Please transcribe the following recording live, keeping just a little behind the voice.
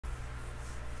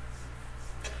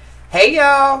Hey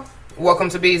y'all, welcome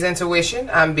to B's Intuition.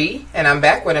 I'm B, and I'm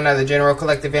back with another general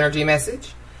collective energy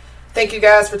message. Thank you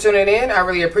guys for tuning in. I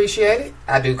really appreciate it.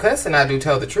 I do cuss and I do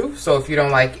tell the truth, so if you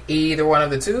don't like either one of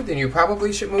the two, then you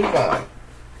probably should move on.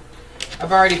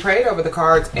 I've already prayed over the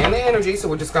cards and the energy, so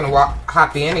we're just going to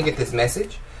hop in and get this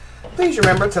message. Please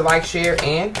remember to like, share,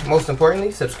 and most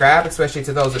importantly, subscribe, especially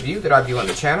to those of you that are viewing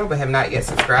the channel but have not yet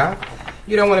subscribed.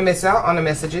 You don't want to miss out on the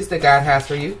messages that God has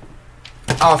for you.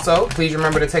 Also, please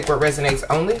remember to take what resonates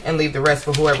only and leave the rest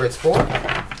for whoever it's for.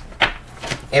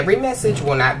 Every message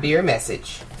will not be your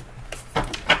message.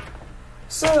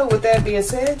 So, with that being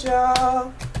said,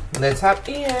 y'all, let's hop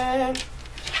in.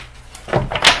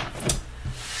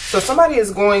 So, somebody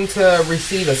is going to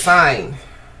receive a sign.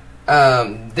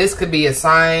 This could be a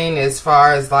sign as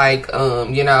far as like,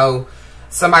 you know,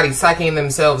 somebody psyching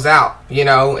themselves out, you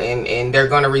know, and they're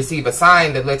going to receive a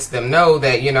sign that lets them know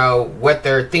that, you know, what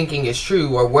they're thinking is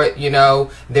true, or what, you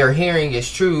know, they're hearing is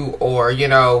true, or, you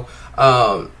know,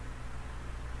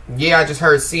 yeah, I just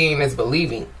heard seeing is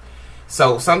believing.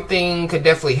 So something could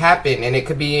definitely happen, and it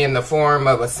could be in the form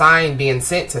of a sign being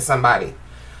sent to somebody,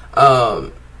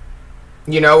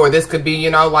 you know, or this could be,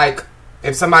 you know, like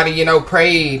if somebody, you know,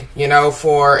 prayed, you know,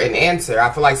 for an answer.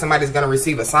 I feel like somebody's going to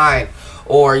receive a sign.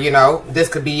 Or, you know, this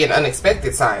could be an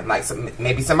unexpected sign. Like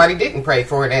maybe somebody didn't pray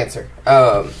for an answer.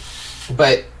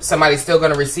 But somebody's still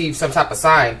going to receive some type of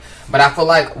sign. But I feel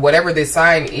like whatever this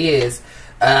sign is,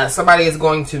 somebody is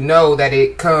going to know that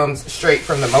it comes straight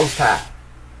from the Most High.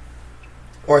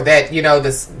 Or that, you know,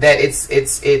 that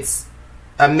it's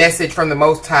a message from the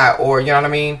Most High. Or, you know what I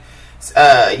mean?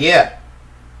 Yeah.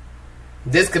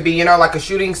 This could be, you know, like a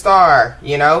shooting star,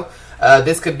 you know.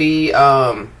 This could be, you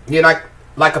know,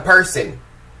 like a person.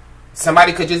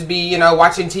 Somebody could just be, you know,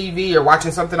 watching TV or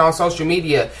watching something on social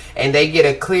media, and they get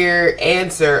a clear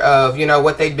answer of, you know,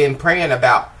 what they've been praying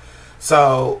about.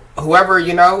 So whoever,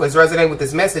 you know, is resonating with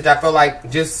this message, I feel like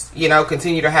just, you know,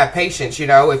 continue to have patience, you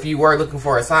know, if you were looking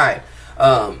for a sign.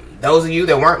 Those of you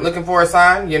that weren't looking for a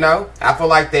sign, you know, I feel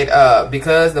like that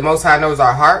because the Most High knows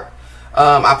our heart,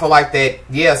 I feel like that,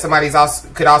 yeah, somebody's also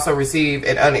could also receive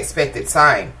an unexpected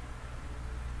sign.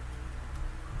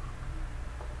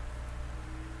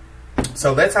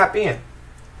 So let's hop in.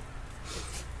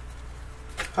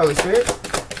 Holy Spirit.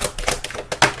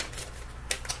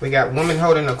 We got woman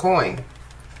holding a coin.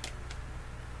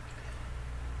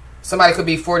 Somebody could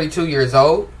be 42 years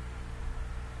old.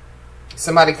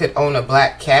 Somebody could own a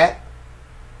black cat.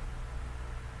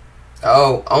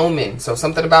 Oh, omen. So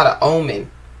something about an omen.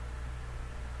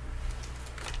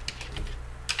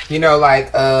 You know,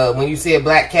 like when you see a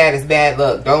black cat, it's bad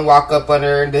luck. Don't walk up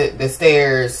under the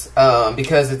stairs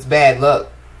because it's bad luck.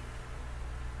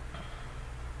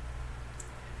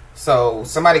 So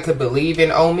somebody could believe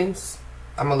in omens.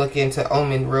 I'm going to look into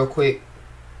omen real quick.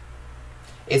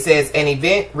 It says an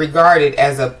event regarded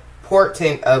as a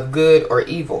portent of good or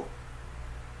evil.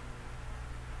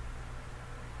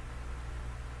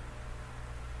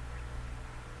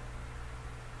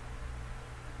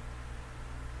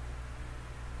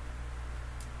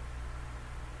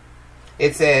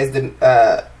 It says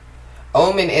the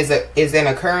omen is an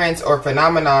occurrence or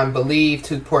phenomenon believed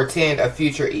to portend a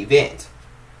future event.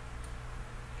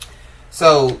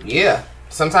 So yeah,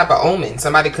 some type of omen.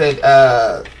 Somebody could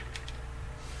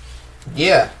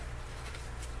yeah,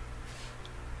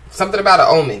 something about an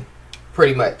omen,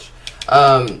 pretty much.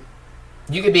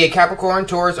 You could be a Capricorn,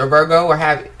 Taurus, or Virgo, or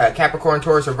have a Capricorn,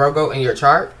 Taurus, or Virgo in your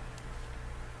chart.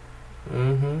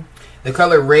 The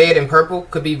color red and purple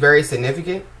could be very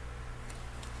significant.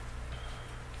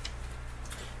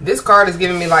 This card is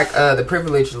giving me like the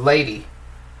privileged lady.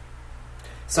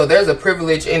 So there's a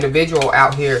privileged individual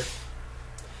out here.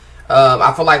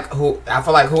 I feel like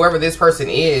whoever this person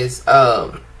is,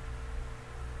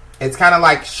 it's kind of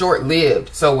like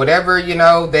short-lived. So whatever, you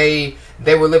know, they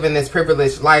were living this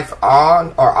privileged life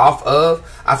on or off of,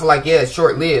 I feel like, yeah, it's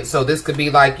short-lived. So this could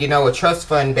be like, you know, a trust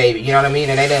fund baby, you know what I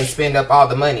mean? And they didn't spend up all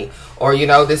the money. Or, you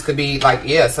know, this could be like,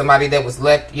 yeah, somebody that was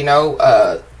left, you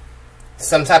know,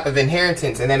 some type of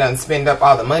inheritance and they done spend up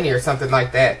all the money or something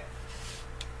like that.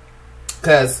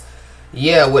 Because,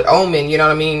 yeah, with omen, you know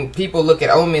what I mean? People look at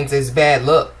omens as bad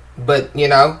luck. But, you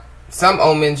know, some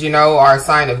omens, you know, are a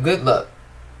sign of good luck.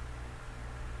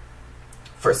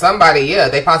 For somebody, yeah,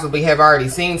 they possibly have already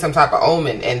seen some type of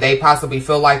omen and they possibly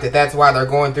feel like that's why they're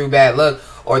going through bad luck.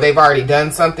 Or they've already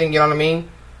done something, you know what I mean?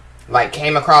 Like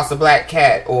came across a black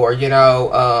cat, or, you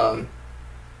know,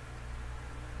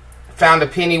 found a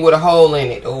penny with a hole in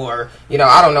it, or, you know,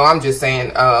 I don't know, I'm just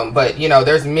saying, but, you know,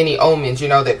 there's many omens, you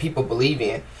know, that people believe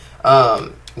in.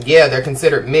 Yeah, they're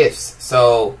considered myths.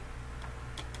 So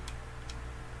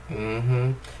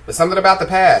But something about the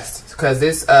past, because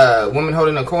this woman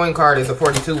holding a coin card is a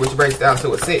 42, which breaks down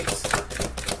to a 6.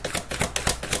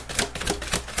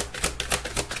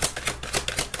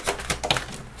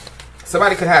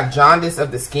 Somebody could have jaundice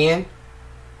of the skin.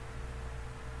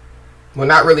 Well,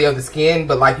 not really of the skin,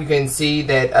 but like you can see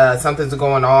that something's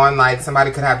going on. Like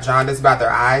somebody could have jaundice about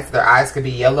their eyes. Their eyes could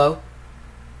be yellow.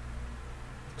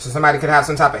 So somebody could have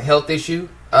some type of health issue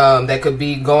that could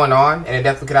be going on. And it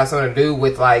definitely could have something to do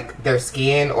with like their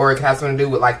skin, or it could have something to do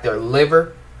with like their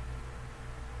liver.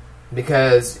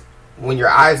 Because when your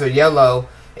eyes are yellow,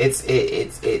 it's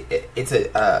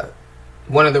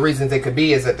one of the reasons it could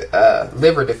be is a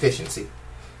liver deficiency.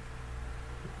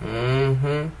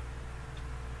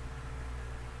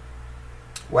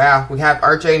 Wow, we have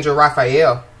Archangel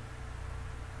Raphael.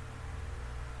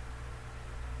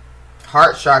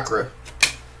 Heart chakra.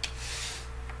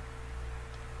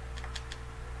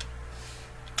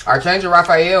 Archangel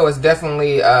Raphael is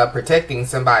definitely protecting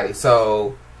somebody.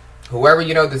 So whoever,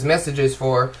 you know, this message is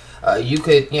for, you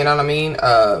could, you know what I mean?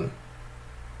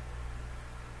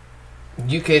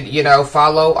 You could, you know,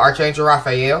 follow Archangel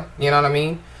Raphael. You know what I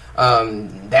mean?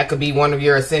 That could be one of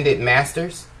your ascended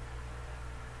masters.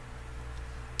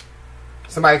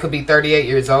 Somebody could be 38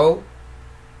 years old.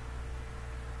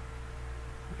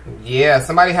 Yeah,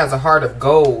 somebody has a heart of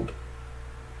gold.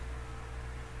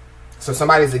 So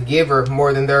somebody's a giver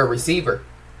more than they're a receiver.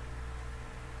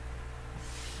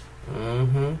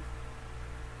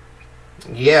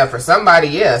 Yeah, for somebody,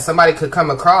 yeah, somebody could come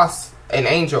across an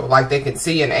angel. Like they could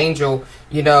see an angel,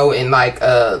 you know, in like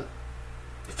a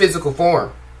physical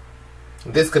form.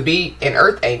 This could be an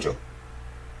earth angel.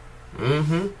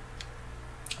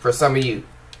 For some of you.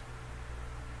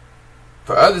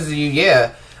 For others of you,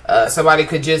 yeah, somebody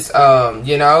could just,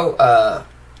 you know,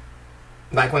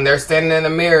 like when they're standing in the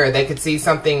mirror, they could see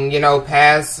something, you know,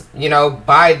 pass, you know,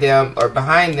 by them or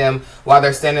behind them while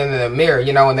they're standing in the mirror,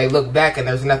 you know, and they look back and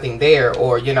there's nothing there.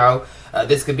 Or, you know,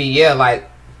 this could be, yeah, like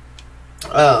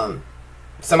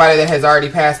somebody that has already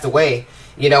passed away.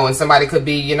 You know, and somebody could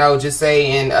be, you know, just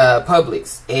say in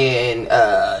Publix, and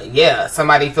yeah,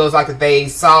 somebody feels like that they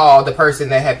saw the person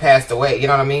that had passed away. You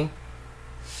know what I mean?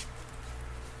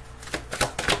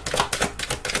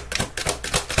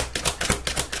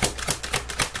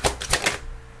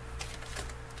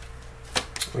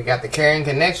 We got the Carrying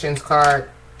Connections card.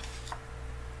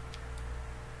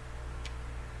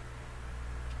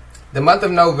 The month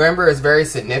of November is very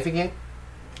significant.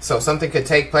 So something could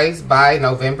take place by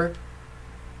November.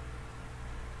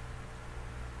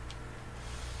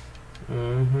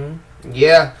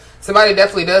 Yeah, somebody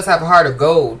definitely does have a heart of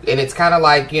gold. And it's kind of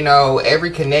like, you know,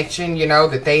 every connection, you know,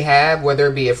 that they have, whether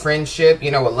it be a friendship, you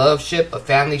know, a love ship, a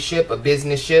family ship, a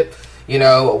business ship, you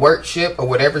know, a work ship, or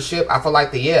whatever ship. I feel like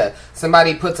yeah,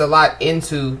 somebody puts a lot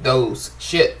into those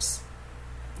ships,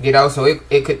 you know, so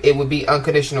it would be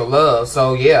unconditional love.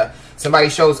 So yeah, somebody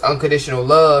shows unconditional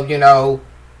love, you know,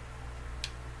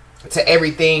 to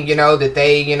everything, you know, that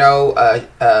they, you know,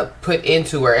 put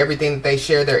into, or everything that they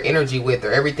share their energy with,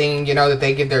 or everything, you know, that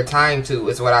they give their time to,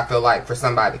 is what I feel like for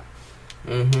somebody.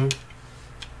 I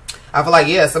feel like,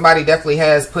 yeah, somebody definitely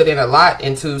has put in a lot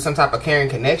into some type of caring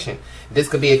connection. This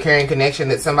could be a caring connection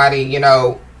that somebody, you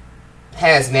know,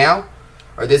 has now,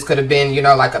 or this could have been, you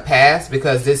know, like a past,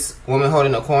 because this woman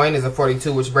holding a coin is a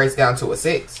 42, which breaks down to a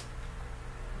 6.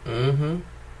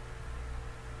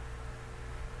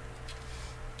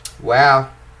 Wow.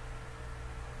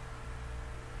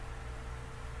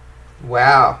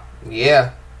 Wow.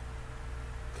 Yeah.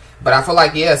 But I feel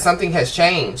like, yeah, something has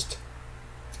changed.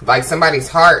 Like somebody's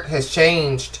heart has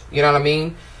changed. You know what I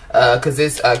mean? Because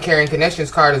this Carrying Connections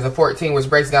card is a 14, which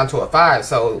breaks down to a 5.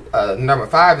 So number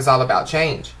 5 is all about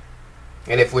change.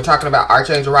 And if we're talking about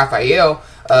Archangel Raphael,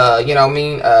 you know what I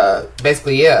mean?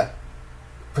 Basically, yeah,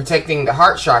 protecting the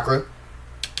heart chakra.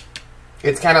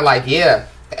 It's kind of like, yeah,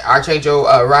 Archangel,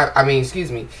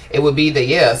 it would be that,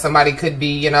 yeah, somebody could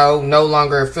be, you know, no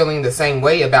longer feeling the same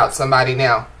way about somebody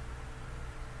now.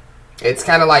 It's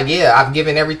kind of like, yeah, I've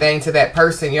given everything to that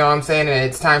person, you know what I'm saying, and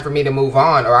it's time for me to move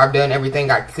on, or I've done everything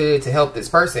I could to help this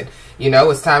person, you know,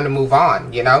 it's time to move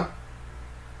on, you know.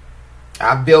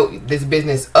 I've built this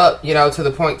business up, you know, to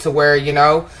the point to where, you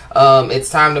know, it's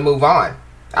time to move on.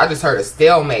 I just heard a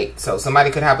stalemate, so somebody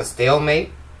could have a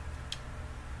stalemate.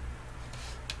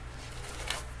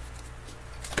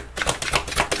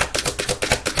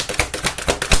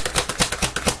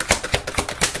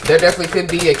 There definitely could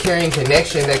be a carrying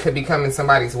connection that could be coming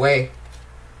somebody's way.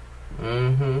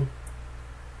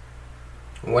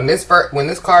 When this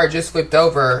card just flipped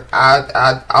over,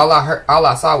 all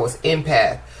I saw was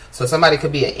empath. So So somebody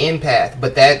could be an empath,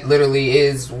 but that literally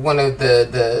is one of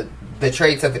the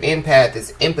traits of an empath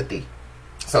is empathy.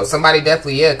 So somebody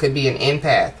definitely, yeah, could be an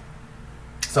empath.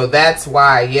 So that's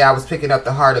why, yeah, I was picking up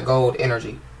the Heart of Gold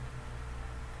energy.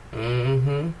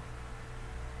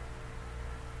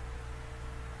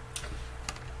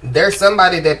 There's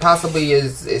somebody that possibly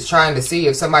is trying to see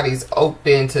if somebody's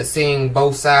open to seeing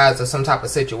both sides of some type of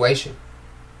situation.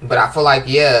 But I feel like,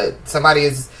 yeah,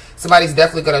 somebody's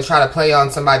definitely going to try to play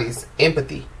on somebody's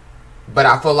empathy. But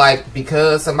I feel like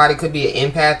because somebody could be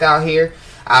an empath out here,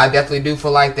 I definitely do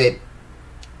feel like that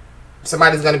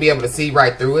somebody's going to be able to see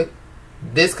right through it.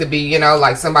 This could be, you know,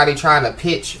 like somebody trying to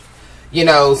pitch, you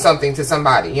know, something to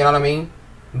somebody, you know what I mean?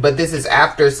 But this is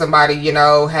after somebody, you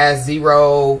know, has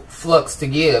zero flux to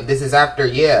give. This is after,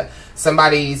 yeah,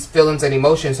 somebody's feelings and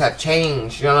emotions have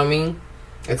changed, you know what I mean?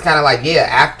 It's kind of like, yeah,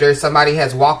 after somebody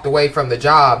has walked away from the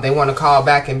job, they want to call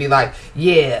back and be like,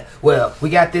 yeah, well,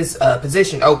 we got this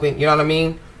position open, you know what I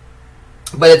mean?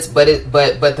 But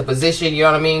the position, you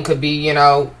know what I mean, could be, you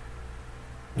know,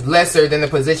 lesser than the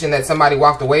position that somebody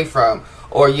walked away from.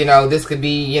 Or, you know, this could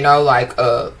be, you know, like,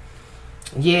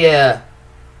 yeah,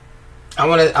 I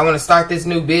want to start this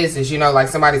new business, you know, like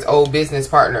somebody's old business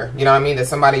partner, you know what I mean, that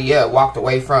somebody, yeah, walked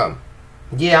away from.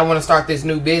 Yeah, I want to start this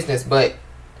new business, but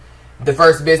the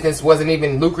first business wasn't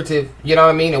even lucrative, you know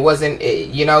what I mean? It wasn't,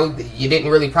 you know, you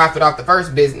didn't really profit off the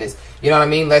first business, you know what I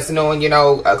mean? Less knowing, you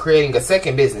know, creating a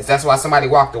second business. That's why somebody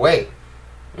walked away.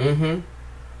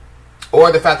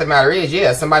 Or the fact of the matter is,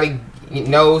 yeah, somebody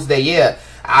knows that, yeah,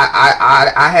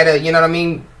 I had a, you know what I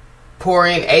mean, pour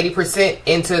in 80%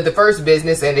 into the first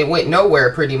business and it went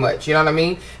nowhere pretty much, you know what I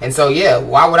mean? And so, yeah,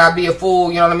 why would I be a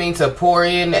fool, you know what I mean, to pour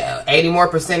in 80 more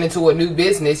percent into a new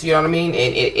business, you know what I mean?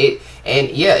 And it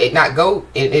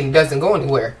doesn't go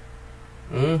anywhere.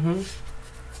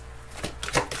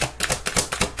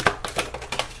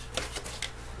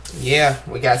 Yeah,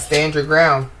 we got stand your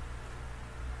ground.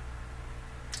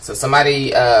 So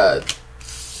somebody,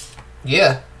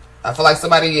 yeah, I feel like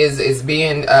somebody is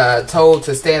being told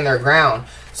to stand their ground.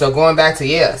 So going back to,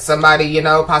 yeah, somebody, you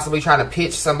know, possibly trying to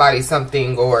pitch somebody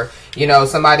something, or, you know,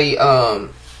 somebody,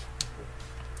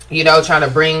 you know, trying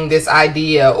to bring this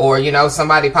idea, or, you know,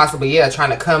 somebody possibly, yeah, trying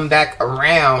to come back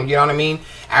around, you know what I mean,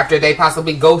 after they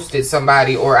possibly ghosted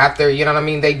somebody, or after, you know what I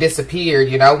mean, they disappeared,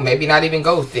 you know, maybe not even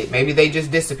ghosted, maybe they just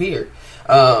disappeared.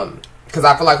 Because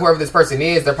I feel like whoever this person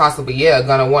is, they're possibly, yeah,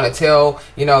 going to want to tell,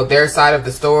 you know, their side of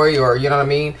the story, or, you know what I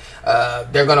mean?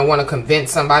 They're going to want to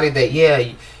convince somebody that,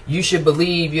 yeah, you should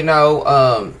believe, you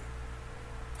know,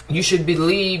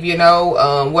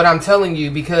 what I'm telling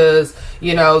you, because,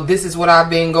 you know, this is what I've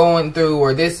been going through,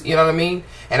 or this, you know what I mean?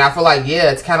 And I feel like,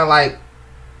 yeah, it's kind of like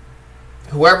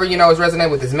whoever, you know, is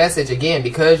resonating with this message, again,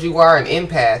 because you are an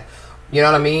empath, you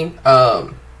know what I mean?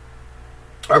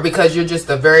 Or because you're just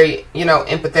a very, you know,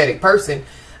 empathetic person,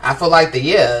 I feel like that,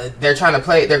 yeah, they're going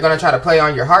to try to play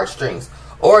on your heartstrings.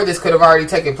 Or this could have already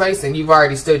taken place and you've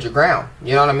already stood your ground.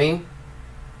 You know what I mean?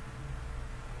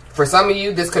 For some of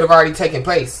you, this could have already taken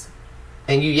place.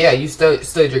 And you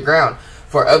stood your ground.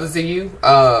 For others of you,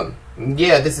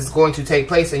 yeah, this is going to take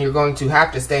place and you're going to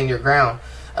have to stand your ground.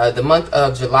 The month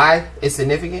of July is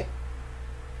significant.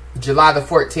 July the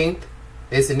 14th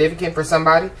is significant for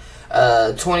somebody.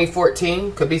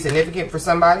 2014 could be significant for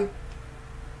somebody.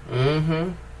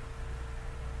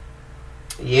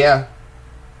 Yeah.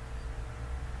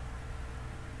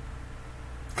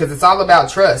 Because it's all about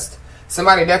trust.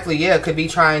 Somebody definitely, yeah, could be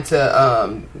trying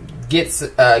to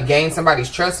gain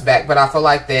somebody's trust back. But I feel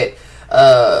like that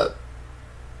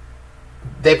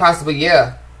they possibly,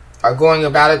 yeah, are going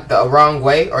about it the wrong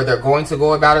way, or they're going to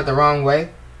go about it the wrong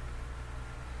way.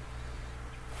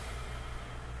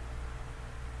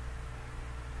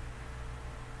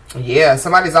 Yeah,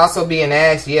 somebody's also being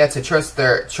asked, yeah, to trust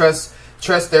their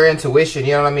intuition,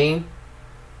 you know what I mean?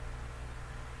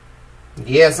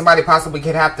 Yeah, somebody possibly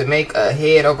could have to make a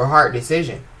head over heart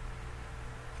decision.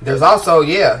 There's also,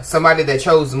 yeah, somebody that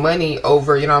chose money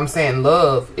over, you know what I'm saying,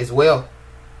 love as well,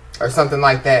 or something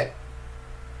like that.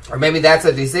 Or maybe that's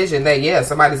a decision that, yeah,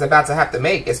 somebody's about to have to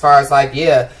make, as far as like,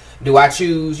 yeah, do I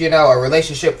choose, you know, a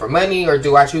relationship for money, or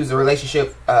do I choose a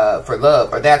relationship for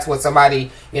love? Or that's what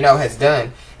somebody, you know, has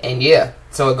done. And yeah,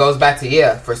 so it goes back to,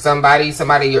 yeah, for somebody,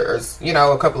 or, you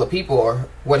know, a couple of people or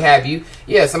what have you.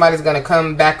 Yeah, somebody's going to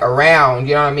come back around,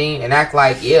 you know what I mean, and act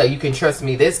like, yeah, you can trust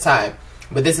me this time.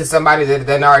 But this is somebody that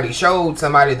then already showed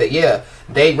somebody that, yeah,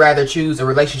 they'd rather choose a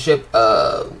relationship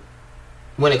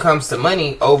when it comes to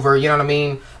money over, you know what I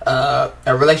mean, a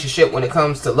relationship when it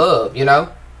comes to love, you know.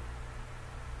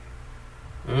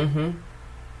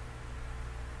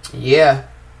 Yeah,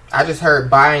 I just heard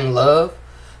buying love.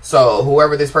 So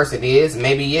whoever this person is,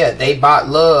 maybe, yeah, they bought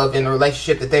love in the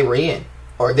relationship that they were in.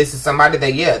 Or this is somebody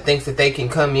that, yeah, thinks that they can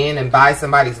come in and buy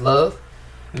somebody's love.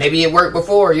 Maybe it worked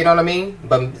before, you know what I mean?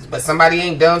 But somebody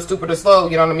ain't dumb, stupid, or slow,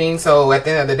 you know what I mean? So at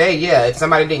the end of the day, yeah, if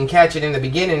somebody didn't catch it in the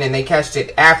beginning and they catched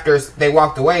it after they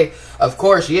walked away, of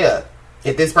course, yeah.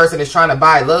 If this person is trying to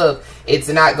buy love, it's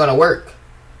not going to work.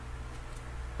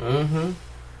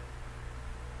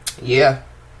 Yeah.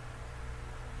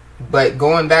 But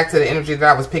going back to the energy that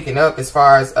I was picking up as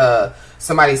far as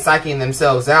somebody psyching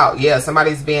themselves out. Yeah,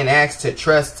 somebody's being asked to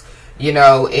trust, you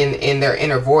know, in their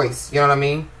inner voice. You know what I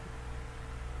mean?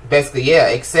 Basically, yeah,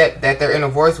 accept that their inner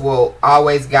voice will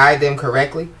always guide them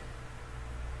correctly.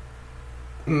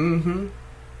 But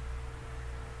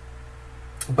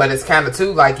it's kind of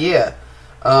too like, yeah,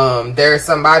 there's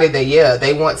somebody that, yeah,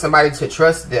 they want somebody to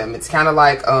trust them. It's kind of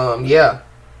like, yeah,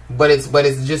 but it's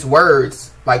just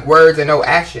words, like words and no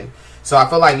action. So I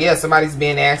feel like, yeah, somebody's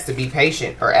being asked to be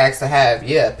patient, or asked to have,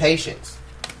 yeah, patience,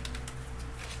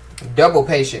 double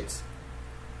patience.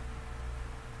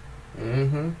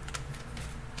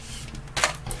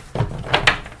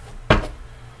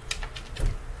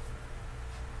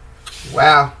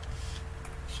 Wow.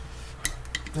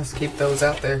 Let's keep those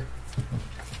out there.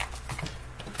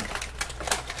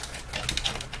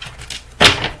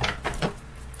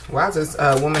 Why is this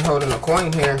woman holding a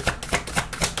coin here?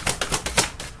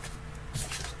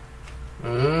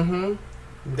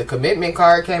 The commitment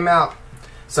card came out.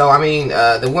 So, I mean,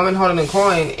 the woman holding a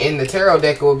coin in the tarot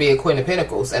deck will be a Queen of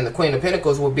Pentacles. And the Queen of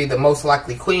Pentacles will be the most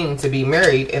likely queen to be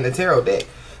married in the tarot deck.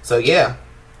 So, yeah.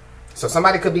 So,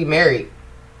 somebody could be married.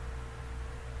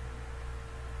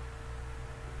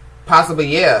 Possibly,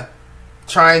 yeah,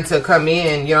 trying to come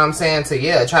in, you know what I'm saying, to,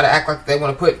 yeah, try to act like they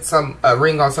want to put a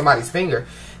ring on somebody's finger.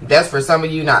 That's for some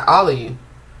of you, not all of you.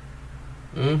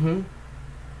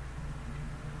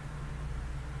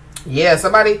 Yeah,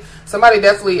 somebody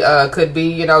definitely could be,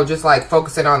 you know, just like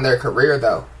focusing on their career,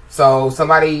 though. So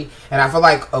somebody, and I feel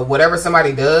like whatever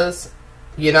somebody does,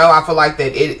 you know, I feel like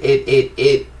that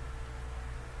it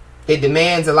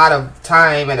demands a lot of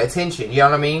time and attention, you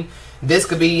know what I mean? This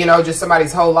could be, you know, just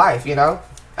somebody's whole life, you know.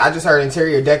 I just heard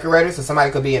interior decorator, so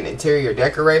somebody could be an interior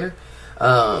decorator.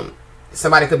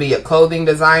 Somebody could be a clothing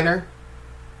designer.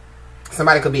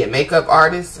 Somebody could be a makeup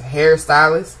artist,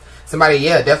 hairstylist. Somebody,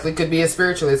 yeah, definitely could be a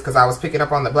spiritualist, because I was picking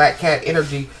up on the black cat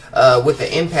energy with the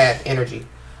empath energy.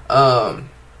 Or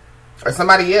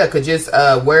somebody, yeah, could just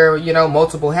wear, you know,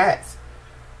 multiple hats.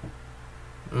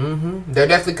 There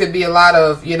definitely could be a lot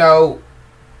of, you know,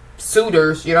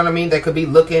 suitors, you know what I mean, that could be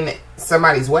looking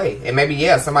somebody's way. And maybe,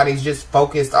 yeah, somebody's just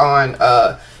focused on,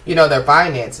 you know, their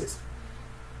finances.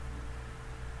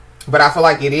 But I feel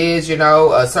like it is, you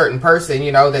know, a certain person,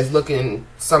 you know, that's looking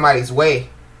somebody's way.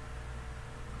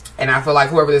 And I feel like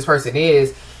whoever this person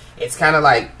is, it's kind of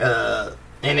like,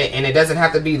 and it doesn't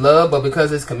have to be love, but because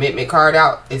this commitment card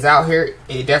is out here,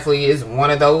 it definitely is one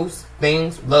of those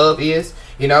things. Love is,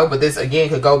 you know, but this again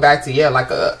could go back to, yeah, like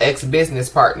a ex-business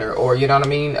partner, or, you know what I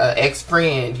mean,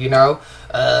 ex-friend, you know,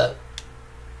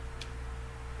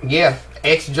 yeah,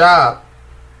 ex-job.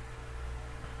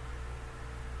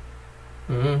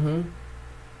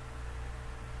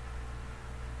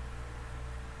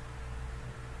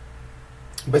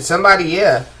 But somebody,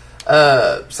 yeah,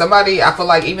 somebody, I feel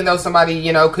like, even though somebody,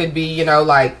 you know, could be, you know,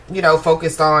 like, you know,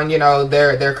 focused on, you know,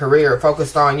 their career,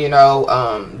 focused on, you know,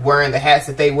 wearing the hats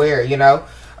that they wear, you know,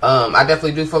 I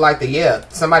definitely do feel like that, yeah,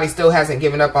 somebody still hasn't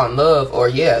given up on love, or,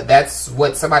 yeah, that's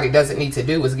what somebody doesn't need to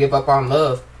do, is give up on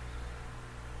love.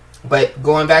 But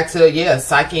going back to, yeah,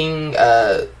 psyching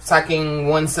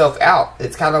oneself out,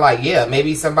 it's kind of like, yeah,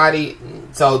 maybe somebody,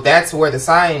 so that's where the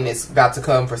sign is about to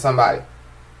come for somebody.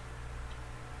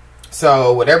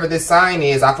 So whatever this sign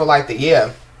is, I feel like that,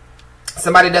 yeah,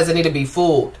 somebody doesn't need to be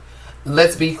fooled.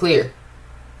 Let's be clear.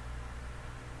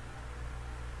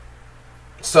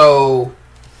 So,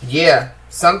 yeah,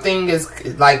 something is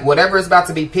like, whatever is about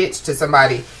to be pitched to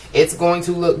somebody, it's going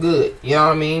to look good. You know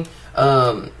what I mean?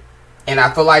 And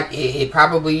I feel like it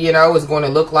probably, you know, is going to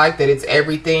look like that it's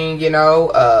everything, you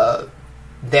know,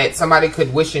 that somebody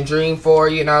could wish and dream for,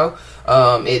 you know,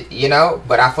 you know,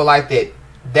 but I feel like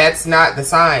that's not the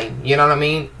sign, you know what I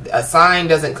mean? A sign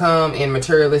doesn't come in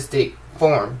materialistic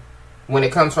form when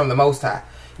it comes from the Most High,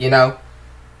 you know?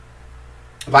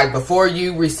 Like, before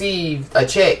you receive a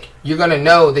check, you're going to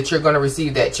know that you're going to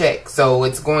receive that check. So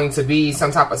it's going to be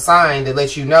some type of sign that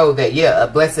lets you know that, yeah, a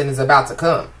blessing is about to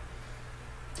come.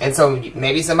 And so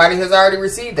maybe somebody has already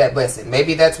received that blessing.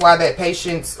 Maybe that's why that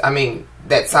patience, I mean,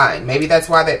 that sign, maybe that's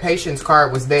why that patience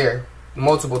card was there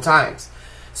multiple times.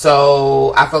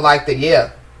 So I feel like that,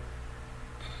 yeah,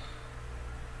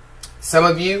 Some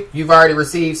of you, you've already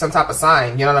received some type of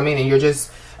sign, you know what I mean? And you're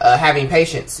just having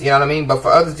patience, you know what I mean? But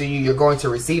for others of you, you're going to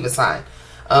receive a sign.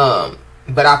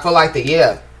 But I feel like that,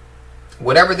 yeah,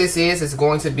 whatever this is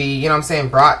going to be, you know what I'm saying,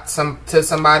 brought to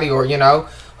somebody, or, you know,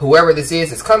 whoever this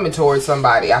is coming towards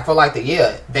somebody. I feel like that,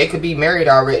 yeah, they could be married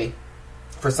already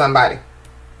for somebody.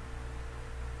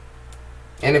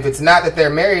 And if it's not that they're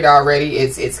married already,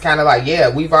 it's kind of like, yeah,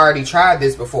 we've already tried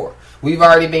this before. We've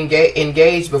already been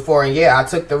engaged before. And yeah, I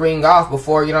took the ring off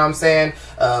before, you know what I'm saying?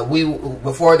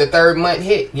 Before the 3rd month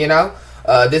hit, you know?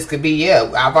 This could be,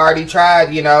 yeah, I've already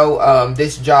tried, you know,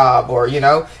 this job, or, you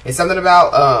know, it's something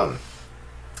about,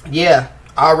 yeah,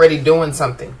 already doing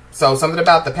something. So something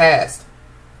about the past.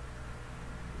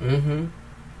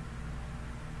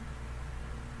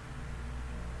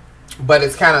 But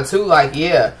it's kind of too like,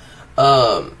 yeah,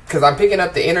 because I'm picking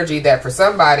up the energy that for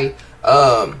somebody,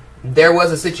 there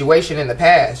was a situation in the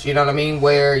past, you know what I mean,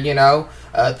 where, you know,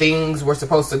 things were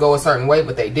supposed to go a certain way,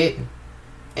 but they didn't.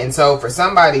 And so for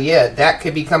somebody, yeah, that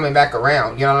could be coming back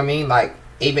around, you know what I mean? Like,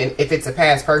 even if it's a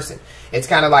past person, it's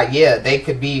kind of like, yeah, they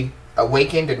could be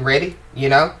awakened and ready, you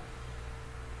know?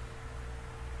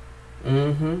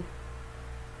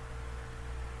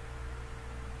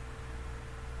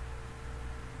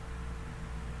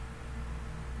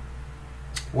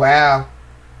 Wow.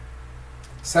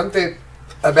 Something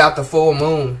about the full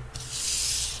moon.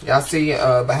 Y'all see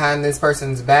behind this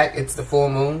person's back, it's the full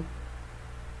moon.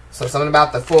 So something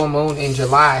about the full moon in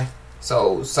July.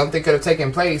 So something could have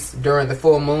taken place during the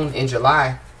full moon in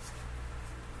July.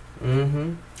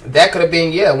 That could have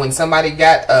been, yeah, when somebody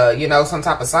got, you know, some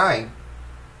type of sign.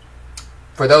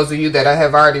 For those of you that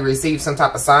have already received some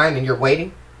type of sign and you're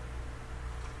waiting.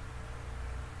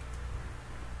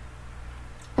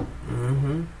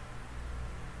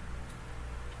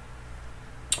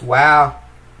 Wow.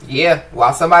 Yeah.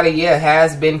 While somebody, yeah,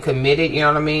 has been committed, you know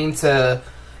what I mean, to,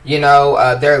 you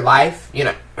know, their life, you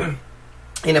know,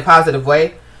 in a positive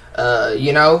way,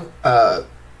 you know,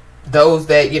 those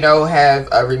that, you know, have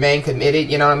remained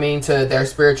committed, you know what I mean, to their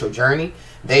spiritual journey.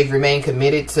 They've remained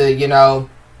committed to, you know,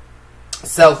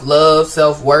 self-love,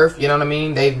 self-worth, you know what I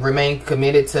mean. They've remained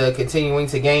committed to continuing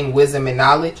to gain wisdom and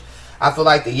knowledge. I feel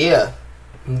like that, yeah,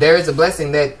 there is a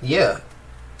blessing that, yeah,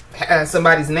 has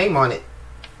somebody's name on it.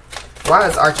 Why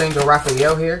is Archangel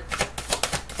Raphael here?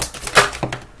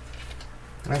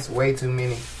 That's way too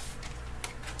many.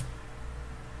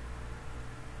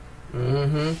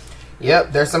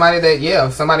 Yep, there's somebody that, yeah,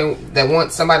 somebody that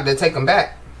wants somebody to take them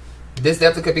back. This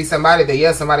definitely could be somebody that,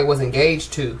 yeah, somebody was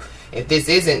engaged to. If this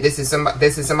isn't, this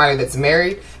is somebody that's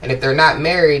married. And if they're not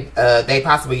married, they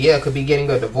possibly, yeah, could be getting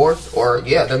a divorce. Or,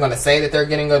 yeah, they're going to say that they're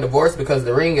getting a divorce because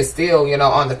the ring is still, you know,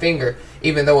 on the finger,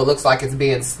 even though it looks like it's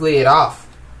being slid off.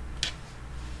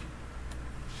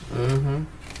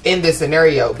 In this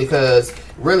scenario, because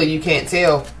really you can't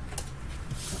tell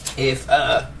if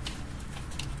the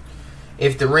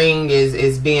ring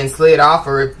is being slid off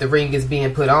or if the ring is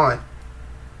being put on.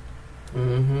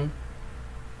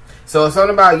 So it's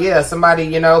something about, yeah, somebody,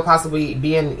 you know, possibly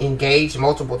being engaged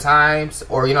multiple times,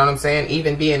 or, you know what I'm saying,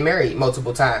 even being married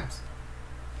multiple times.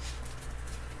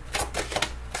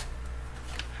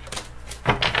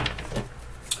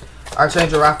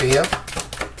 Archangel Raphael.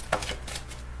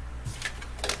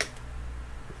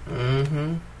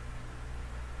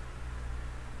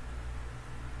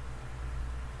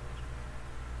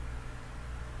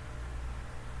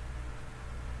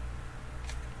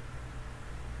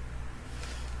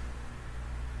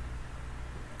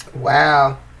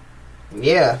 Wow.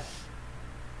 Yeah.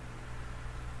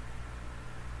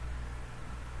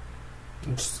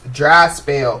 Dry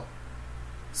spell.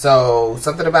 So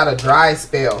something about a dry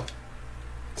spell.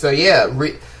 So yeah,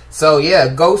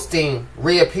 ghosting,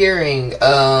 reappearing,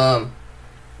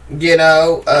 you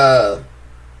know,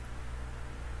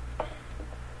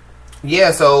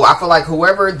 yeah, so I feel like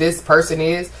whoever this person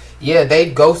is, yeah, they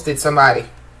ghosted somebody.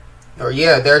 Or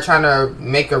yeah, they're trying to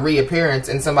make a reappearance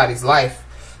in somebody's life.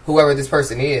 Whoever this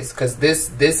person is, because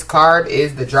this card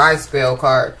is the dry spell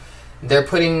card. They're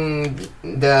putting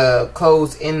the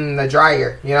clothes in the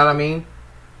dryer. You know what I mean?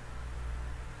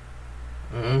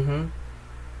 And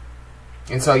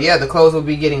so yeah, the clothes will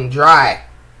be getting dry.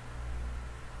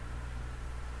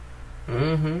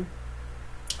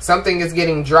 Something is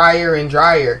getting drier and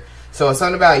drier. So it's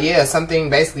something about, yeah,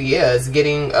 something basically, yeah, is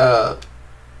getting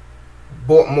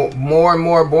more and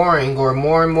more boring, or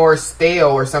more and more stale,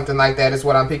 or something like that is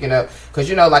what I'm picking up. Because,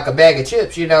 you know, like a bag of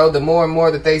chips, you know, the more and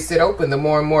more that they sit open, the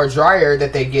more and more drier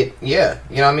that they get. Yeah,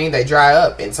 you know what I mean? They dry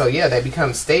up. And so, yeah, they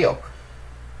become stale.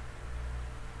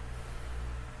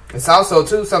 It's also,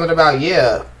 too, something about,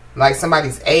 yeah, like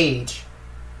somebody's age.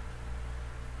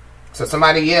 So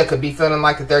somebody, yeah, could be feeling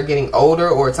like that they're getting older,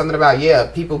 or it's something about, yeah,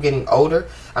 people getting older.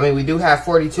 I mean, we do have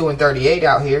 42 and 38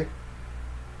 out here.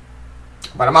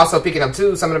 But I'm also picking up,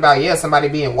 too, something about, yeah, somebody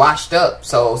being washed up.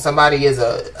 So somebody is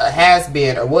a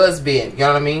has-been or was-been, you know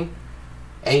what I mean?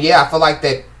 And, yeah, I feel like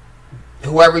that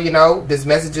whoever, you know, this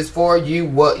message is for, you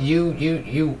know what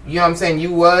I'm saying?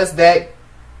 You was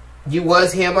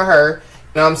him or her, you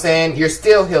know what I'm saying? You're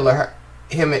still him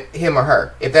or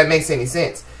her, if that makes any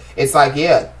sense. It's like,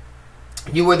 yeah,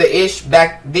 you were the ish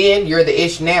back then, you're the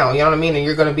ish now, you know what I mean? And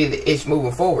you're going to be the ish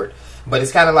moving forward. But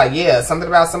it's kind of like, yeah, something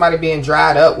about somebody being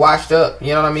dried up, washed up, you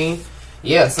know what I mean?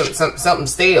 Yeah, something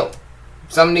stale.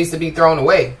 Something needs to be thrown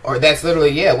away. Or that's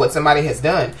literally, yeah, what somebody has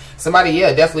done. Somebody,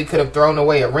 yeah, definitely could have thrown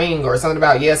away a ring, or something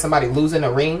about, yeah, somebody losing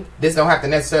a ring. This don't have to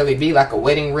necessarily be like a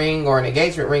wedding ring or an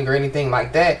engagement ring or anything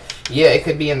like that. Yeah, it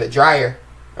could be in the dryer.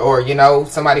 Or, you know,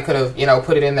 somebody could have, you know,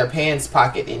 put it in their pants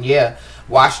pocket and, yeah,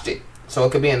 washed it. So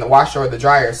it could be in the washer or the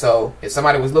dryer. So if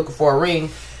somebody was looking for a ring,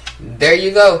 there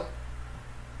you go.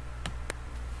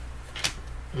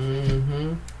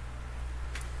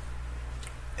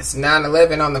 It's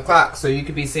 9:11 on the clock, so you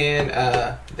could be seeing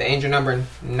the angel number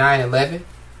 911.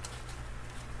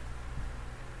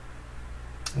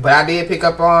 But I did pick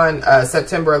up on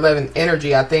September 11th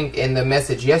energy, I think, in the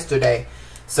message yesterday.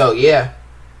 So yeah,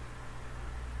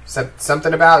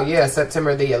 something about, yeah,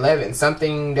 September the 11th.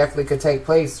 Something definitely could take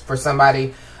place for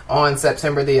somebody on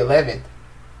September the 11th.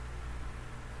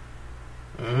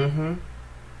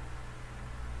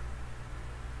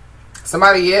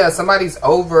 Somebody, yeah, somebody's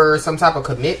over some type of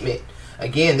commitment.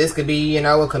 Again, this could be, you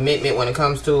know, a commitment when it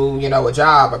comes to, you know, a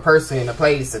job, a person, a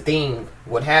place, a thing,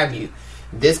 what have you.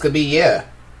 This could be, yeah,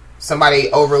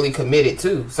 somebody overly committed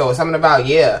too. So it's something about,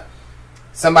 yeah,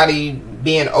 somebody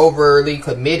being overly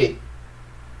committed.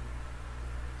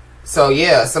 So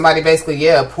yeah, somebody basically,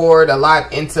 yeah, poured a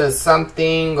lot into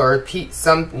something or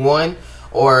someone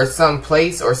or some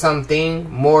place or something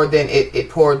more than it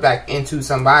poured back into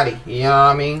somebody. You know what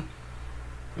I mean?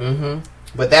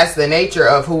 But that's the nature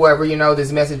of whoever, you know,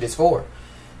 this message is for.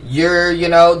 You're, you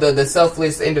know, the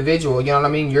selfless individual, you know what I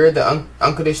mean? You're the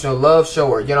unconditional love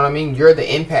shower, you know what I mean? You're the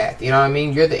empath, you know what I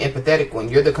mean? You're the empathetic one.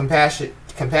 You're the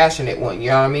compassionate one, you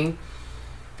know what I mean?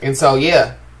 And so,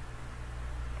 yeah.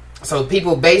 So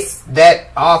people base that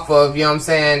off of, you know what I'm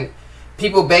saying?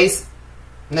 People base,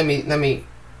 let me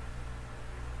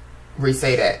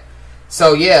re-say that.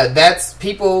 So, yeah, that's,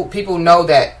 people know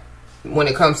that. When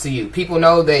it comes to you, people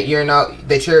know that you're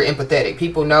empathetic.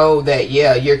 People know that,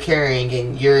 yeah, you're caring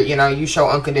and you're, you know, you show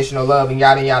unconditional love and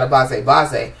yada yada blase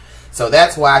blase. So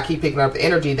that's why I keep picking up the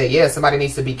energy that, yeah, somebody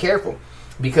needs to be careful,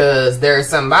 because there's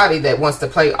somebody that wants to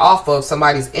play off of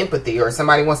somebody's empathy, or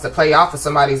somebody wants to play off of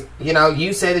somebody's, you know,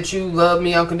 you said that you love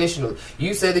me unconditionally.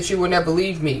 You said that you would never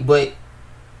leave me, but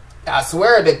I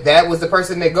swear that was the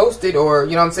person that ghosted, or,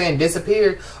 you know what I'm saying,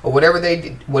 disappeared, or whatever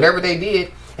they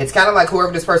did. It's kind of like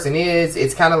whoever this person is,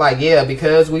 it's kind of like, yeah,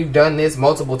 because we've done this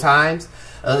multiple times,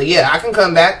 yeah, I can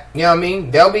come back, you know what I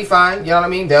mean? They'll be fine, you know what I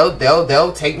mean?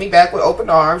 They'll take me back with open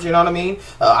arms, you know what I mean?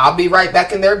 I'll be right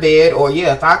back in their bed, or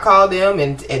yeah, if I call them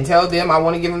and tell them I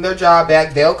want to give them their job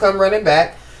back, they'll come running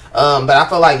back. But I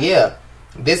feel like, yeah,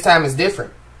 this time is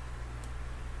different.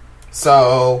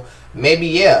 So maybe,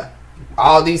 yeah,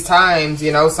 all these times,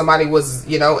 you know, somebody was,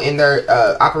 you know, in their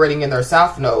operating in their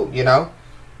south node, you know.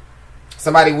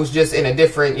 Somebody was just in a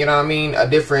different, you know what I mean, a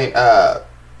different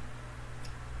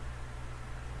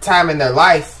time in their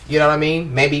life, you know what I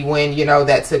mean? Maybe when, you know,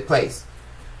 that took place.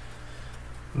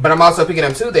 But I'm also picking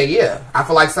up too that, yeah, I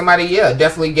feel like somebody, yeah,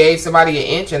 definitely gave somebody an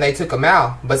inch and they took a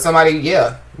mile. But somebody,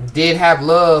 yeah, did have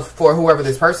love for whoever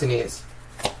this person is.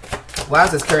 Why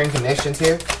is this carrying connections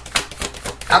here?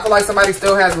 I feel like somebody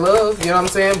still has love, you know what I'm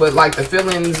saying? But like the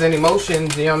feelings and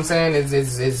emotions, you know what I'm saying,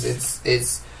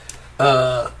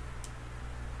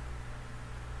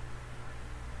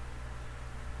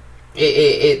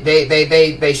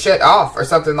 they shut off or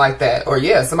something like that, or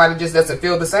yeah, somebody just doesn't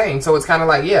feel the same. So it's kind of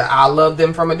like, yeah, I'll love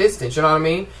them from a distance, you know what I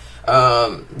mean?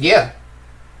 Yeah,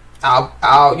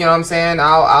 I'll you know what I'm saying,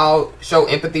 I'll show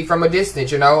empathy from a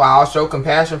distance, you know, I'll show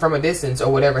compassion from a distance, or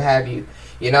whatever have you,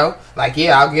 you know, like,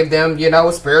 yeah, I'll give them, you know,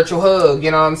 a spiritual hug, you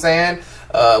know what I'm saying,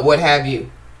 what have you.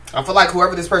 I feel like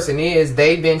whoever this person is,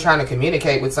 they've been trying to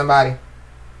communicate with somebody.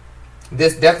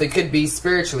 This definitely could be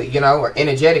spiritually, you know, or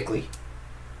energetically.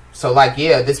 So, like,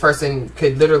 yeah, this person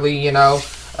could literally, you know,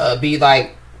 be,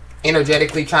 like,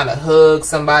 energetically trying to hug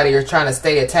somebody or trying to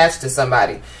stay attached to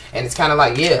somebody. And it's kind of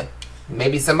like, yeah,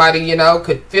 maybe somebody, you know,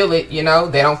 could feel it, you know.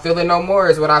 They don't feel it no more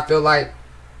is what I feel like.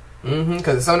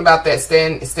 Because it's something about that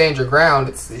stand your ground.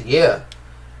 It's, yeah.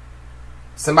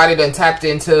 Somebody done tapped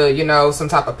into, you know, some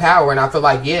type of power, and I feel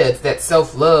like, yeah, it's that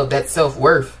self-love, that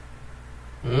self-worth.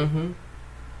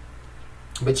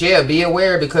 But yeah, be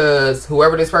aware, because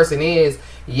whoever this person is,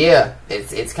 yeah,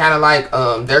 it's kind of like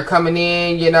they're coming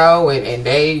in, you know, and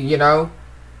they, you know,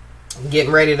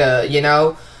 getting ready to, you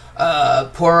know,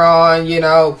 pour on,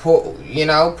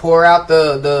 pour out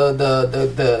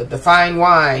the fine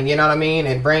wine, you know what I mean,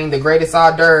 and bring the greatest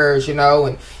hors d'oeuvres, you know,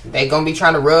 and they gonna be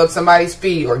trying to rub somebody's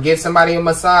feet or give somebody a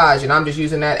massage. And I'm just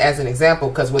using that as an example,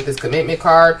 because with this commitment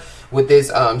card, with this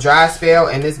dry spell,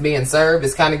 and this being served,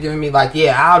 it's kind of giving me like,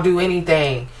 yeah, I'll do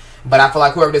anything. But I feel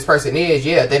like whoever this person is,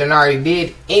 yeah, they done already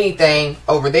did anything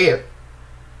over there,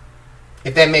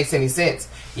 if that makes any sense.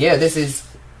 Yeah, this is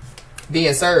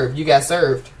being served. You got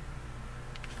served.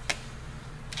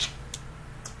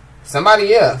 Somebody,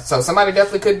 yeah. So somebody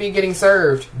definitely could be getting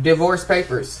served divorce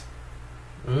papers.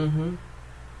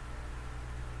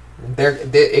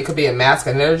 It could be a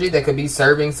masculine energy that could be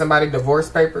serving somebody divorce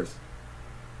papers.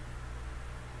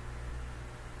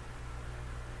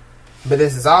 But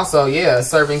this is also, yeah,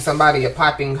 serving somebody a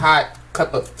piping hot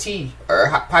cup of tea or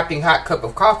a piping hot cup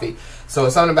of coffee. So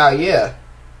it's something about, yeah,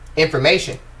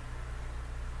 information.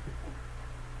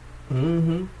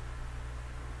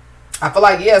 I feel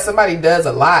like, yeah, somebody does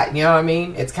a lot, you know what I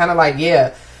mean? It's kind of like,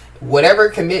 yeah, whatever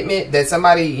commitment that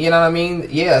somebody, you know what I mean?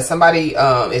 Yeah, somebody,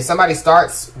 if somebody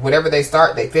starts, whatever they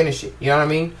start, they finish it, you know what I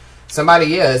mean? Somebody,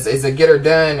 yeah, is a get her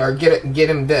done or get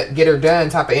her done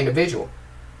type of individual.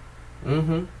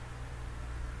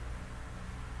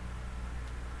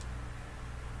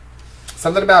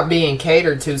 Something about being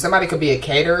catered to. Somebody could be a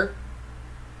caterer.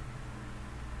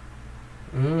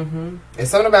 It's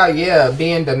something about, yeah,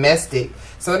 being domestic.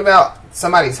 Something about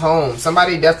somebody's home.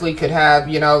 Somebody definitely could have,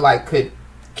 you know, like, could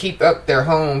keep up their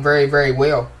home very, very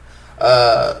well.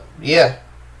 Yeah.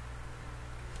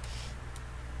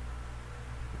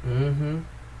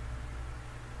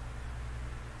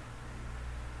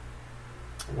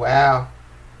 Wow.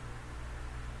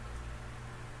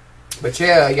 But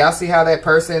yeah, y'all see how that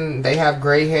person, they have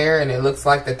gray hair, and it looks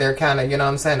like that they're kind of, you know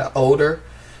what I'm saying, older.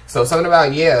 So something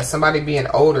about, yeah, somebody being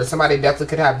older. Somebody definitely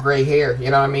could have gray hair, you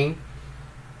know what I mean?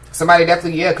 Somebody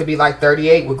definitely, yeah, could be like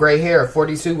 38 with gray hair, or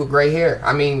 42 with gray hair.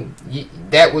 I mean,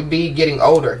 that would be getting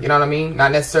older, you know what I mean?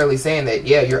 Not necessarily saying that,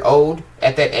 yeah, you're old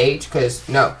at that age, because,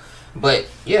 no. But,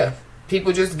 yeah,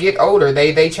 people just get older.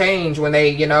 They change when they,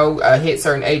 you know, hit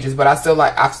certain ages. But I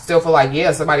still feel like,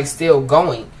 yeah, somebody's still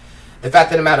going. The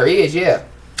fact of the matter is, yeah,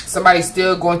 somebody's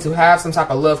still going to have some type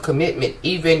of love commitment,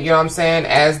 even, you know what I'm saying,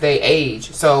 as they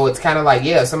age. So it's kind of like,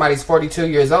 yeah, somebody's 42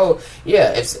 years old.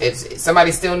 Yeah, if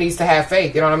somebody still needs to have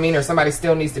faith, you know what I mean? Or somebody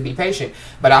still needs to be patient.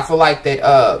 But I feel like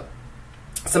that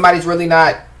somebody's really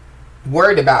not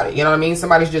worried about it. You know what I mean?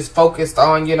 Somebody's just focused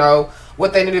on, you know,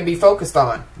 what they need to be focused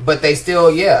on. But they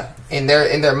still, yeah, in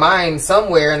their mind,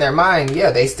 somewhere in their mind, yeah,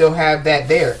 they still have that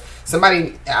there.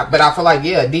 Somebody, but I feel like,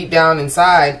 yeah, deep down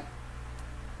inside,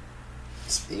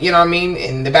 you know what I mean,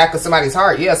 in the back of somebody's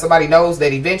heart, yeah, somebody knows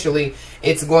that eventually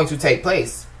it's going to take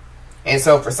place. And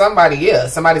so for somebody, yeah,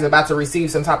 somebody's about to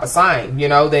receive some type of sign, you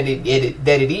know, that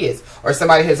it is. Or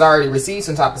somebody has already received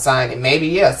some type of sign, and maybe,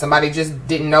 yeah, somebody just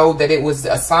didn't know that it was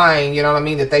a sign, you know what I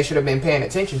mean, that they should have been paying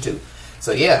attention to.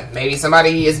 So yeah, maybe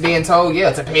somebody is being told,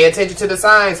 yeah, to pay attention to the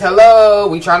signs. Hello,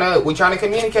 we trying to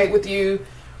communicate with you.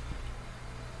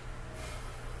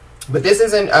 But this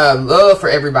isn't love for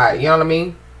everybody, you know what I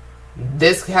mean?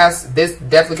 This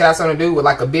definitely could have something to do with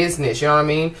like a business, you know what I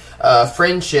mean?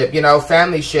 Friendship, you know,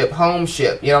 familyship,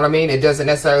 homeship, you know what I mean? It doesn't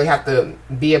necessarily have to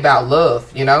be about love,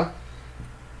 you know?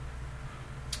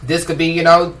 This could be, you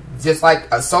know, just like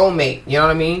a soulmate, you know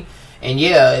what I mean? And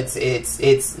yeah,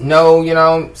 it's no, you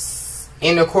know,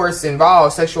 intercourse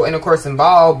involved, sexual intercourse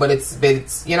involved, but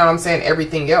it's you know what I'm saying,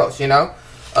 everything else, you know?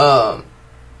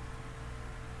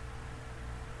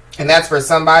 And that's for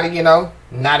somebody, you know,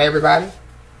 not everybody.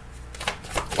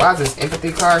 Why is this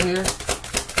empathy card here?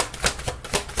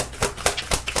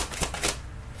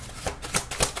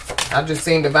 I've just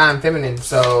seen divine feminine,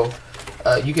 so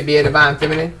you could be a divine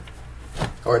feminine,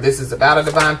 or this is about a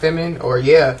divine feminine, or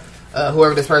yeah,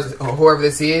 whoever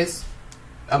this is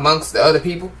amongst the other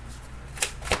people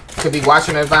could be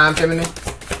watching a divine feminine.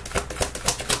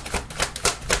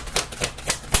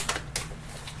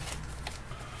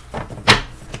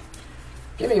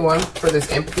 Give me one for this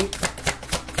empathy.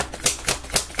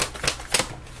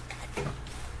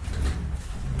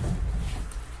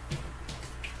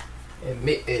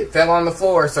 It fell on the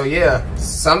floor, so yeah,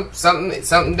 something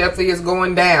definitely is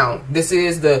going down. This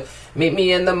is the meet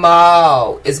me in the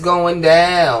mall. It's going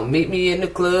down. Meet me in the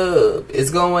club. It's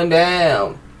going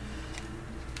down.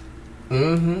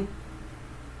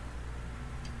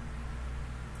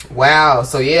 Wow.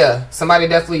 So yeah, somebody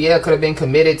definitely, yeah, could have been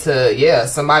committed to, yeah,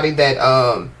 somebody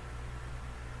that,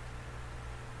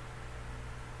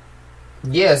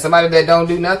 yeah, somebody that don't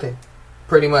do nothing,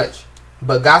 pretty much,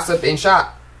 but gossip and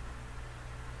shop.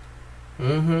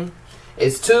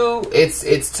 It's two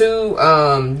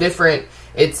different,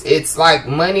 it's like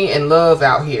money and love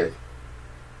out here.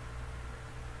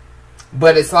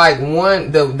 But it's like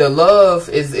one, the love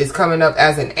is coming up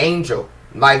as an angel.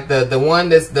 Like the one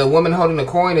that's the woman holding the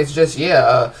coin is just,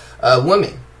 yeah, a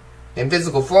woman in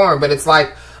physical form. But it's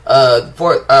like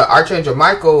for Archangel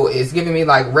Michael is giving me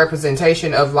like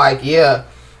representation of like, yeah,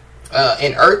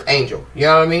 an earth angel. You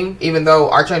know what I mean? Even though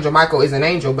Archangel Michael is an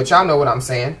angel, but y'all know what I'm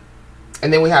saying.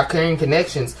 And then we have carrying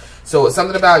connections. So it's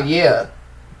something about, yeah,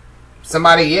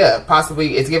 somebody, yeah,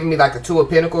 possibly it's giving me like a Two of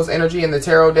Pentacles energy in the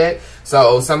tarot deck.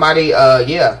 So somebody,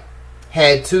 yeah,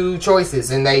 had two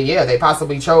choices, and they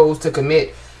possibly chose to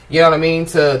commit, you know what I mean,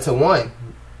 to one.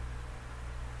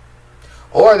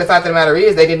 Or the fact of the matter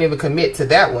is they didn't even commit to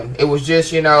that one. It was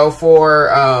just, you know,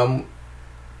 for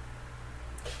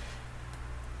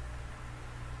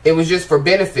it was just for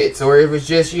benefits, or it was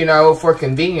just, you know, for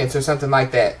convenience or something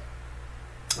like that.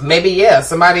 Maybe, yeah,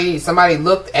 somebody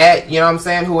looked at, you know what I'm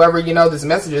saying, whoever, you know, this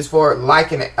message is for,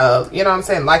 like an, you know what I'm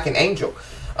saying, like an angel.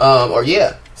 Or,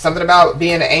 yeah, something about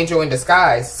being an angel in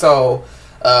disguise. So,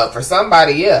 for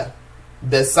somebody, yeah,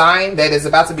 the sign that is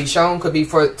about to be shown could be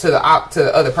to the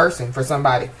other person, for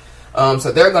somebody.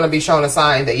 So they're going to be shown a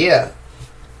sign that, yeah,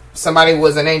 somebody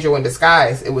was an angel in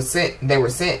disguise. It was sent, they were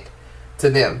sent to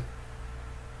them.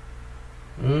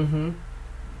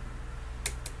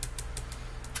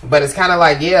 But it's kind of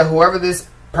like, yeah, whoever this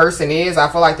person is,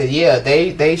 I feel like that, yeah,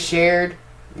 they shared,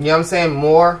 you know what I'm saying,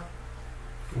 more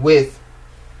with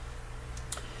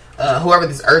whoever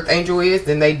this earth angel is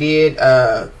than they did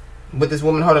with this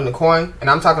woman holding the coin. And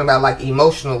I'm talking about like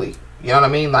emotionally, you know what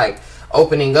I mean, like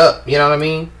opening up, you know what I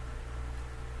mean.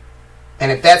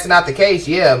 And if that's not the case,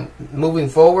 yeah, moving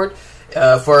forward,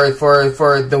 for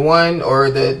the one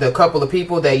or the couple of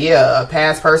people that, yeah, a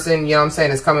past person, you know what I'm saying,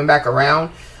 is coming back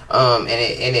around. And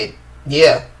it,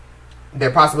 yeah, they're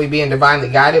possibly being divinely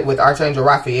guided with Archangel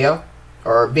Raphael,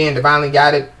 or being divinely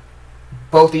guided,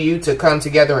 both of you, to come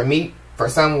together and meet for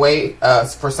some way,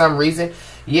 for some reason.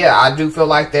 Yeah, I do feel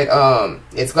like that,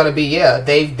 it's gonna be, yeah,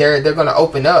 they're gonna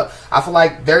open up. I feel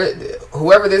like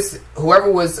whoever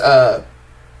was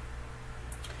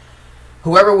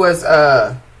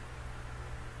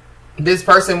this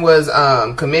person was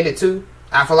committed to,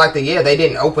 I feel like that, yeah, they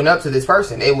didn't open up to this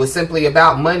person. It was simply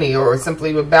about money, or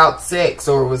simply about sex,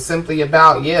 or it was simply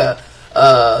about, yeah,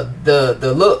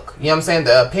 the look, you know what I'm saying,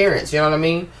 the appearance, you know what I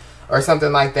mean, or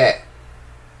something like that.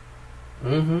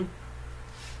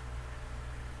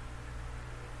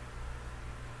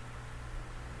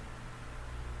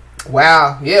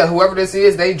 Wow, yeah, whoever this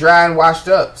is, they dry and washed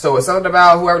up. So it's something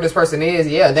about whoever this person is,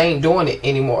 yeah, they ain't doing it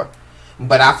anymore.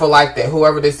 But I feel like that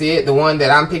whoever this is, the one that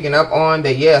I'm picking up on,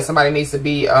 that, yeah, somebody needs to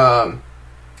be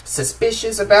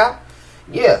suspicious about.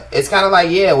 Yeah, it's kind of like,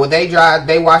 yeah, well, they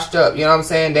washed up, you know what I'm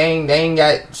saying? They ain't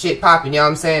got shit popping, you know what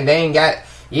I'm saying? They ain't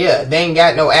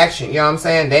got no action, you know what I'm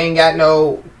saying? They ain't got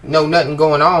no nothing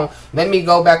going on. Let me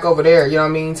go back over there, you know what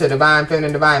I mean, to Divine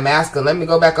Feminine, Divine Masculine. Let me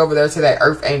go back over there to that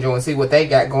Earth Angel and see what they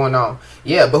got going on.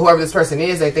 Yeah, but whoever this person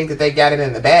is, they think that they got it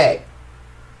in the bag.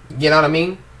 You know what I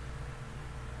mean?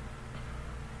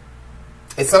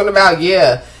 It's something about,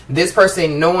 yeah, this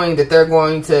person knowing that they're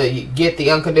going to get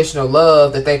the unconditional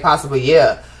love that they possibly,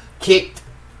 yeah, kicked,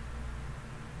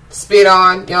 spit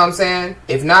on, you know what I'm saying?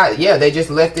 If not, yeah, they just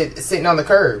left it sitting on the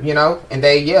curb, you know, and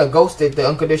they, yeah, ghosted the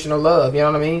unconditional love, you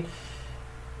know what I mean?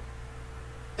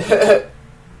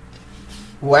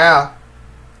 Wow.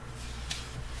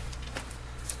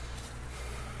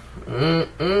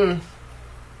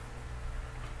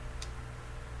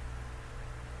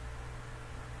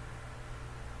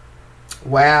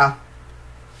 Wow.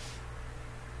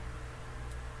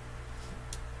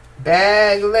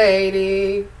 Bag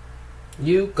lady,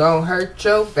 you gon' hurt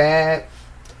your back,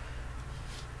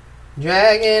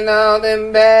 dragging all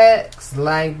them bags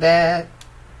like that.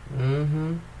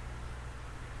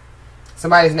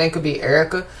 Somebody's name could be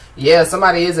Erica. Yeah,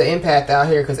 somebody is an empath out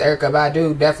here, because Erykah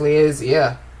Badu definitely is,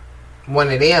 yeah, one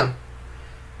of them.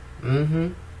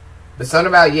 But something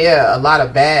about, yeah, a lot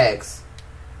of bags.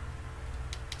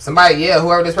 Somebody, yeah,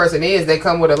 whoever this person is, they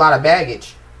come with a lot of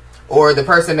baggage. Or the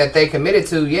person that they committed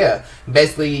to, yeah,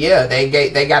 basically, yeah, they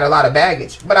got a lot of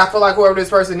baggage. But I feel like whoever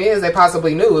this person is, they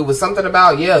possibly knew. It was something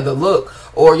about, yeah, the look,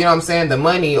 or, you know what I'm saying, the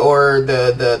money, or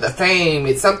the fame.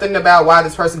 It's something about why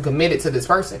this person committed to this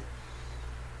person.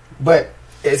 But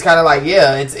it's kind of like,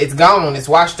 yeah, it's gone, it's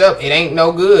washed up, it ain't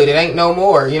no good, it ain't no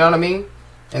more, you know what I mean?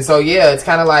 And so yeah, it's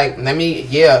kind of like,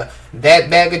 that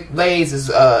bag of Lay's is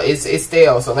it's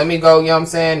stale, so let me go, you know what I'm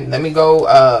saying, let me go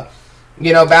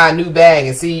buy a new bag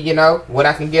and see, what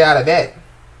I can get out of that.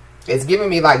 It's giving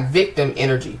me like victim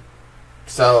energy.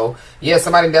 So yeah,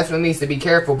 somebody definitely needs to be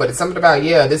careful. But it's something about,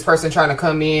 this person trying to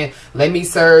come in, let me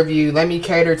serve you, let me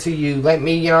cater to you, let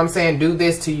me, do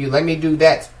this to you, let me do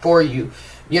that for you,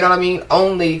 you know what I mean?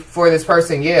 Only for this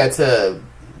person, to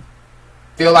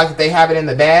feel like they have it in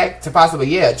the bag, to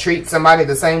possibly, treat somebody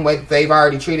the same way that they've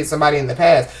already treated somebody in the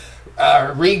past.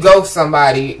 Re-ghost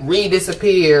somebody,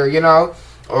 re-disappear,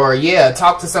 or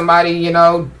talk to somebody,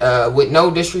 with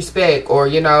no disrespect, or,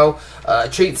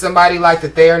 treat somebody like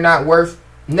that they are not worth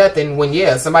nothing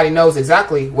when, somebody knows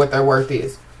exactly what their worth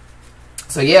is.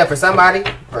 So for somebody,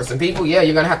 or some people, you're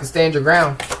going to have to stand your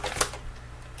ground.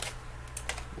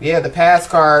 The past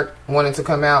card wanted to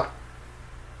come out.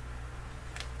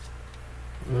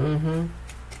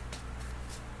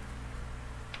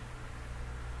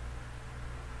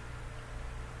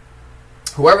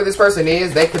 Whoever this person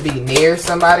is, they could be near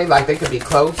somebody, like they could be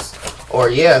close,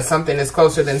 or something is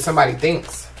closer than somebody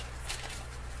thinks.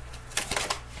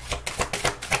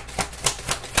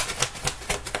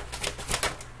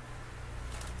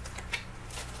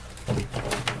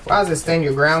 Why is it stand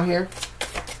your ground here?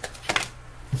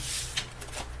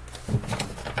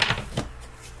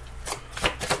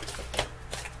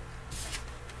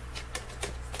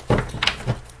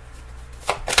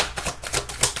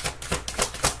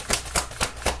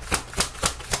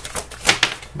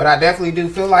 But I definitely do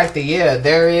feel like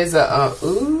there is a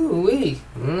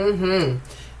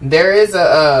there is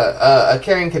a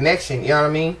caring connection, you know what I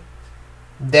mean?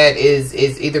 That is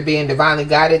either being divinely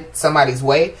guided somebody's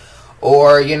way,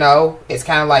 or it's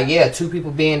kind of like two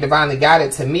people being divinely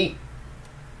guided to meet.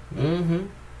 The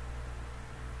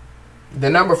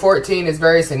number 14 is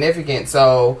very significant.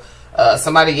 So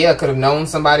somebody could have known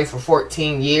somebody for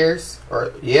 14 years,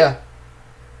 or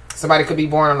somebody could be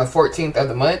born on the 14th of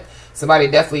the month. Somebody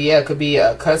definitely, could be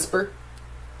a cusper.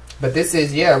 But this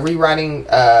is, rewriting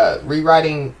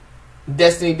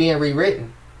destiny being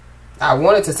rewritten. I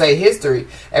wanted to say history.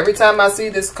 Every time I see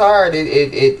this card,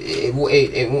 it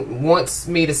wants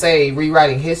me to say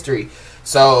rewriting history.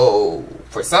 So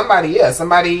for somebody,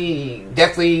 somebody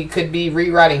definitely could be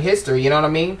rewriting history. You know what I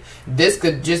mean? This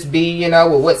could just be,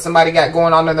 with what somebody got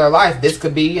going on in their life. This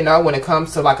could be, when it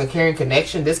comes to like a caring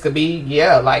connection. This could be,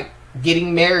 like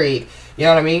getting married. You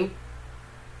know what I mean?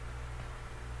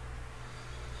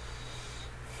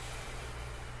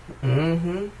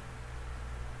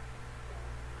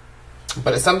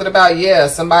 But it's something about,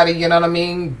 somebody, you know what I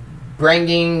mean,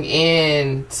 bringing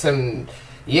in some,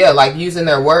 like using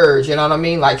their words, you know what I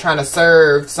mean, like trying to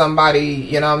serve somebody,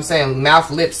 you know what I'm saying,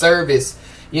 mouth lip service,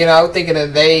 thinking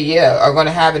that they, are going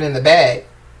to have it in the bag.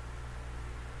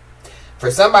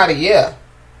 For somebody,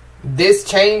 this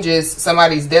changes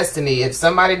somebody's destiny. If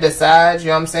somebody decides, you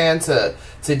know what I'm saying,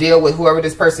 to deal with whoever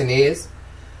this person is,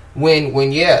 when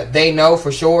they know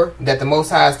for sure that the Most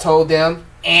High has told them,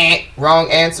 wrong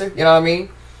answer, you know what I mean?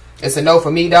 It's a no for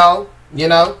me, dog,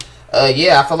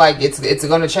 I feel like it's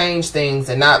going to change things,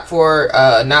 and not for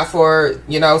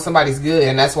somebody's good.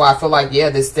 And that's why I feel like,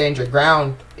 this stand your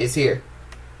ground is here.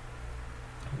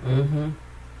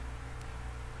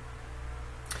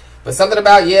 But something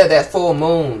about, that full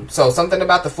moon. So something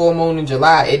about the full moon in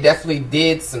July, it definitely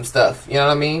did some stuff, you know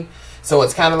what I mean? So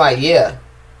it's kind of like,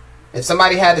 if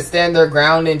somebody had to stand their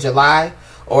ground in July,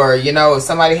 or, if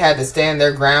somebody had to stand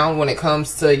their ground when it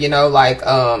comes to,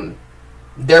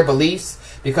 their beliefs,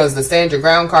 because the stand your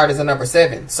ground card is a number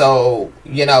 7. So,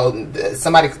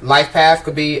 somebody's life path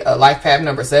could be a life path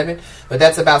number 7, but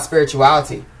that's about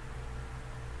spirituality.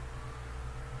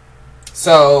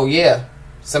 So,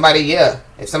 somebody,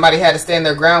 if somebody had to stand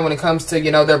their ground when it comes to,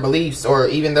 their beliefs, or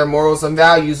even their morals and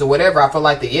values or whatever, I feel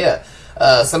like that,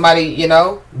 somebody,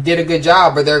 did a good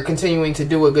job, or they're continuing to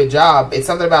do a good job. It's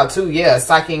something about too,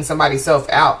 psyching somebody's self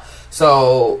out.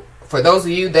 So for those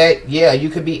of you that, you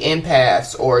could be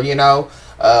empaths, or,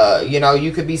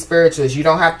 you could be spiritualists. You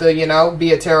don't have to,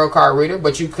 be a tarot card reader,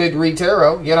 but you could read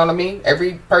tarot. You know what I mean?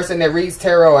 Every person that reads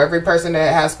tarot, every person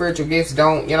that has spiritual gifts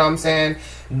don't, you know what I'm saying,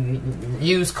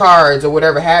 use cards or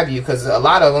whatever have you, because a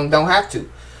lot of them don't have to.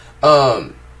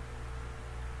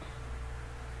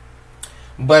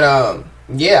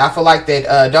 I feel like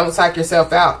that, don't psych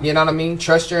yourself out, you know what I mean?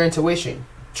 Trust your intuition.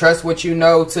 Trust what you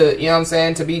know to, you know what I'm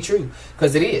saying, to be true.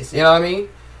 Because it is, you know what I mean?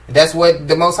 That's what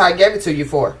the Most High gave it to you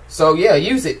for. So,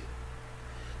 use it.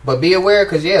 But be aware,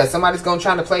 because, somebody's going to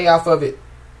try to play off of it.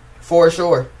 For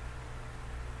sure.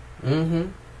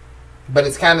 But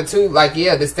it's kind of too, like,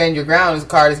 yeah, this stand your ground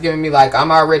card is giving me, like,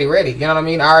 I'm already ready. You know what I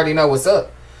mean? I already know what's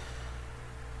up.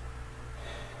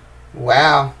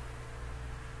 Wow.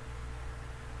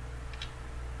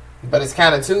 But it's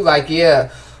kind of too, like,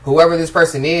 yeah, whoever this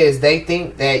person is, they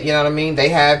think that, you know what I mean, they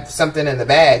have something in the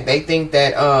bag. They think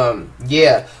that,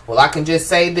 yeah, well, I can just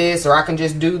say this or I can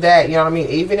just do that, you know what I mean?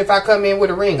 Even if I come in with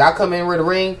a ring, I come in with a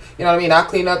ring, you know what I mean? I'll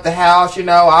clean up the house, you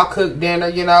know, I'll cook dinner,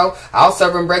 you know, I'll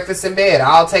serve them breakfast in bed,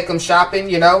 I'll take them shopping,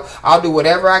 you know, I'll do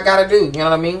whatever I gotta do, you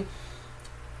know what I mean?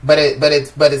 But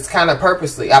it's kind of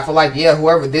purposely. I feel like, yeah,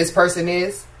 whoever this person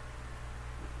is,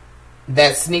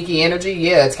 that sneaky energy,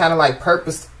 yeah, it's kind of like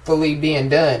purposefully being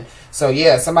done. So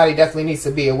yeah, somebody definitely needs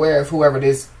to be aware of whoever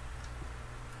this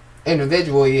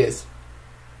individual is.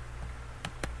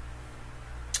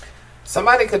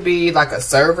 Somebody could be like a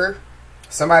server.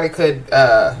 Somebody could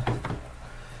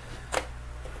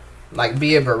like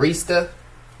be a barista.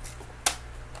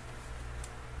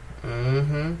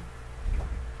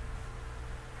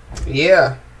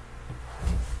 Yeah.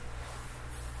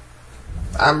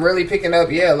 I'm really picking up,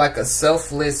 yeah, like a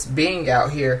selfless being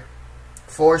out here.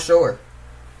 For sure.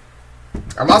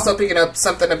 I'm also picking up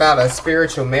something about a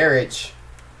spiritual marriage.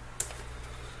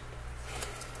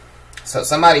 So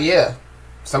somebody, yeah.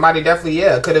 Somebody definitely,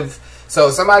 yeah, could have. So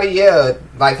somebody, yeah,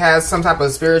 like has some type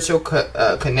of spiritual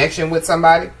connection with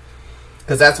somebody.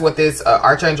 Because that's what this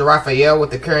Archangel Raphael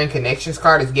with the current connections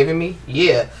card is giving me.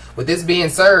 Yeah. With this being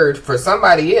served for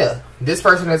somebody, yeah. This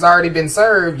person has already been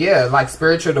served, yeah, like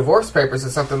spiritual divorce papers or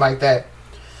something like that.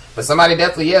 But somebody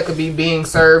definitely, yeah, could be being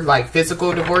served like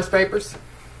physical divorce papers.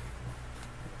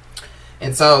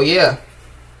 And so, yeah,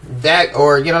 that,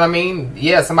 or, you know what I mean?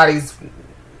 Yeah, somebody's,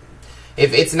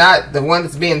 if it's not the one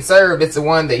that's being served, it's the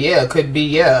one that, yeah, could be,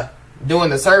 yeah,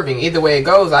 doing the serving. Either way it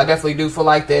goes, I definitely do feel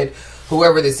like that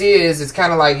whoever this is, it's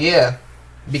kind of like, yeah,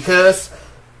 because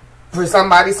for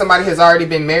somebody has already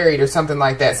been married or something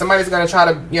like that. Somebody's going to try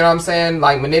to, you know what I'm saying,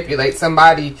 like manipulate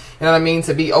somebody, you know what I mean,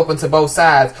 to be open to both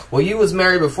sides. Well, you was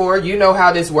married before, you know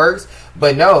how this works,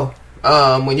 but no.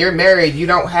 When you're married, you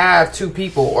don't have two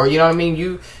people, or you know what I mean,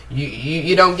 you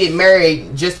don't get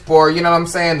married just for, you know what I'm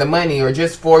saying, the money, or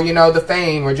just for, you know, the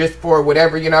fame, or just for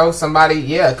whatever, you know, somebody,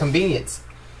 yeah, convenience.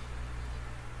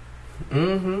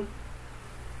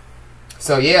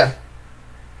 So yeah,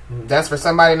 that's for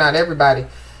somebody, not everybody.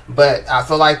 But I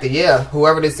feel like yeah,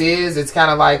 whoever this is, it's kind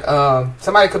of like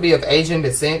somebody could be of Asian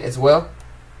descent as well.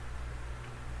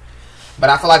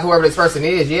 But I feel like whoever this person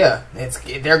is, yeah,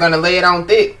 they're gonna lay it on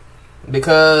thick.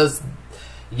 Because,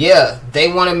 yeah, they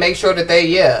want to make sure that they,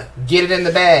 yeah, get it in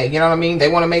the bag. You know what I mean? They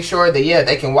want to make sure that, yeah,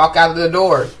 they can walk out of the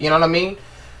door. You know what I mean?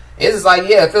 It's just like,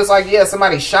 yeah, it feels like, yeah,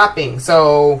 somebody's shopping.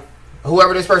 So,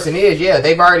 whoever this person is, yeah,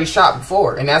 they've already shopped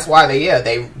before. And that's why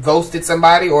they ghosted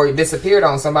somebody or disappeared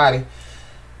on somebody.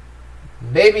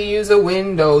 Baby, you's a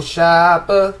window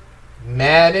shopper.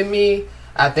 Mad at me.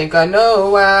 I think I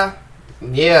know why.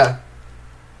 Yeah.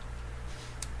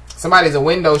 Somebody's a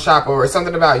window shopper or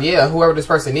something about, yeah, whoever this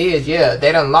person is, yeah,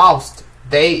 they done lost.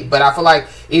 But I feel like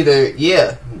either,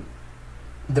 yeah,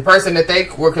 the person that they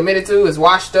were committed to is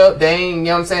washed up. They ain't, you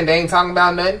know what I'm saying, they ain't talking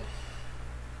about nothing.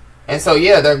 And so,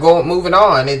 yeah, they're moving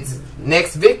on. It's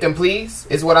next victim, please,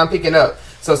 is what I'm picking up.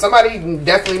 So somebody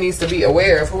definitely needs to be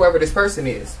aware of whoever this person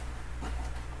is.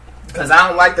 Because I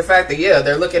don't like the fact that, yeah,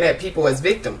 they're looking at people as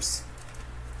victims.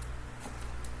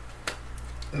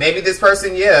 Maybe this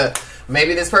person, yeah,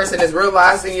 maybe this person is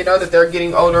realizing, you know, that they're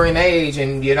getting older in age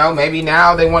and, you know, maybe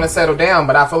now they want to settle down.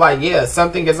 But I feel like, yeah,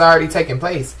 something has already taken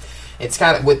place. It's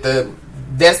kind of with the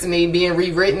destiny being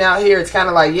rewritten out here. It's kind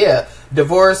of like, yeah,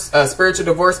 divorce, spiritual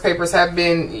divorce papers have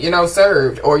been, you know,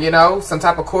 served, or, you know, some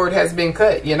type of cord has been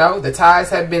cut, you know, the ties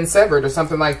have been severed or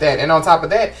something like that. And on top of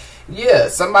that, yeah,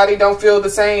 somebody don't feel the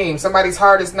same. Somebody's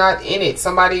heart is not in it.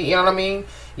 Somebody, you know what I mean?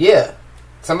 Yeah.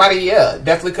 Somebody, yeah,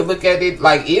 definitely could look at it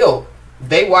like ill.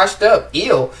 They washed up,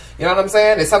 ill. You know what I'm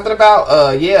saying? It's something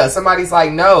about, yeah, somebody's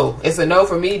like, no, it's a no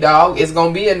for me, dog. It's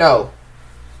going to be a no.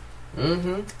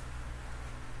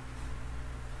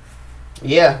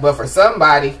 Yeah, but for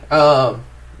somebody,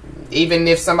 even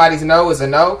if somebody's no is a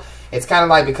no, it's kind of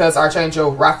like because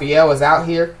Archangel Raphael is out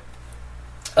here,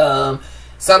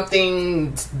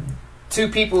 something, two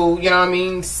people, you know what I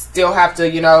mean, still have to,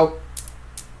 you know,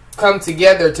 come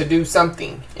together to do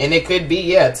something. And it could be,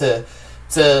 yeah,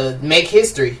 to make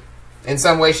history in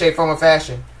some way, shape, form, or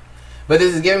fashion. But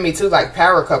this is giving me too, like,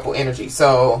 power couple energy.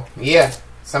 So, yeah,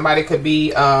 somebody could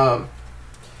be,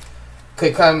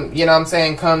 could come, you know what I'm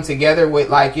saying, come together with,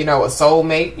 like, you know, a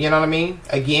soulmate, you know what I mean?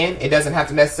 Again, it doesn't have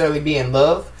to necessarily be in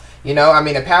love. You know, I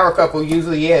mean, a power couple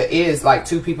usually, yeah, is like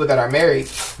two people that are married.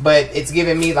 But it's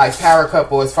giving me like power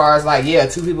couple as far as like, yeah,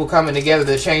 two people coming together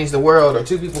to change the world, or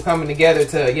two people coming together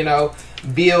to, you know,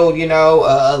 build, you know,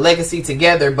 a legacy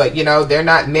together. But, you know, they're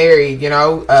not married, you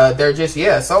know, they're just,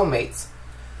 yeah, soulmates.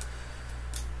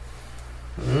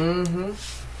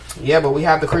 Yeah, but we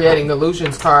have the creating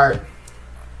illusions card.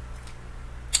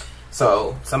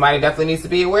 So somebody definitely needs to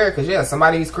be aware, because, yeah,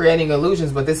 somebody's creating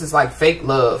illusions, but this is like fake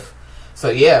love. So,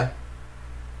 yeah.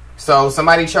 So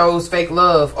somebody chose fake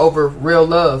love over real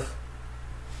love.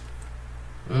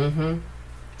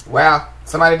 Wow.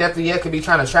 Somebody definitely, yeah, could be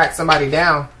trying to track somebody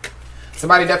down.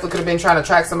 Somebody definitely could have been trying to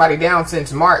track somebody down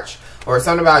since March. Or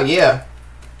something about, yeah,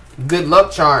 good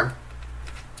luck charm.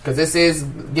 Because this is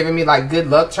giving me like good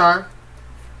luck charm.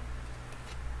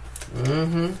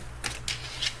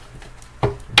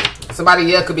 Somebody,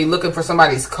 yeah, could be looking for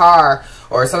somebody's car,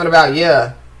 or something about,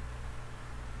 yeah.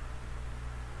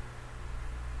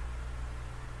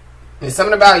 It's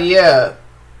something about, yeah.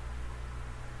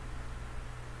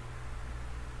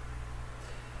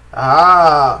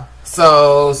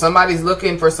 So somebody's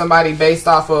looking for somebody based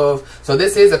off of, so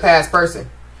this is a past person.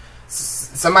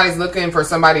 Somebody's looking for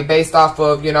somebody based off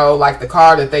of, you know, like the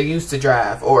car that they used to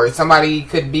drive, or somebody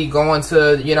could be going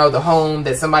to, you know, the home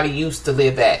that somebody used to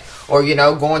live at, or, you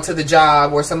know, going to the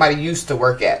job where somebody used to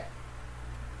work at.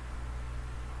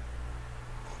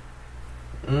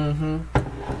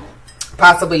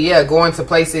 Possibly, yeah, going to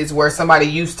places where somebody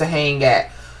used to hang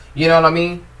at. You know what I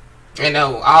mean? And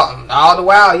all the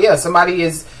while, yeah, somebody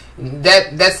is,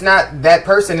 that's not that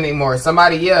person anymore.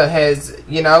 Somebody, yeah, has,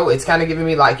 you know, it's kind of giving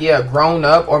me like, yeah, grown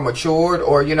up or matured,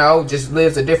 or, you know, just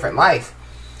lives a different life.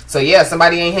 So, yeah,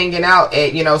 somebody ain't hanging out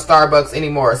at, you know, Starbucks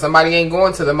anymore. Somebody ain't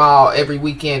going to the mall every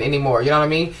weekend anymore. You know what I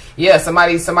mean? Yeah,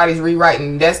 somebody's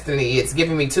rewriting destiny. It's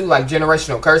giving me too, like,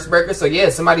 generational curse breakers. So, yeah,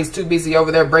 somebody's too busy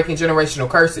over there breaking generational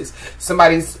curses.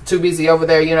 Somebody's too busy over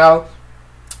there, you know,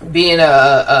 being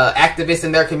a activist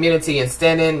in their community and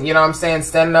standing, you know what I'm saying,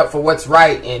 standing up for what's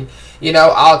right, and, you know,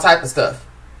 all type of stuff.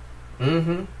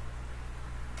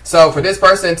 So for this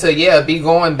person to, yeah, be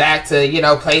going back to, you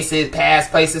know,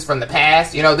 past places from the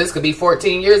past, you know, this could be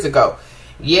 14 years ago.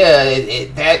 Yeah,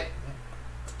 that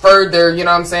further, you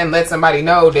know what I'm saying, let somebody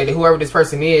know that whoever this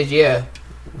person is, yeah,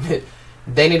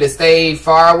 they need to stay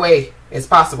far away as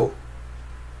possible.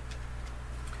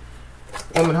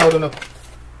 Woman holding a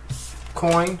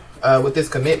coin with this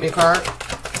commitment card.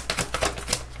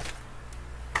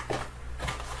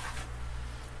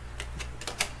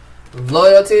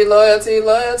 Loyalty, loyalty,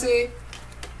 loyalty.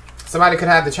 Somebody could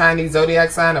have the Chinese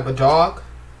zodiac sign of a dog.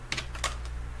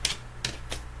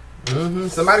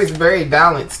 Somebody's very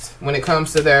balanced when it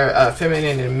comes to their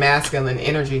feminine and masculine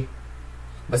energy.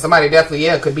 But somebody definitely,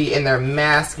 yeah, could be in their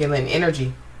masculine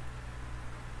energy.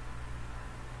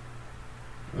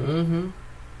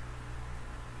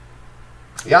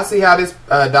 Y'all see how this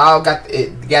dog got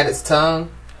its tongue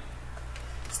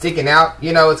sticking out?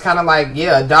 You know, it's kind of like,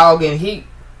 yeah, a dog in heat.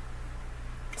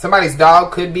 Somebody's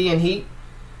dog could be in heat.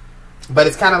 But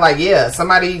it's kind of like, yeah,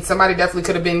 somebody definitely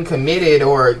could have been committed,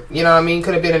 or, you know what I mean,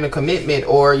 could have been in a commitment,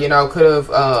 or, you know, could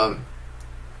have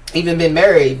even been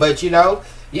married. But, you know,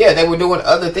 yeah, they were doing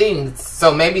other things.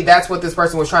 So maybe that's what this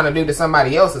person was trying to do to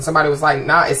somebody else. And somebody was like,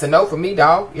 nah, it's a no for me,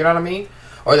 dog. You know what I mean?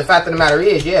 Or the fact of the matter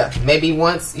is, yeah, maybe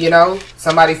once, you know,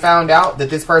 somebody found out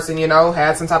that this person, you know,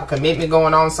 had some type of commitment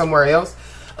going on somewhere else.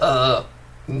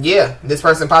 Yeah, this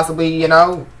person possibly, you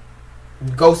know,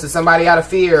 ghosted somebody out of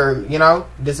fear, or, you know,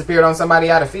 disappeared on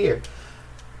somebody out of fear.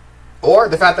 Or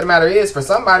the fact of the matter is, for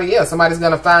somebody, yeah, somebody's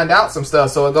going to find out some stuff.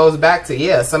 So it goes back to,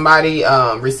 yeah, somebody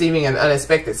receiving an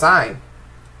unexpected sign.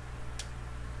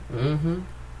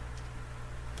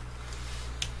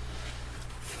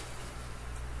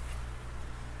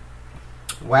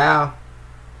 Wow.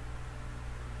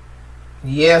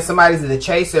 Yeah, somebody's the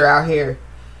chaser out here.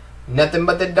 Nothing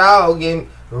but the dog and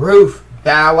roof.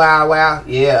 Bow, wow, wow.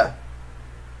 Yeah.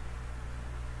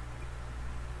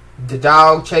 The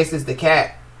dog chases the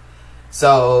cat.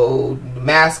 So,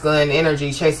 masculine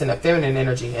energy chasing the feminine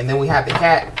energy. And then we have the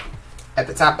cat at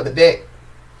the top of the deck.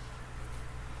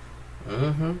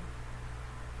 And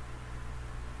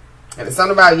it's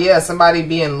something about, yeah, somebody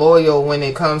being loyal when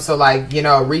it comes to, like, you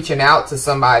know, reaching out to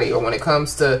somebody, or when it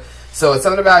comes to, so it's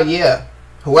something about, yeah,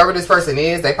 whoever this person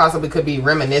is, they possibly could be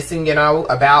reminiscing, you know,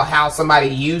 about how somebody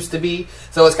used to be.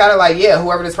 So it's kind of like, yeah,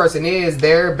 whoever this person is,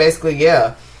 they're basically,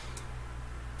 yeah,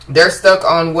 they're stuck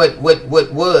on what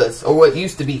was, or what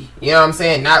used to be. You know what I'm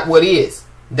saying? Not what is.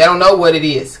 They don't know what it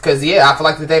is. Because, yeah, I feel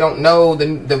like that they don't know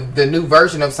the new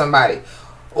version of somebody.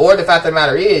 Or the fact of the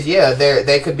matter is, yeah,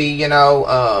 they could be, you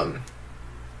know,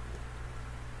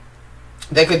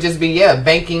 They could just be, yeah,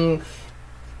 banking.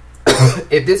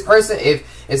 If this person,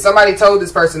 if somebody told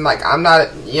this person, like, I'm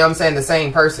not, you know what I'm saying, the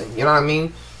same person, you know what I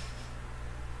mean?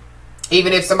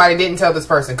 Even if somebody didn't tell this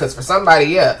person, because for somebody,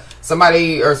 yeah,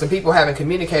 somebody or some people haven't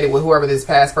communicated with whoever this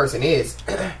past person is.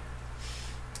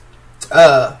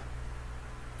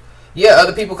 Yeah,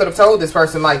 other people could have told this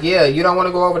person, like, yeah, you don't want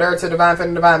to go over there to Divine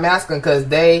Feminine, Divine Masculine, because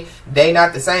they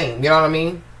not the same, you know what I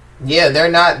mean? Yeah, they're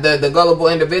not the gullible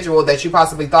individual that you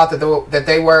possibly thought that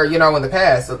they were, you know, in the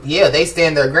past. So, yeah, they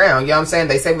stand their ground, you know what I'm saying?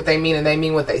 They say what they mean, and they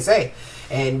mean what they say.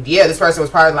 And, yeah, this person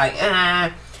was probably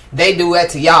like, they do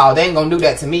that to y'all. They ain't gonna do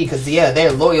that to me, because, yeah,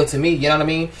 they're loyal to me, you know what I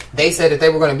mean? They said that they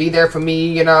were going to be there for me,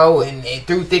 you know, and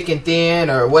through thick and thin,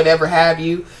 or whatever have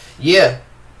you. Yeah.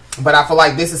 But I feel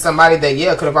like this is somebody that,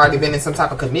 yeah, could have already been in some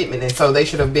type of commitment. And so they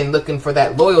should have been looking for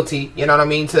that loyalty, you know what I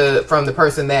mean, from the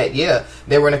person that, yeah,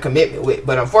 they were in a commitment with.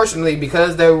 But unfortunately,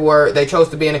 because they chose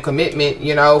to be in a commitment,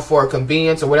 you know, for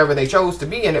convenience or whatever they chose to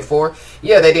be in it for,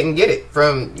 yeah, they didn't get it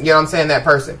from, you know what I'm saying, that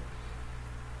person.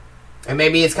 And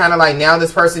maybe it's kind of like now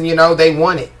this person, you know, they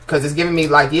want it. Because it's giving me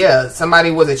like, yeah, somebody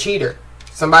was a cheater.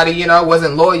 Somebody, you know,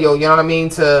 wasn't loyal, you know what I mean,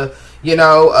 to, you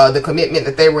know, the commitment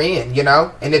that they were in, you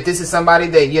know. And if this is somebody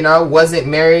that, you know, wasn't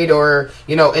married or,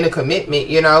 you know, in a commitment,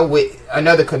 you know, with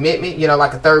another commitment, you know,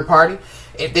 like a third party.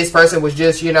 If this person was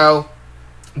just, you know,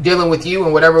 dealing with you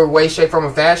in whatever way, shape, form,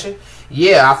 or fashion,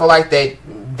 yeah, I feel like that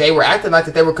they were acting like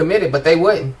that they were committed, but they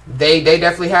wouldn't. They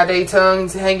definitely had their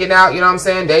tongues hanging out, you know what I'm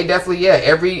saying? They definitely, yeah,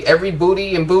 every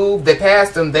booty and boob that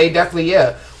passed them, they definitely,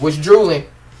 yeah, was drooling.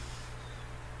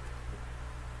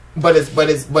 But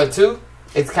too,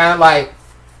 it's kind of like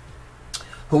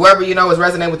whoever, you know, is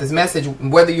resonating with this message,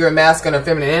 whether you're a masculine or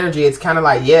feminine energy, it's kind of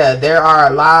like, yeah, there are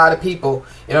a lot of people,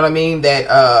 you know what I mean, that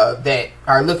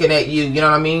are looking at you, you know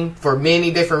what I mean, for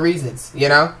many different reasons, you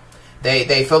know.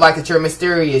 They feel like that you're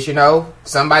mysterious, you know.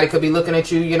 Somebody could be looking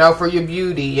at you, you know, for your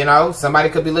beauty, you know. Somebody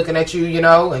could be looking at you, you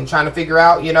know, and trying to figure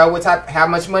out, you know, how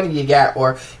much money you got,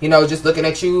 or, you know, just looking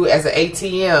at you as an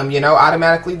ATM, you know,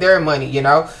 automatically their money, you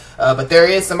know. But there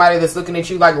is somebody that's looking at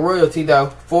you like royalty,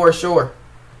 though, for sure.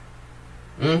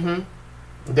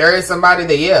 There is somebody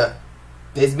that, yeah,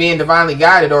 is being divinely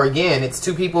guided, or again, it's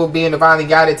two people being divinely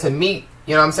guided to meet,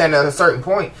 you know what I'm saying, at a certain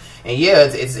point. And yeah,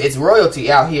 it's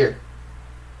royalty out here.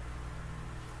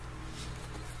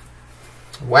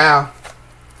 Wow.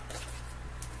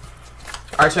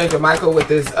 Archangel Michael with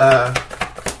this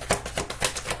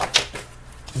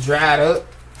dried up,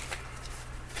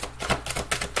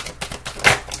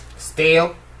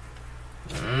 stale.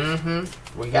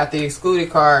 We got the excluded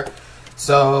card.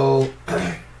 So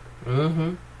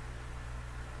the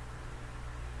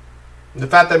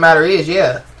fact of the matter is,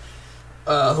 yeah,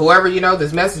 whoever, you know,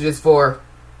 this message is for,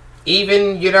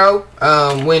 even, you know,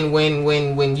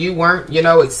 when you weren't, you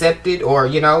know, accepted, or,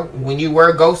 you know, when you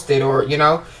were ghosted, or, you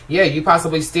know, yeah, you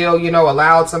possibly still, you know,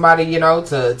 allowed somebody, you know,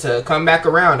 to come back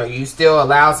around, or you still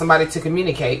allowed somebody to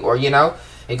communicate, or, you know,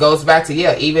 it goes back to,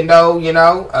 yeah, even though, you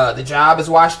know, the job is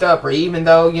washed up, or even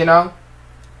though, you know,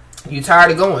 you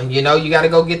tired of going, you know, you got to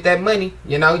go get that money,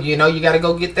 you know, you got to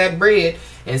go get that bread.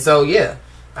 And so, yeah,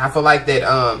 I feel like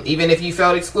that, even if you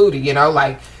felt excluded, you know,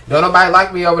 like, don't nobody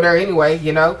like me over there anyway,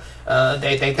 you know,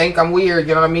 they think I'm weird,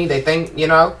 you know what I mean? They think, you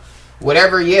know,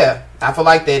 whatever, yeah. I feel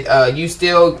like that you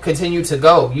still continue to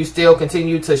go. You still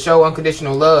continue to show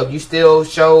unconditional love. You still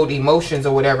showed emotions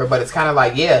or whatever, but it's kind of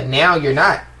like, yeah, now you're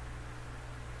not.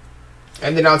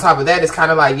 And then on top of that, it's kind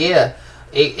of like, yeah,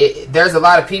 there's a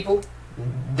lot of people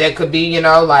that could be, you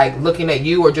know, like looking at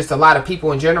you, or just a lot of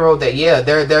people in general that, yeah,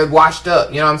 they're washed up,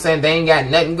 you know what I'm saying? They ain't got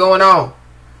nothing going on.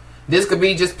 This could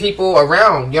be just people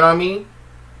around, you know what I mean?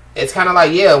 It's kind of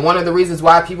like, yeah, one of the reasons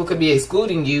why people could be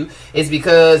excluding you is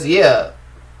because, yeah,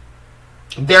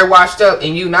 they're washed up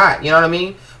and you not, you know what I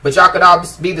mean? But y'all could all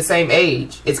be the same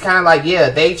age. It's kind of like, yeah,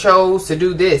 they chose to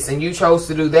do this and you chose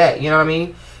to do that, you know what I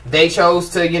mean? They chose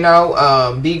to, you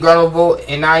know, be gullible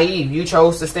and naive. You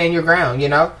chose to stand your ground, you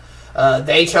know?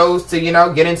 They chose to, you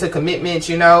know, get into commitments,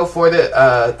 you know, for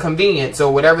the convenience,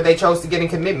 or whatever they chose to get in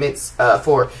commitments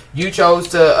for. You chose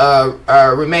to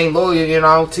remain loyal, you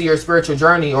know, to your spiritual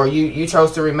journey, or you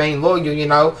chose to remain loyal, you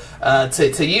know,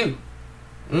 to you.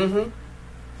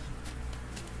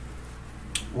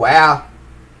 Wow.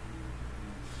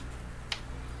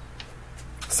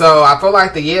 So I feel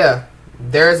like yeah,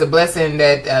 there's a blessing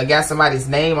that got somebody's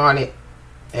name on it.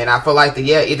 And I feel like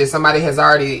yeah, either somebody has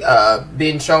already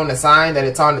been shown a sign that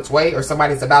it's on its way, or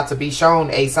somebody's about to be shown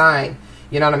a sign.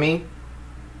 You know what I mean?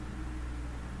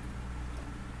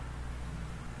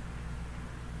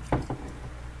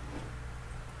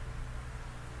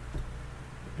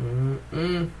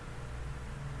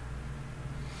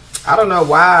 I don't know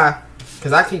why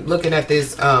Because I keep looking at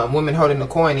this woman holding the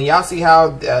coin, and y'all see how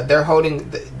they're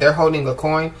holding a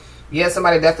coin. Yeah,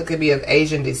 somebody definitely could be of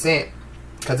Asian descent,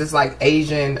 because it's like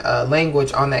Asian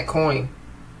language on that coin.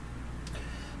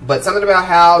 But something about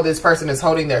how this person is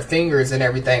holding their fingers and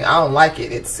everything, I don't like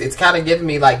it. It's kind of giving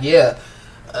me like, yeah,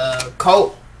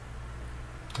 cult.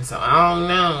 So I don't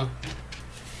know.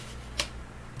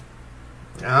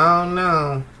 I don't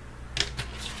know.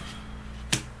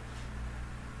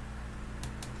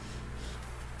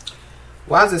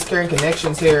 Why is this carrying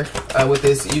connections here with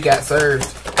this you got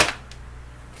served?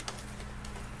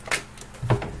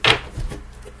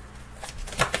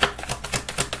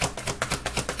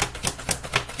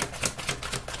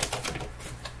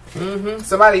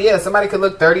 Somebody could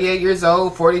look 38 years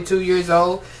old, 42 years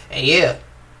old, and yeah.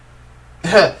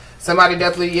 Somebody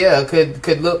definitely, yeah,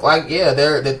 could look like, yeah,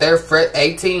 they're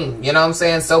 18, you know what I'm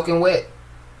saying, soaking wet.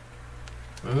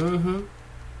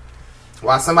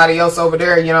 While somebody else over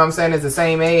there, you know what I'm saying, is the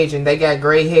same age and they got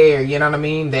gray hair, you know what I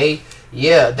mean?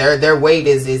 Their weight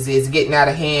is getting out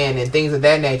of hand and things of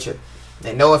that nature.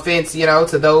 And no offense, you know,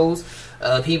 to those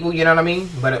people, you know what I mean?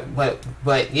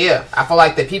 But yeah, I feel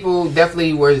like the people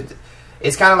definitely were,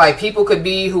 it's kind of like people could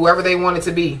be whoever they wanted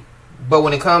to be. But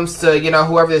when it comes to, you know,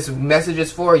 whoever this message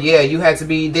is for, yeah, you had to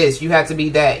be this, you had to be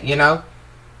that, you know?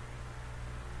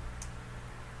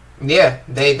 Yeah,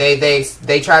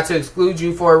 they tried to exclude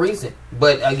you for a reason.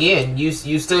 But again, you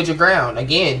stood your ground.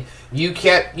 Again, you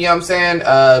kept, you know what I'm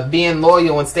saying, being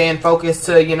loyal and staying focused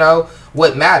to, you know,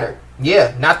 what mattered.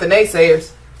 Yeah, not the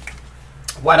naysayers.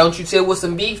 Why don't you chill with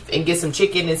some beef and get some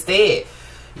chicken instead?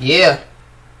 Yeah.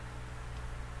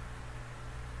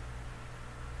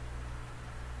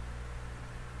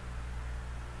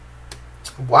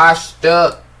 Washed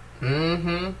up.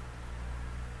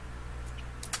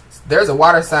 There's a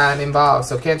water sign involved.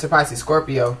 So Cancer, Pisces,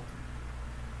 Scorpio.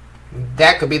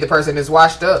 That could be the person that's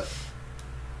washed up.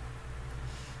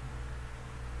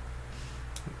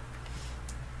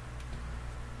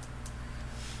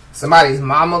 Somebody's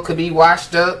mama could be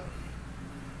washed up.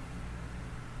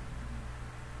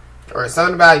 Or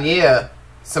something about, yeah,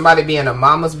 somebody being a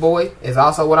mama's boy is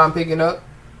also what I'm picking up.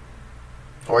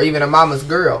 Or even a mama's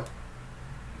girl.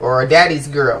 Or a daddy's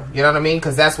girl. You know what I mean?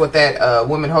 Because that's what that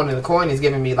woman holding the coin is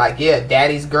giving me. Like, yeah,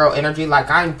 daddy's girl energy. Like,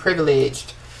 I'm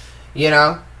privileged. You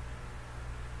know?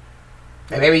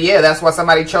 And maybe, yeah, that's why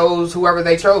somebody chose whoever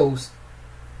they chose.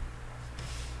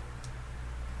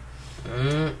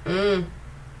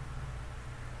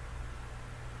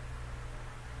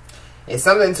 It's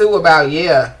something, too, about,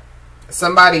 yeah,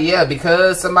 somebody, yeah,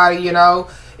 because somebody, you know,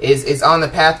 is on the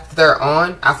path that they're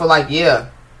on. I feel like, yeah,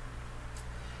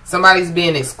 somebody's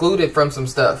being excluded from some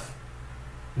stuff,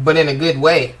 but in a good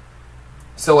way.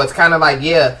 So it's kind of like,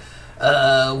 yeah,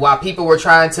 while people were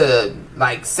trying to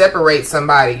like separate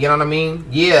somebody, you know what I mean?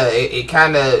 Yeah, it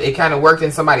kind of worked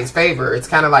in somebody's favor. It's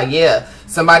kind of like, yeah,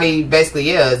 somebody basically,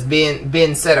 yeah, is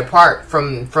being set apart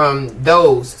from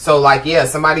those. So like, yeah,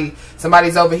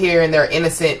 somebody's over here in their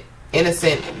innocent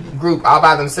group all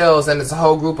by themselves, and it's a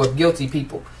whole group of guilty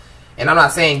people. And I'm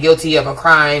not saying guilty of a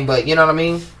crime, but you know what I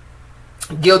mean?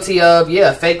 Guilty of,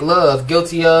 yeah, fake love.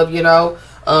 Guilty of, you know,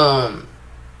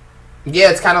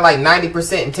 yeah, it's kind of like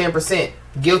 90% and 10%.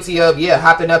 Guilty of, yeah,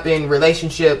 hopping up in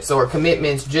relationships or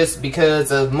commitments just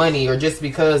because of money or just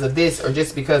because of this or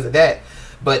just because of that.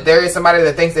 But there is somebody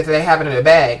that thinks that they have it in a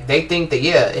bag. They think that,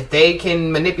 yeah, if they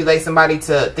can manipulate somebody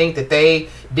to think that they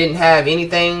didn't have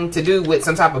anything to do with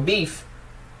some type of beef,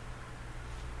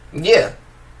 yeah,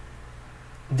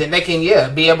 then they can, yeah,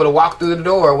 be able to walk through the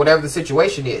door or whatever the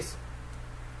situation is.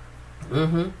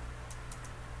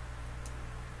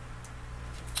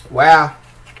 Wow.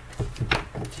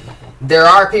 There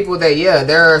are people that, yeah,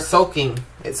 they're soaking.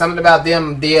 It's something about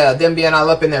them, them being all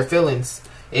up in their feelings.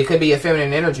 It could be a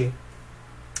feminine energy.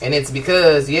 And it's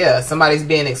because, yeah, somebody's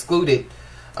being excluded.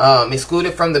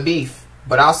 Excluded from the beef.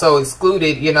 But also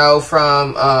excluded, you know,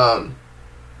 from,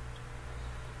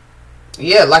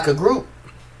 yeah, like a group.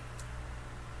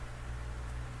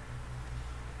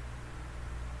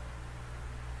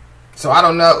 So I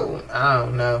don't know.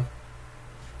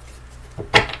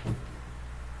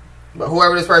 But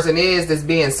whoever this person is that's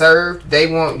being served,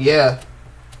 they want, yeah,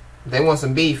 they want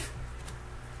some beef.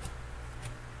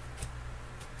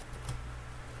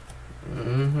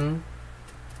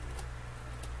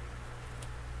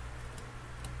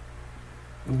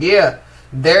 Yeah,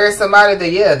 there's somebody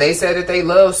that, yeah, they said that they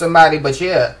love somebody, but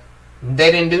yeah,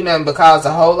 they didn't do nothing because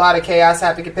a whole lot of chaos,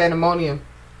 havoc, pandemonium.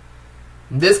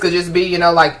 This could just be, you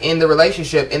know, like in the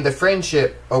relationship, in the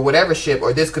friendship, or whatever ship.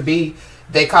 Or this could be,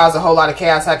 they cause a whole lot of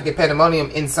chaos, havoc, and pandemonium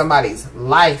in somebody's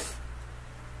life.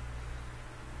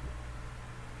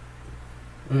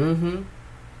 Mm-hmm.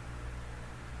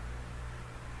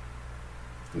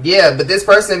 Yeah, but this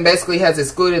person basically has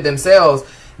excluded themselves.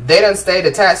 They done stayed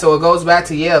attached, so it goes back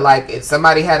to, yeah, like if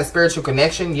somebody had a spiritual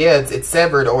connection, yeah, it's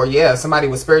severed. Or, yeah, somebody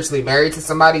was spiritually married to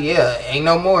somebody, yeah, ain't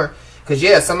no more. Because,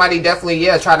 yeah, somebody definitely,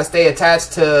 yeah, try to stay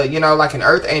attached to, you know, like an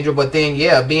earth angel, but then,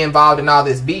 yeah, be involved in all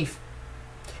this beef.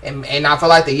 And I feel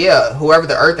like that, yeah, whoever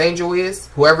the earth angel is,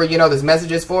 whoever, you know, this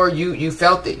message is for, you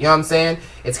felt it, you know what I'm saying?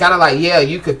 It's kind of like, yeah,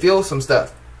 you could feel some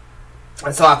stuff.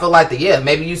 And so I feel like that, yeah,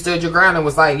 maybe you stood your ground and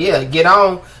was like, yeah, get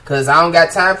on, because I don't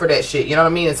got time for that shit. You know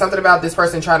what I mean? It's something about this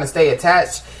person trying to stay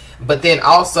attached, but then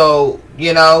also,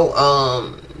 you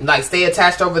know, like stay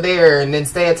attached over there and then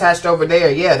stay attached over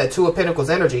there. Yeah, that Two of Pentacles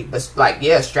energy. But like,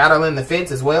 yeah, straddling the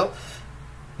fence as well,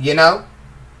 you know?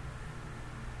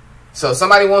 So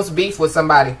somebody wants beef with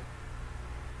somebody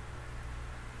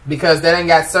because they ain't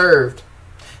got served.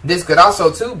 This could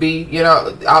also, too, be, you know,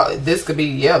 this could be,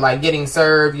 yeah, like getting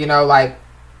served, you know, like,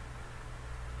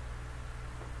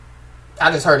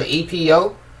 I just heard an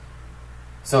EPO.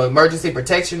 So emergency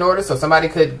protection order. So somebody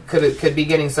could be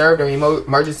getting served an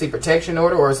emergency protection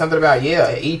order or something about, yeah,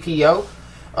 an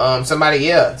EPO. Somebody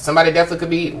definitely could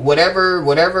be,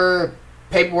 whatever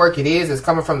paperwork it is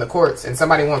coming from the courts and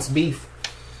somebody wants beef.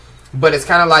 But it's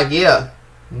kind of like, yeah,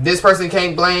 this person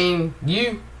can't blame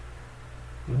you.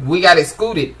 We got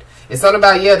excluded. It's something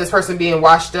about, yeah, this person being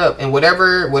washed up, and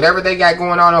whatever they got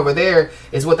going on over there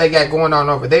is what they got going on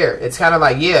over there. It's kind of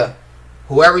like, yeah,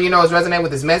 whoever, you know, is resonating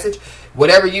with this message,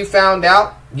 whatever you found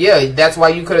out, yeah, that's why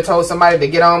you could have told somebody to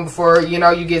get on before, you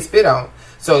know, you get spit on.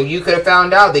 So you could have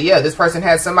found out that, yeah, this person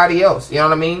had somebody else, you know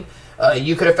what I mean?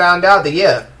 You could have found out that,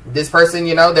 yeah, this person,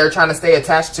 you know, they're trying to stay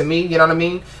attached to me, you know what I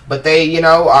mean? But they, you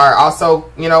know, are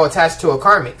also, you know, attached to a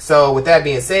karmic. So with that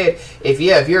being said, if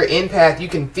you're an empath, you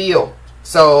can feel.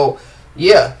 So,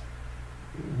 yeah,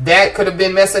 that could have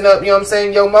been messing up, you know what I'm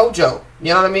saying, your mojo,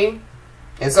 you know what I mean?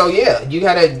 And so, yeah, you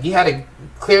had to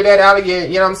clear that out of your,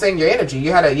 you know what I'm saying, your energy.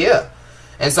 You had to, yeah.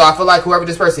 And so I feel like whoever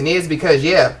this person is, because,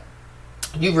 yeah,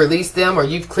 you've released them or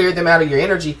you've cleared them out of your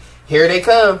energy, here they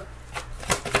come.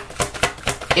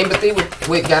 Empathy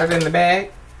with got it in the bag.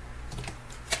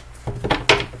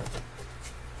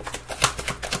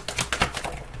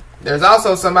 There's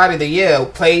also somebody that, yeah,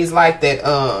 plays like that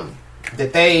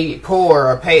that they poor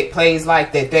or plays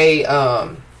like that they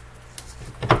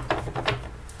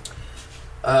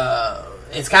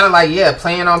it's kind of like, yeah,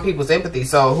 playing on people's empathy.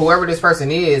 So whoever this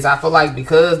person is, I feel like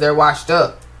because they're washed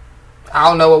up, I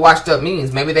don't know what washed up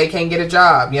means. Maybe they can't get a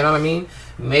job, you know what I mean?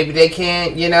 Maybe they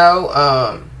can't, you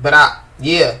know,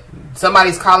 yeah,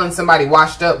 somebody's calling somebody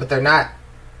washed up, but they're not.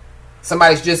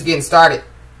 Somebody's just getting started.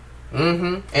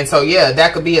 And so, yeah,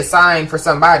 that could be a sign for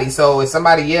somebody. So if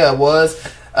somebody, yeah, was,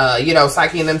 you know,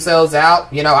 psyching themselves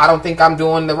out, you know, I don't think I'm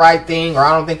doing the right thing, or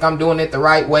I don't think I'm doing it the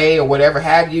right way, or whatever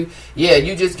have you. Yeah,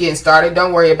 you just getting started.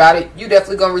 Don't worry about it. You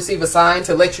definitely going to receive a sign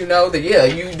to let you know that, yeah,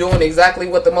 you doing exactly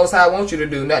what the Most High wants you to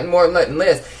do. Nothing more, nothing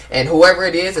less. And whoever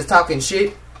it is talking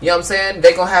shit, you know what I'm saying?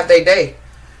 They going to have their day.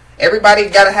 Everybody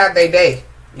got to have their day,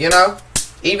 you know?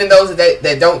 Even those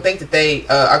that don't think that they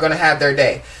are going to have their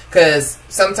day. Because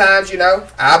sometimes, you know,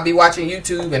 I'll be watching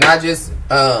YouTube and I just, you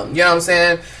know what I'm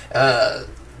saying,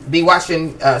 be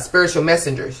watching spiritual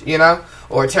messengers, you know,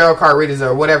 or tarot card readers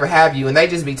or whatever have you. And they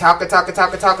just be talking. And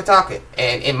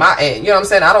you know what I'm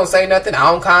saying, I don't say nothing.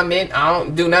 I don't comment. I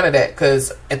don't do none of that.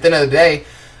 Because at the end of the day,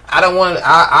 I don't want,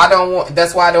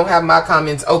 that's why I don't have my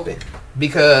comments open.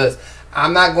 Because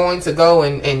I'm not going to go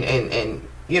and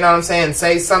you know what I'm saying,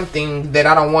 say something that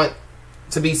I don't want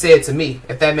to be said to me,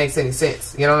 if that makes any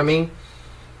sense. You know what I mean?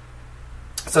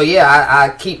 So, yeah, I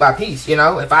keep my peace, you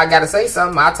know. If I got to say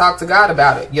something, I talk to God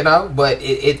about it, you know. But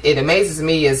it amazes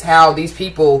me is how these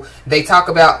people, they talk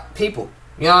about people.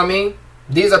 You know what I mean?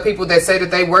 These are people that say that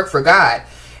they work for God.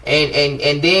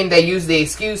 And then they use the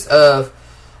excuse of,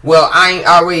 well, I ain't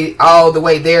already all the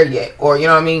way there yet. Or, you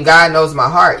know what I mean? God knows my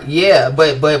heart. Yeah,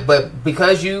 but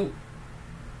because you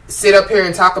sit up here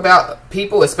and talk about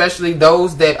people, especially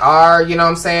those that are, you know what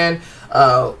I'm saying,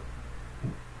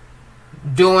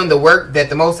 doing the work that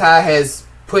the Most High has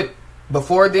put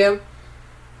before them,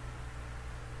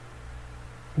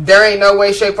 there ain't no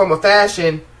way, shape, form, or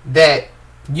fashion that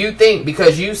you think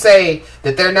because you say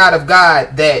that they're not of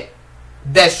God that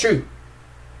that's true.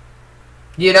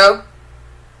 You know?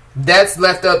 That's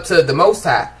left up to the Most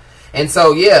High. And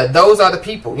so, yeah, those are the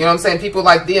people, you know what I'm saying? People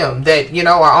like them that, you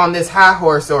know, are on this high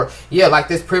horse, or, yeah, like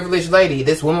this privileged lady,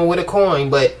 this woman with a coin,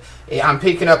 but I'm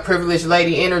picking up privileged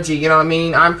lady energy, you know what I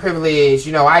mean? I'm privileged,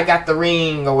 you know, I got the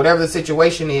ring, or whatever the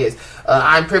situation is.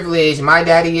 I'm privileged, my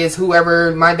daddy is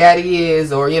whoever my daddy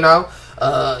is, or, you know,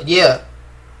 yeah.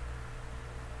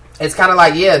 it's kind of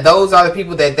like, yeah, those are the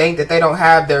people that think that they don't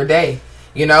have their day.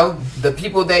 You know, the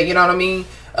people that, you know what I mean,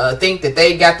 think that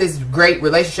they got this great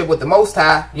relationship with the Most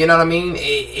High. You know what I mean?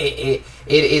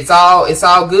 It's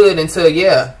all good until,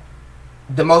 yeah,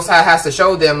 the Most High has to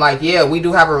show them, like, yeah, we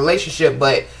do have a relationship,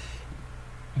 but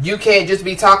you can't just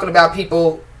be talking about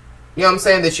people, you know what I'm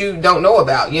saying, that you don't know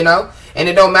about, you know? And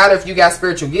it don't matter if you got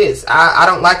spiritual gifts. I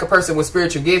don't like a person with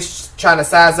spiritual gifts trying to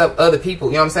size up other people,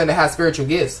 you know what I'm saying, that have spiritual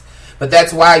gifts. But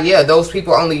that's why, yeah, those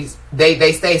people only,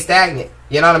 they stay stagnant,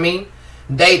 you know what I mean?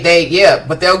 Yeah,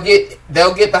 but they'll get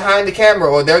behind the camera,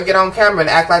 or they'll get on camera and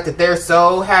act like that they're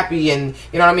so happy, and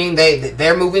you know what I mean,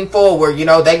 they're moving forward, you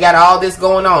know, they got all this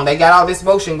going on, they got all this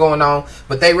motion going on,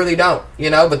 but they really don't, you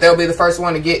know. But they'll be the first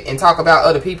one to get and talk about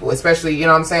other people, especially, you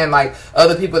know what I'm saying, like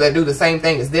other people that do the same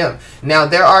thing as them. Now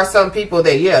there are some people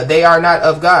that, yeah, they are not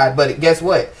of God, but guess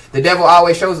what, the devil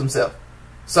always shows himself.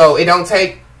 So it don't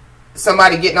take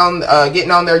somebody getting on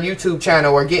their YouTube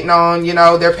channel, or getting on, you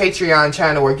know, their Patreon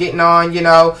channel, or getting on, you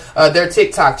know, their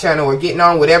TikTok channel, or getting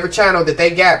on whatever channel that they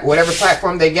got, whatever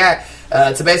platform they got,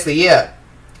 to basically, yeah,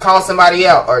 call somebody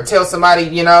out or tell somebody,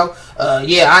 you know,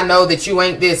 yeah, I know that you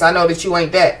ain't this, I know that you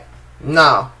ain't that.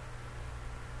 No.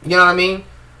 You know what I mean?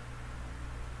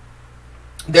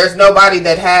 There's nobody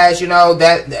that has, you know,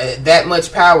 that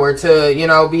much power to, you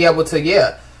know, be able to,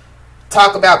 yeah,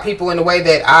 talk about people in the way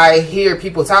that I hear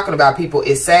people talking about people.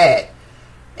 Is sad.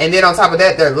 And then on top of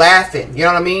that, they're laughing. You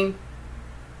know what I mean?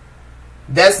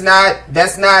 That's not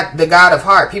the God of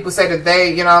heart. People say that they,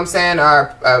 you know what I'm saying,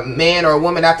 are a man or a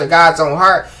woman after God's own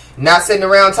heart. Not sitting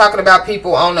around talking about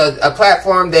people on a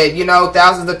platform that, you know,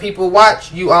 thousands of people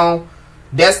watch you on.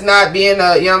 That's not being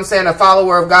a, you know what I'm saying, a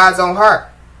follower of God's own heart.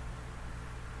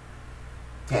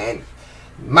 And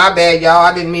my bad, y'all,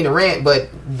 I didn't mean to rant, but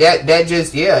that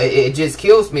just, yeah, it just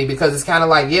kills me, because it's kind of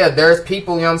like, yeah, there's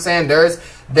people, you know what I'm saying,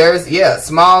 there's yeah,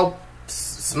 small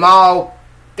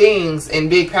things in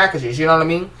big packages, you know what I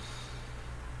mean?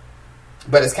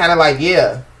 But it's kind of like,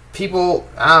 yeah, people,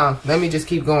 let me just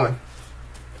keep going.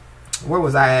 Where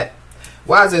was I at?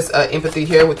 Why is this empathy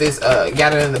here with this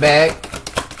got it in the bag?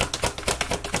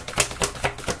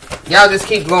 Y'all just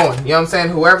keep going, you know what I'm saying?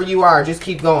 Whoever you are, just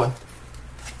keep going.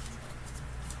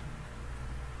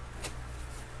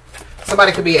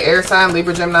 Somebody could be an air sign,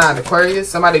 Libra, Gemini, and Aquarius.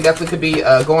 Somebody definitely could be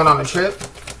going on a trip.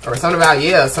 Or something about,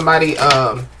 yeah, somebody,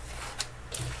 there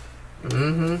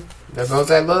goes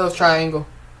that love triangle.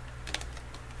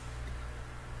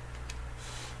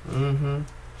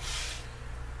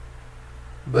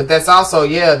 But that's also,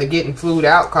 yeah, the getting flued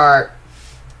out card.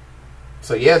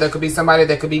 So, yeah, there could be somebody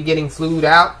that could be getting flued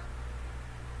out.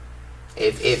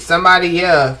 If somebody,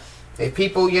 yeah, if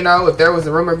people, you know, if there was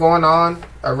a rumor going on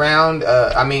around,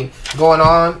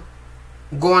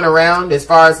 going around as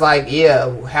far as like,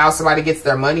 yeah, how somebody gets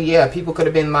their money, yeah, people could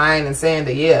have been lying and saying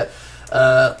that, yeah,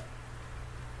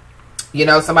 you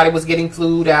know, somebody was getting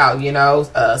flued out, you know,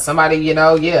 somebody, you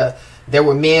know, yeah, there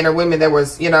were men or women that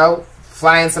was, you know,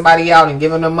 flying somebody out and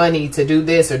giving them money to do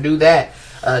this or do that.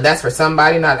 That's for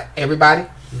somebody, not everybody,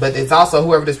 but it's also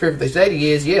whoever this privileged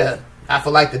lady is, yeah. I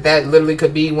feel like that literally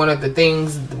could be one of the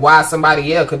things why somebody,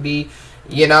 yeah, could be,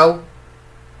 you know,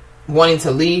 wanting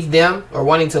to leave them or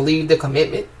wanting to leave the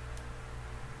commitment.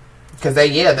 Because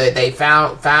they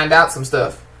found out some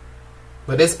stuff.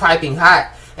 But it's piping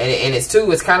hot. And it's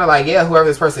too, it's kind of like, yeah, whoever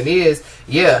this person is,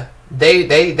 yeah,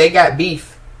 they got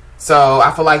beef. So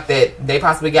I feel like that they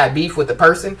possibly got beef with the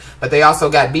person, but they also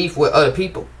got beef with other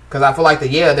people. Because I feel like that,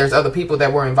 yeah, there's other people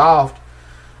that were involved.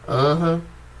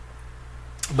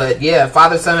 But yeah,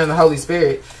 Father, Son, and the Holy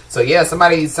Spirit. So yeah,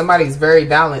 somebody's very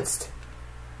balanced.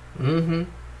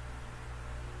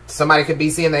 Somebody could be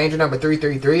seeing the angel number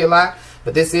 333 a lot,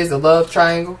 but this is a love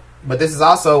triangle. But this is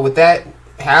also with that,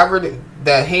 however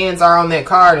the hands are on that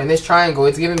card in this triangle,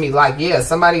 it's giving me like, yeah,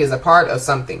 somebody is a part of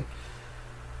something.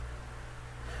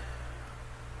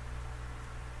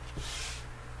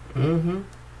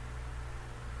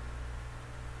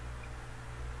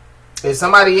 If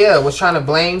somebody, yeah, was trying to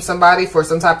blame somebody for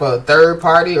some type of third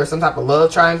party or some type of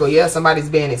love triangle, yeah, somebody's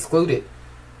being excluded.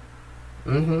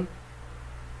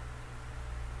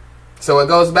 So it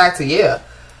goes back to, yeah,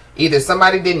 either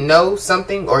somebody didn't know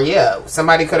something, or, yeah,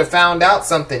 somebody could have found out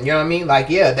something, you know what I mean?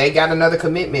 Like, yeah, they got another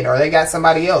commitment, or they got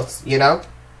somebody else, you know?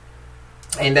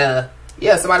 And,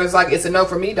 yeah, somebody was like, it's a no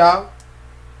for me, dog.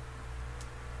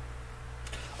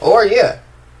 Or, yeah,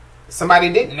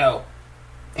 somebody didn't know.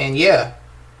 And, yeah.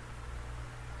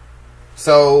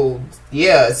 So,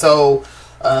 yeah, so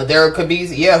there could be,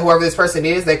 yeah, whoever this person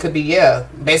is, they could be, yeah,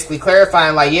 basically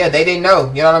clarifying, like, yeah, they didn't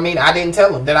know, you know what I mean? I didn't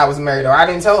tell them that I was married, or I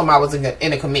didn't tell them I was in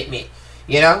a commitment,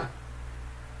 you know?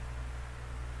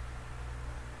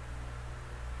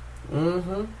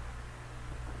 Mm-hmm.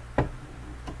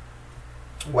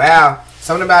 Wow.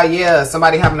 Something about, yeah,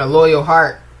 somebody having a loyal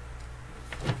heart.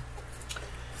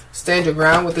 Stand your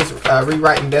ground with this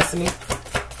rewriting destiny.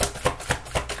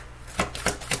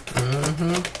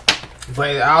 Mm-hmm.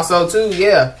 But also, too,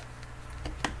 yeah.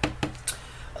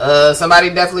 Somebody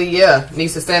definitely, yeah,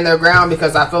 needs to stand their ground,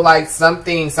 because I feel like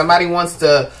somebody wants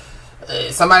to,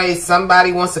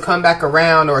 somebody wants to come back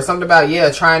around, or something about,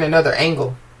 yeah, trying another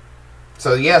angle.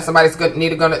 So yeah, somebody's gonna need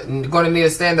to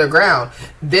stand their ground.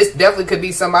 This definitely could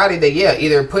be somebody that, yeah,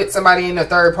 either put somebody in a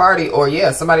third party, or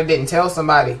yeah, somebody didn't tell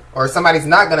somebody, or somebody's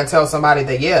not gonna tell somebody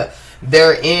that, yeah,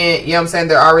 they're in, you know what I'm saying,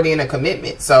 they're already in a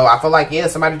commitment. So I feel like, yeah,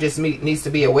 somebody just needs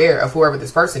to be aware of whoever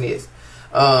this person is.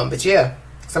 But yeah,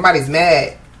 somebody's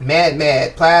mad,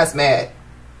 Plas mad.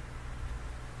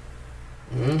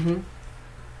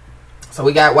 So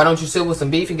we got, why don't you sit with some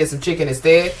beef and get some chicken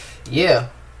instead? Yeah.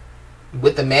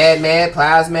 With the mad,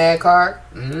 Plas mad card.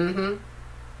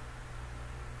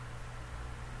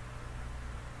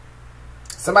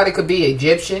 Somebody could be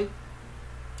Egyptian.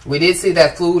 We did see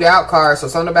that flued out card. So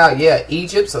something about, yeah,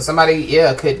 Egypt. So somebody,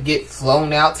 yeah, could get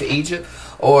flown out to Egypt.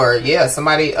 Or, yeah,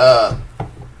 somebody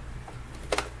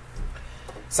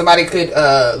could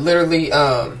literally,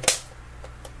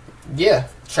 yeah,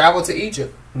 travel to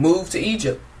Egypt. Move to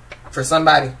Egypt for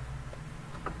somebody.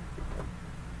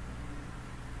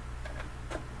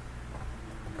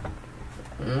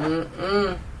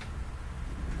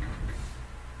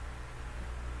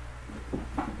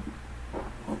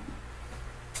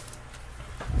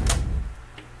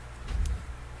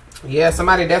 Yeah,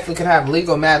 somebody definitely could have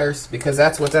legal matters, because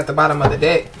that's what's at the bottom of the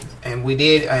deck. And we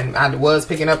did, and I was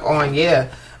picking up on, yeah,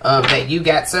 that you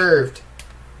got served.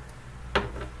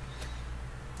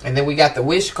 And then we got the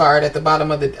wish card at the bottom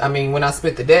of the, I mean, when I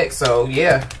split the deck. So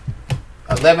yeah,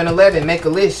 1111, make a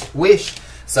wish.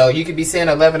 So you could be seeing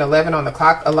 1111 on the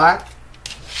clock a lot.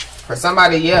 For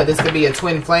somebody, yeah, this could be a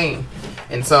twin flame.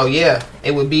 And so, yeah,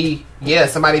 it would be, yeah,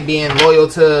 somebody being loyal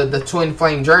to the twin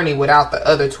flame journey without the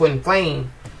other twin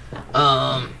flame. You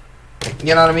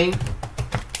know what I mean?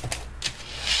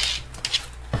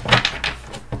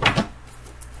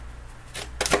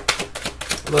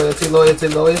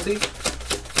 Loyalty.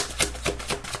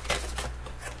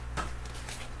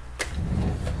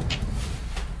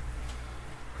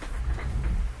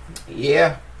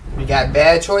 Yeah, we got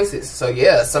bad choices. So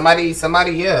yeah, somebody,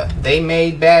 yeah, they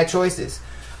made bad choices.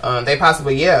 They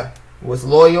possibly, yeah, was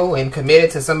loyal and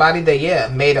committed to somebody that, yeah,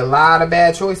 made a lot of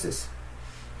bad choices.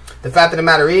 The fact of the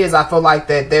matter is, I feel like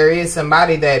that there is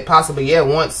somebody that possibly, yeah,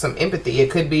 wants some empathy. It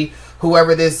could be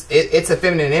whoever this, it's a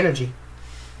feminine energy.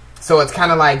 So it's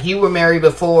kind of like you were married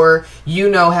before, you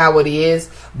know how it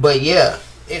is, but yeah,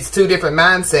 it's two different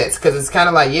mindsets, because it's kind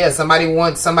of like, yeah, somebody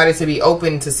wants somebody to be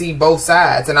open to see both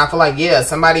sides. And I feel like, yeah,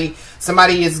 somebody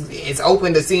is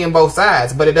open to seeing both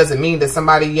sides, but it doesn't mean that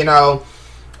somebody, you know,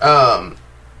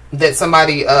 that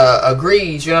somebody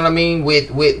agrees, you know what I mean, with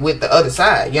the other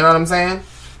side, you know what I'm saying?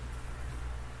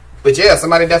 But yeah,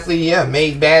 somebody definitely, yeah,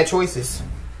 made bad choices.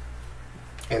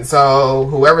 And so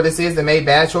whoever this is that made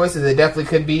bad choices, it definitely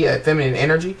could be a feminine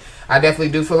energy. I definitely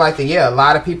do feel like that, yeah, a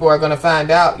lot of people are going to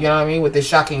find out, you know what I mean, with this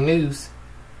shocking news.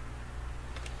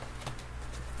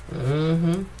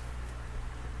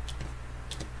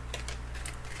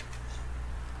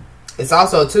 It's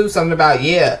also, too, something about,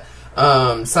 yeah,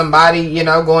 somebody, you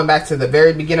know, going back to the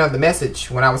very beginning of the message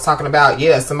when I was talking about,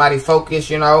 yeah, somebody focused,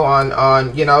 you know,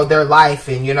 on you know, their life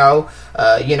and, you know,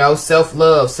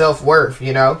 self-love, self-worth,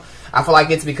 you know. I feel like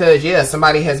it's because, yeah,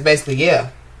 somebody has basically, yeah,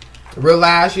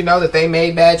 realized, you know, that they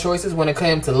made bad choices when it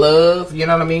came to love, you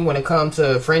know what I mean, when it comes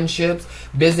to friendships,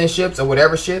 business ships, or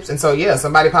whatever ships. And so, yeah,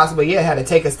 somebody possibly, yeah, had to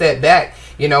take a step back,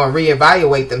 you know, and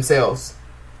reevaluate themselves.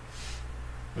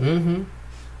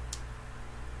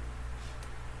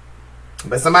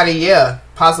 But somebody, yeah,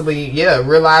 possibly, yeah,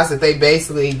 realized that they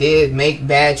basically did make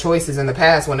bad choices in the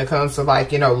past when it comes to,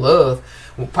 like, you know, love.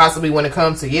 Possibly when it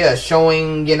comes to, yeah,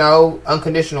 showing, you know,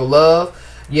 unconditional love,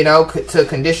 you know, to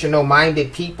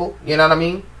conditional-minded people. You know what I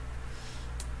mean?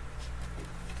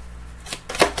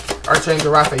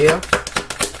 Archangel Raphael.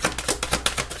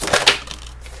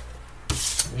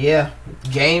 Yeah,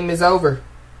 game is over.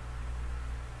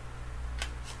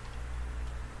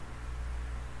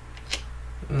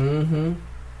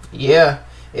 Yeah,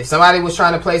 if somebody was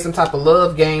trying to play some type of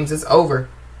love games, it's over.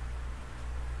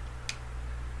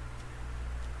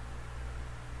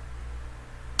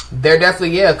 There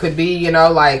definitely, yeah, could be, you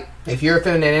know, like, if you're a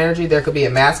feminine energy, there could be a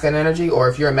masculine energy, or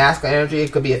if you're a masculine energy,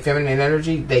 it could be a feminine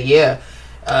energy that, yeah,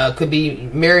 could be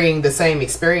mirroring the same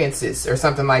experiences or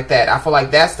something like that. I feel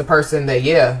like that's the person that,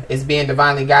 yeah, is being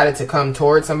divinely guided to come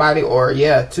towards somebody, or,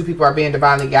 yeah, two people are being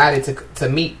divinely guided to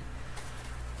meet.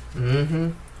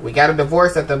 We got a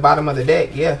divorce at the bottom of the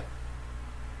deck, yeah.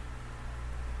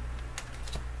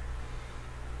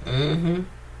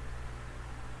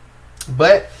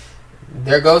 But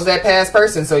there goes that past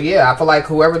person. So, yeah, I feel like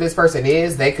whoever this person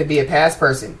is, they could be a past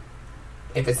person.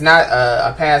 If it's not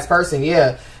a past person,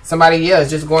 yeah, somebody, yeah, is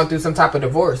just going through some type of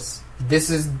divorce. This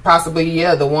is possibly,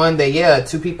 yeah, the one that, yeah,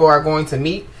 two people are going to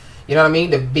meet, you know what I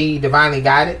mean, to be divinely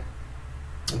guided.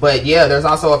 But, yeah, there's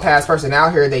also a past person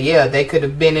out here that, yeah, they could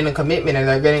have been in a commitment and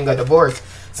they're getting a divorce.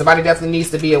 Somebody definitely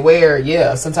needs to be aware,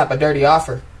 yeah, of some type of dirty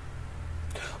offer.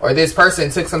 Or this person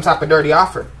took some type of dirty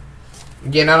offer.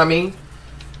 You know what I mean?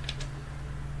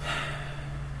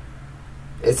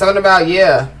 It's something about,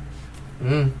 yeah.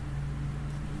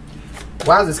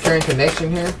 Why is this carrying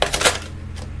connection here?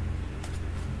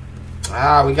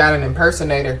 Ah, we got an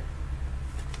impersonator.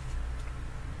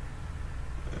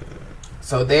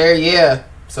 So there, yeah.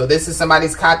 So this is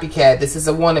somebody's copycat. This is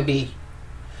a wannabe.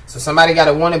 So somebody got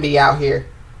a wannabe out here.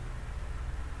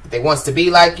 They wants to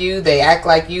be like you. They act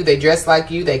like you. They dress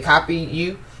like you. They copy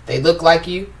you. They look like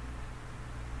you.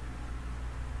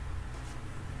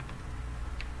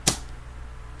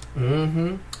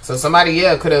 So somebody,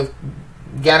 yeah, could have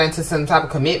got into some type of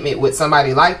commitment with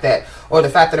somebody like that. Or the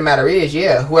fact of the matter is,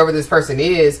 yeah, whoever this person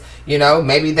is, you know,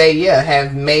 maybe they, yeah,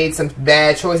 have made some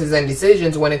bad choices and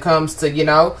decisions when it comes to, you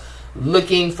know,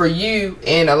 looking for you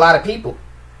in a lot of people.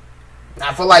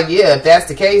 I feel like, yeah, if that's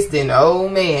the case, then, oh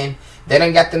man, they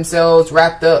done got themselves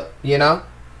wrapped up, you know.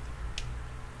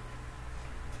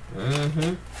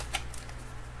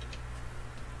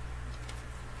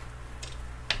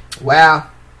 Wow.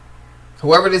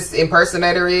 Whoever this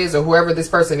impersonator is, or whoever this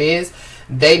person is,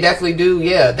 they definitely do,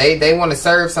 yeah, they want to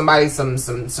serve somebody some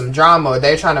drama, or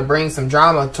they're trying to bring some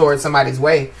drama towards somebody's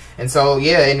way. And so,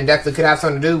 yeah, and it definitely could have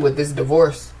something to do with this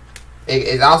divorce.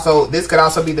 It also, this could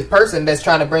also be the person that's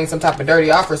trying to bring some type of dirty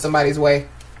offer somebody's way.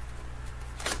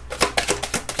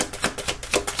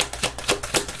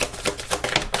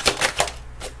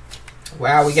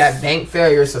 Wow, we got bank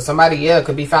failure. So somebody, yeah,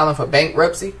 could be filing for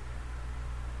bankruptcy.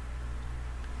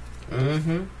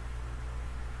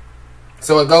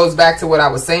 So it goes back to what I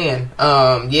was saying.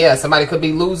 Yeah, somebody could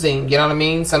be losing, you know what I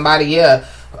mean? Somebody, yeah,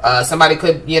 somebody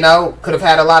could, you know, could have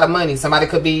had a lot of money. Somebody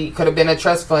could have been a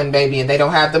trust fund baby and they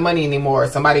don't have the money anymore.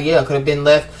 Somebody, yeah, could have been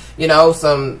left, you know,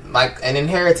 some, like an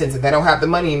inheritance and they don't have the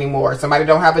money anymore. Somebody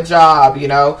don't have a job, you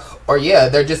know, or yeah,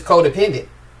 they're just codependent.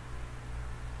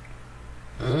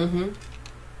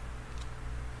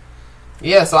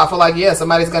 Yeah, so I feel like, yeah,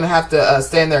 somebody's going to have to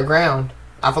stand their ground.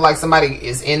 I feel like somebody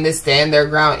is in this stand their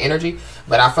ground energy.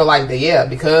 But I feel like that, yeah,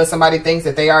 because somebody thinks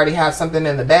that they already have something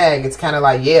in the bag, it's kind of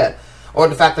like, yeah. Or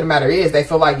the fact of the matter is, they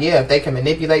feel like, yeah, if they can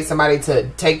manipulate somebody to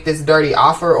take this dirty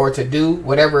offer or to do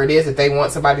whatever it is that they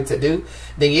want somebody to do,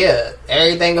 then yeah,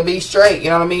 everything will be straight. You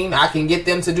know what I mean? I can get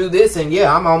them to do this and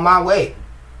yeah, I'm on my way.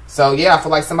 So yeah, I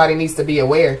feel like somebody needs to be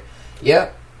aware.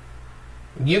 Yep.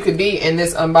 You could be in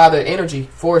this unbothered energy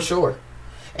for sure.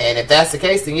 And if that's the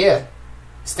case, then yeah,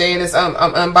 stay in this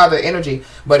unbothered energy.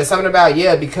 But it's something about,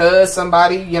 yeah, because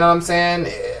somebody, you know what I'm saying,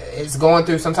 is going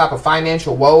through some type of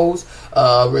financial woes,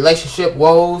 relationship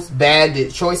woes,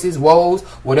 bad choices woes,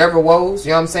 whatever woes,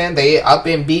 you know what I'm saying, they up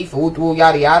in beef, ooh,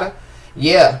 yada yada.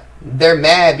 Yeah, they're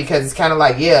mad because it's kind of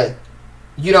like, yeah,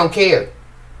 you don't care.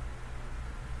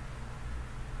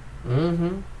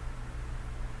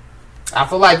 I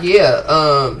feel like,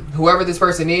 yeah, whoever this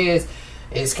person is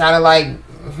kind of like,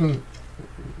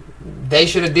 they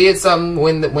should have did something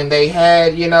when they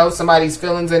had, you know, somebody's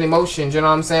feelings and emotions, you know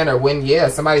what I'm saying? Or when, yeah,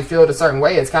 somebody felt a certain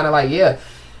way. It's kind of like, yeah,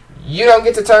 you don't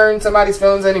get to turn somebody's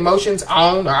feelings and emotions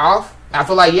on or off. I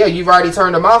feel like, yeah, you've already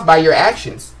turned them off by your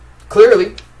actions.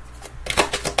 Clearly.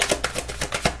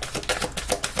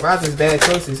 Why is this bad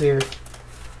choices here?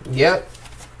 Yep.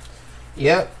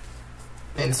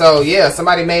 And so, yeah,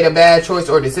 somebody made a bad choice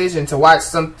or decision to watch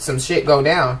some shit go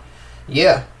down.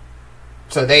 Yeah.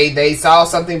 So they saw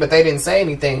something, but they didn't say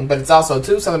anything. But it's also,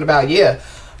 too, something about, yeah,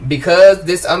 because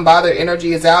this unbothered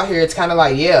energy is out here, it's kind of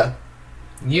like, yeah,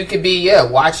 you could be, yeah,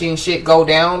 watching shit go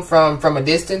down from a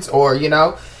distance. Or, you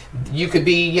know, you could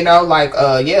be, you know, like,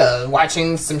 yeah,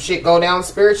 watching some shit go down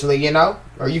spiritually, you know.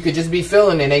 Or you could just be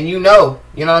feeling it and you know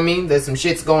what I mean, that some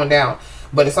shit's going down.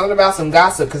 But it's something about some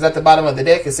gossip, because at the bottom of the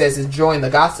deck it says enjoying the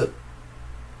gossip.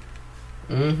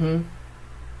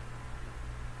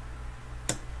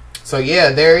 So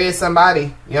yeah, there is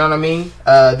somebody, you know what I mean,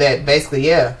 that basically,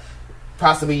 yeah,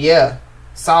 possibly, yeah,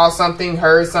 saw something,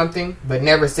 heard something, but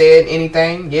never said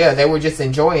anything. Yeah, they were just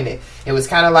enjoying it. It was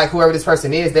kind of like whoever this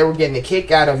person is, they were getting a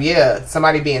kick out of, yeah,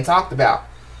 somebody being talked about.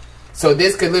 So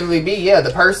this could literally be, yeah,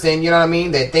 the person, you know what I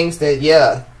mean, that thinks that,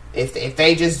 yeah, if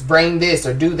they just bring this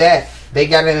or do that, they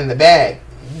got it in the bag.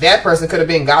 That person could have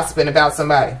been gossiping about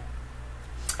somebody.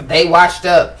 They washed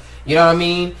up, you know what I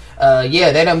mean?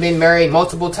 Yeah, they done been married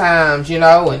multiple times, you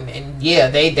know, and yeah,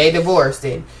 they divorced,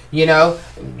 and, you know,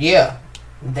 yeah,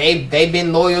 they've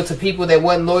been loyal to people that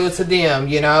wasn't loyal to them,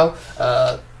 you know.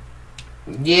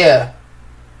 Yeah.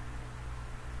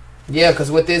 Yeah,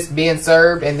 because with this being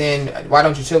served, and then why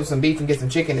don't you chill with some beef and get some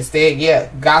chicken instead? Yeah,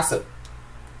 gossip.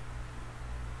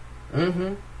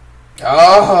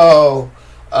 Oh,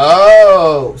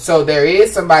 so there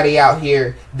is somebody out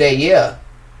here that, yeah,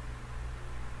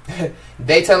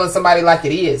 they telling somebody like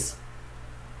it is.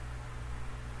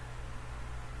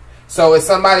 So it's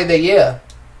somebody that, yeah,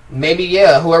 maybe,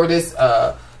 yeah, whoever this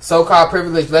so-called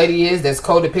privileged lady is that's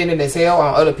codependent as hell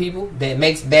on other people, that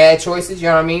makes bad choices, you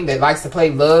know what I mean, that likes to play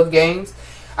love games.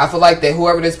 I feel like that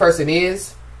whoever this person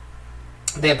is,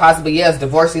 that possibly, yes,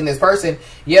 divorcing this person,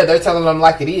 yeah, they're telling them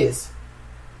like it is.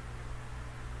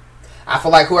 I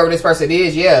feel like whoever this person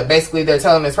is, yeah, basically they're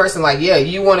telling this person like, yeah,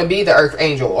 you want to be the earth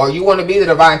angel, or you want to be the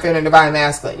divine feminine, divine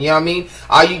masculine. You know what I mean?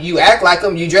 You act like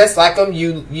them, you dress like them,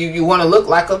 you want to look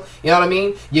like them. You know what I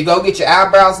mean? You go get your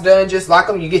eyebrows done just like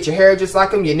them, you get your hair just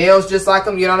like them, your nails just like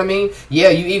them. You know what I mean? Yeah,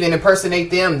 you even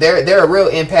impersonate them. They're a real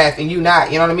empath and you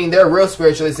not. You know what I mean? They're a real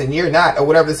spiritualist and you're not, or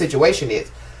whatever the situation is.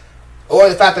 Or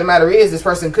the fact of the matter is, this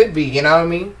person could be, you know what I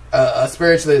mean, a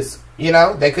spiritualist. You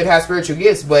know, they could have spiritual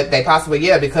gifts, but they possibly,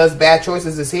 yeah, because bad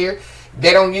choices is here,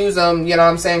 they don't use them, you know what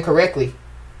I'm saying, correctly.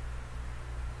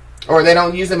 Or they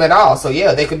don't use them at all. So,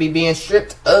 yeah, they could be being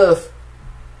stripped of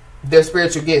their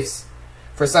spiritual gifts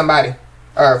for somebody,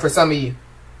 or for some of you.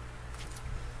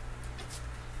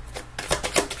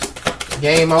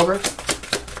 Game over.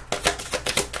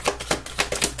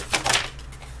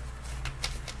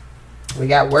 We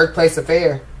got workplace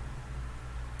affair.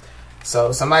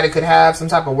 So somebody could have some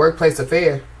type of workplace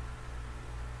affair.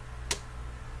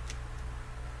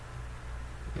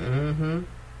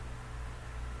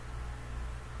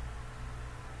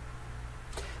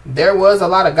 There was a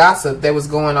lot of gossip that was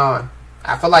going on.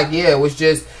 I feel like, yeah, it was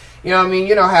just, you know what I mean?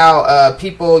 You know how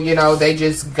people, you know, they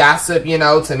just gossip, you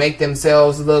know, to make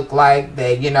themselves look like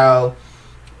they, you know,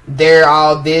 they're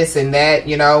all this and that,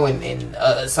 you know, and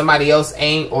somebody else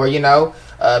ain't, or, you know,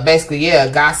 basically, yeah,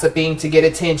 gossiping to get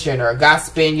attention, or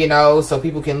gossiping, you know, so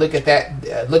people can look at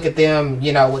that, look at them,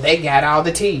 you know, well, they got all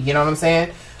the tea, you know what I'm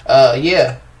saying?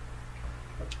 Yeah.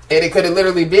 And it could have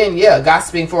literally been, yeah,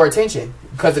 gossiping for attention,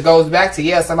 because it goes back to,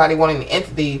 yeah, somebody wanting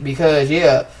empathy, because,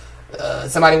 yeah,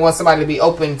 somebody wants somebody to be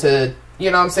open to, you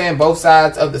know what I'm saying, both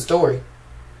sides of the story.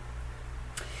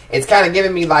 It's kind of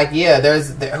giving me like, yeah,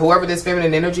 whoever this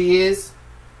feminine energy is,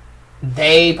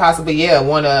 they possibly, yeah,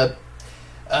 want to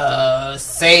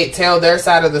tell their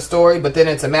side of the story, but then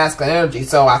it's a masculine energy.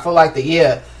 So I feel like that,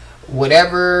 yeah,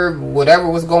 whatever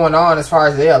was going on as far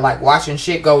as, yeah, like watching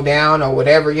shit go down or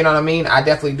whatever, you know what I mean, I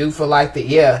definitely do feel like that,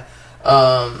 yeah,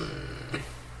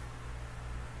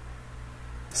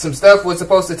 some stuff was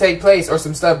supposed to take place, or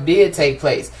some stuff did take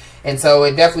place, and so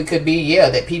it definitely could be, yeah,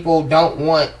 that people don't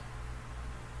want,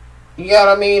 you know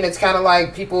what I mean, it's kind of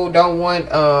like people don't want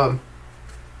to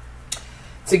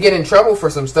get in trouble for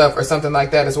some stuff or something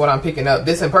like that is what I'm picking up.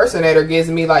 This impersonator gives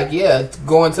me like, yeah,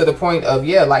 going to the point of,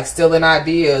 yeah, like stealing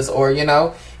ideas, or, you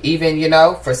know, even, you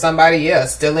know, for somebody, yeah,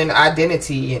 stealing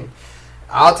identity and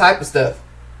all type of stuff.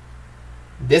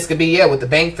 This could be, yeah, with the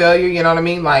bank failure, you know what I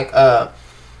mean, like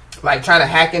trying to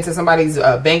hack into somebody's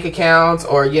bank accounts,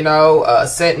 or, you know,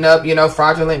 setting up, you know,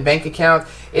 fraudulent bank accounts.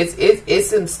 It's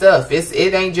some stuff.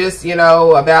 It ain't just, you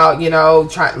know, about, you know,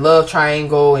 love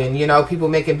triangle and, you know, people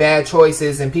making bad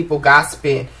choices and people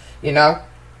gossiping, you know.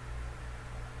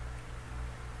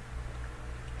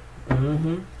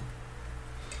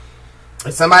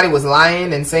 If somebody was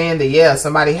lying and saying that, yeah,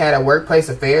 somebody had a workplace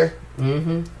affair,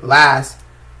 lies.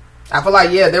 I feel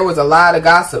like, yeah, there was a lot of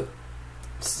gossip.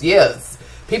 Yes.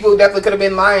 People definitely could have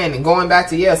been lying and going back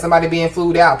to, yeah, somebody being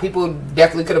flued out. People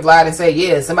definitely could have lied and say,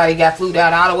 yeah, somebody got flued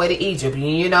out all the way to Egypt.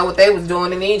 You know what they was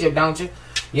doing in Egypt, don't you?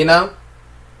 You know?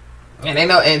 And they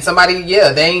know, and somebody,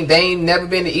 yeah, they ain't never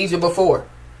been to Egypt before.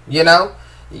 You know?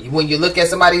 When you look at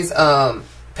somebody's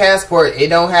passport, it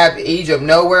don't have Egypt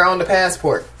nowhere on the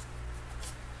passport.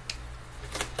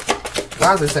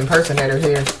 Why is this impersonator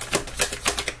here?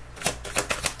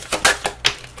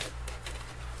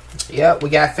 Yep, we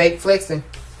got fake flexing.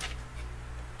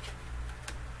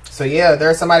 So yeah,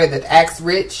 there's somebody that acts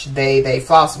rich, they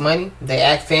floss money, they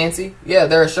act fancy. Yeah,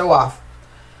 they're a show off.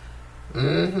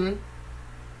 Mm-hmm.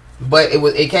 But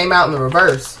it came out in the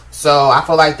reverse. So I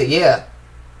feel like that, yeah,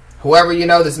 whoever, you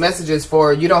know, this message is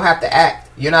for, you don't have to act.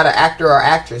 You're not an actor or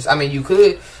actress. I mean, you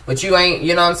could, but you ain't,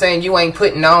 you know what I'm saying? You ain't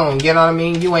putting on, you know what I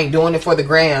mean? You ain't doing it for the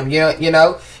gram. You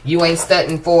know, you ain't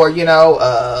stunting for, you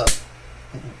know,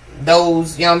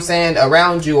 those, you know what I'm saying,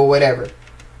 around you or whatever.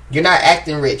 You're not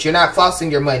acting rich. You're not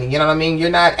flossing your money. You know what I mean? You're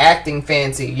not acting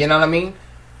fancy. You know what I mean?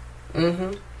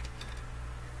 Mm-hmm.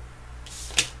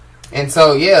 And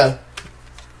so, yeah,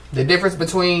 the difference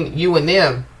between you and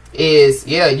them is,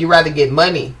 yeah, you rather get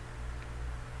money.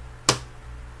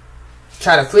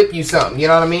 Try to flip you something. You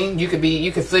know what I mean? You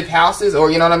could flip houses,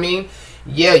 or, you know what I mean?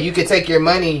 Yeah, you could take your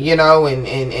money, you know, and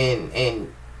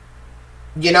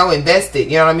you know, invest it.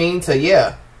 You know what I mean? To,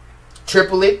 yeah,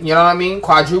 triple it, you know what I mean?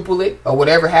 Quadruple it, or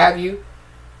whatever have you.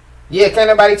 Yeah, can't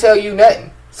nobody tell you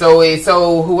nothing.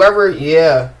 So whoever,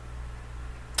 yeah,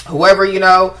 whoever, you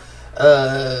know,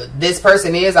 this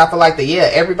person is, I feel like that, yeah,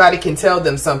 everybody can tell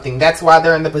them something. That's why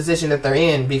they're in the position that they're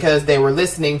in, because they were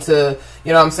listening to,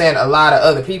 you know what I'm saying, a lot of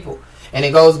other people. And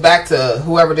it goes back to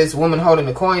whoever this woman holding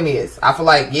the coin is. I feel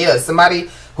like, yeah, somebody,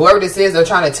 whoever this is, they're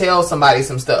trying to tell somebody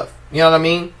some stuff. You know what I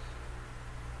mean?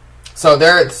 So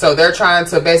they're trying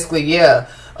to basically, yeah,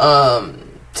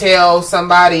 tell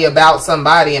somebody about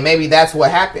somebody, and maybe that's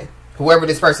what happened. Whoever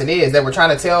this person is, they were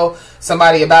trying to tell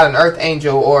somebody about an earth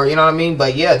angel, or, you know what I mean?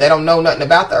 But yeah, they don't know nothing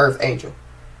about the earth angel.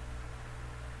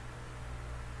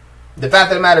 The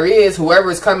fact of the matter is, whoever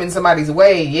is coming somebody's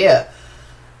way, yeah,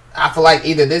 I feel like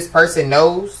either this person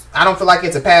knows. I don't feel like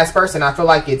it's a past person. I feel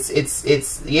like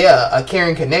it's yeah, a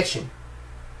caring connection.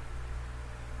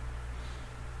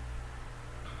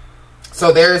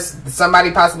 So there's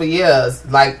somebody possibly, yeah,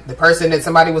 like the person that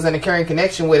somebody was in a caring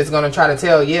connection with is going to try to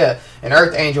tell, yeah, an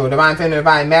earth angel, divine feminine,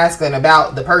 divine masculine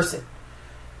about the person.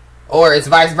 Or it's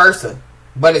vice versa.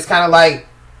 But it's kind of like,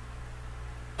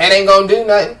 it ain't going to do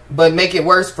nothing but make it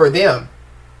worse for them.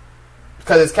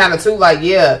 Because it's kind of too like,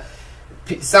 yeah,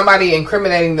 somebody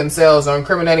incriminating themselves or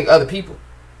incriminating other people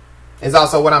is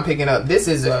also what I'm picking up. This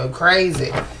is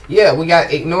crazy. Yeah, we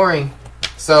got ignoring.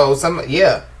 So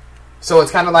yeah. So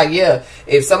it's kind of like, yeah,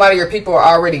 if somebody or people are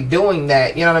already doing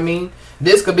that, you know what I mean?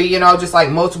 This could be, you know, just like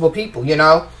multiple people, you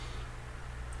know?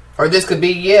 Or this could be,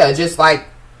 yeah, just like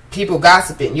people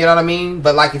gossiping, you know what I mean?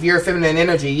 But like if you're a feminine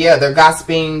energy, yeah, they're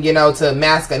gossiping, you know, to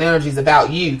masculine energies about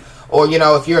you. Or, you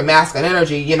know, if you're a masculine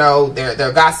energy, you know,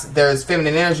 there's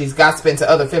feminine energies gossiping to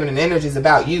other feminine energies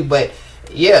about you. But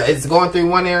yeah, it's going through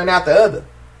one ear and out the other.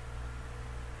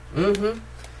 Mm-hmm.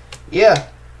 Yeah.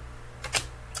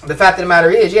 The fact of the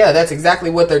matter is, yeah, that's exactly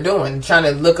what they're doing. Trying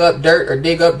to look up dirt or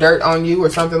dig up dirt on you or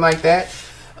something like that.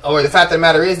 Or the fact of the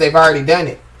matter is, they've already done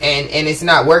it. And it's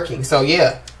not working. So,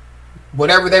 yeah.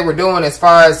 Whatever they were doing as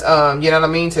far as, you know what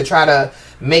I mean, to try to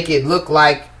make it look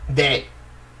like that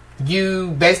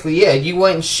you basically, yeah, you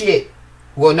wasn't shit.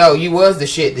 Well, no, you was the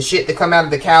shit. The shit that come out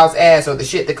of the cow's ass or the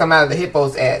shit that come out of the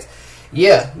hippo's ass.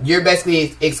 Yeah, you're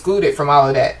basically excluded from all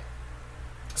of that.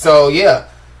 So, yeah.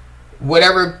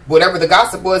 Whatever the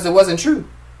gossip was, it wasn't true.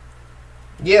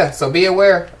 Yeah, so be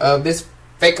aware of this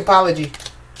fake apology.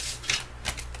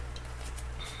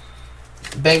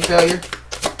 Bank failure.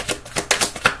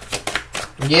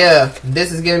 Yeah,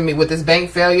 this is giving me with this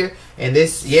bank failure and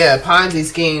this, yeah, Ponzi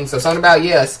scheme. So something about,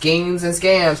 yeah, schemes and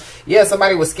scams. Yeah,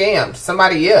 somebody was scammed.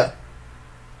 Somebody, yeah.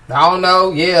 I don't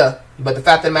know, yeah. But the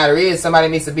fact of the matter is, somebody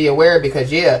needs to be aware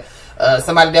because, yeah,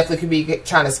 somebody definitely could be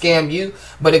trying to scam you.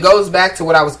 But it goes back to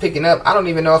what I was picking up. I don't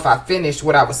even know if I finished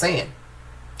what I was saying.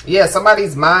 Yeah,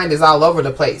 somebody's mind is all over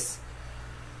the place.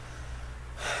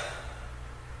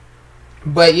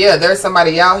 But yeah, there's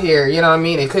somebody out here, you know what I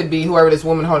mean? It could be whoever this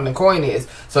woman holding the coin is.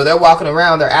 So they're walking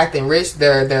around, they're acting rich,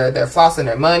 they're flossing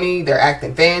their money, they're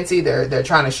acting fancy, they're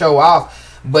trying to show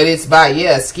off. But it's by,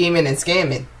 yeah, scheming and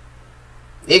scamming.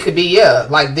 It could be, yeah,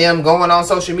 like them going on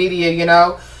social media, you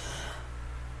know.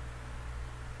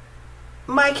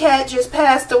 My cat just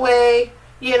passed away,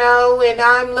 you know, and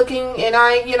I'm looking, and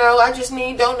I just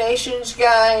need donations,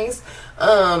 guys.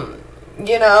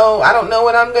 You know, I don't know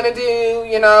what I'm gonna do,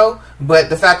 you know. But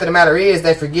the fact of the matter is,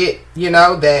 they forget, you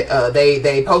know, that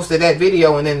they posted that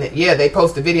video, and then yeah, they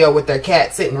post a video with their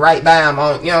cat sitting right by them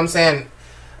on, you know what I'm saying,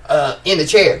 in the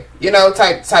chair, you know,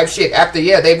 type shit. After,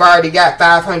 yeah, they've already got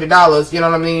 $500, you know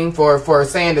what I mean, for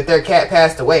saying that their cat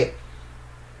passed away.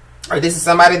 Or this is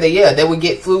somebody that, yeah, they would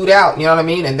get flued out, you know what I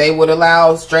mean, and they would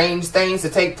allow strange things to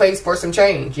take place for some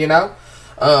change, you know.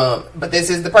 But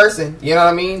this is the person, you know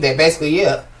what I mean, that basically,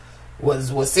 yeah,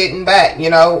 was sitting back, you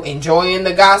know, enjoying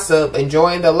the gossip,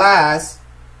 enjoying the lies,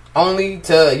 only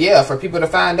to, yeah, for people to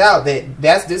find out that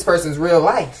that's this person's real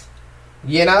life,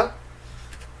 you know.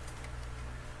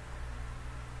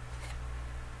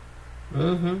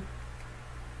 Mm-hmm.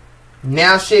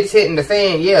 Now shit's hitting the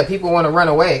fan. Yeah, people want to run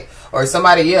away, or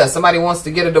somebody wants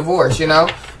to get a divorce. You know,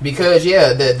 because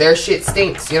their shit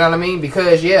stinks. You know what I mean?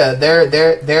 Because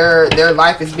their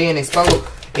life is being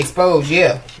exposed.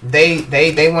 Yeah,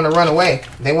 they want to run away.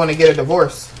 They want to get a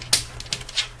divorce.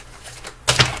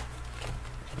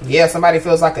 Yeah, somebody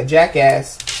feels like a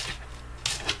jackass.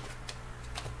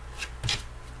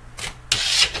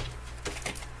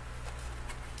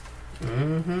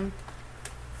 Mm-hmm.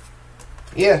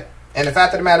 Yeah. And the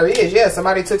fact of the matter is,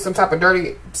 somebody took some type of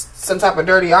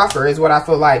dirty offer is what I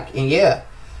feel like. And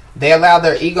they allowed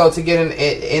their ego to get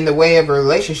in the way of a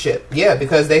relationship. Yeah,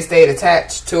 because they stayed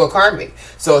attached to a karmic.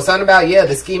 So it's something about,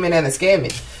 the scheming and the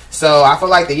scamming. So I feel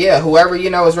like whoever,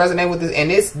 is resonating with this, and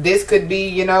this could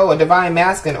be, a divine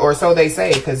masculine, or so they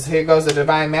say, because here goes the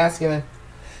divine masculine.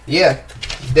 Yeah,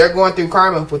 they're going through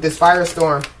karma with this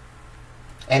firestorm.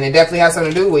 And it definitely has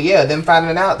something to do with, them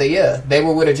finding out that, they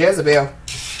were with a Jezebel.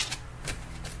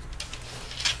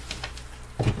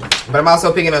 But I'm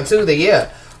also picking up too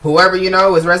that whoever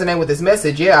is resonating with this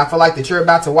message, I feel like that you're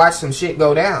about to watch some shit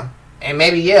go down. And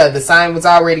maybe the sign was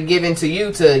already given to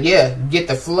you to get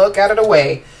the fluck out of the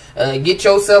way, get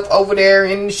yourself over there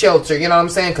in the shelter, you know what I'm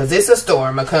saying? Because it's a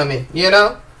storm a coming,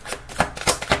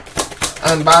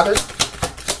 unbothered.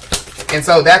 And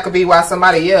so that could be why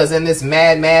somebody is in this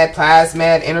mad plasma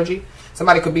energy.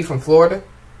 Somebody could be from Florida,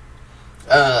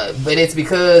 but it's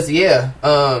because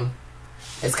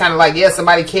it's kind of like,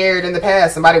 somebody cared in the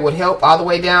past. Somebody would help all the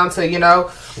way down to,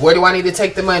 where do I need to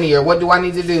take the money? Or what do I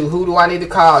need to do? Who do I need to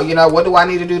call? What do I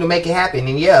need to do to make it happen?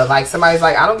 And like somebody's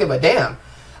like, I don't give a damn.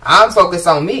 I'm focused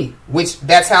on me, which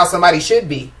that's how somebody should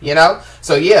be,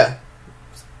 So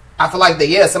I feel like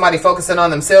somebody focusing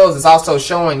on themselves is also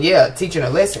showing, teaching a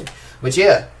lesson. But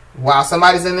while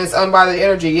somebody's in this unbothered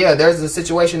energy, there's a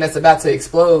situation that's about to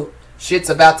explode.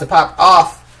 Shit's about to pop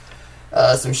off.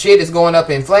 Some shit is going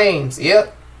up in flames.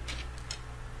 Yep.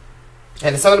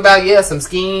 And it's something about, some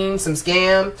scheme, some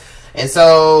scam. And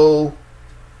so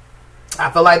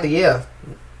I feel like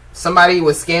somebody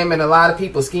was scamming a lot of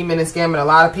people, scheming and scamming a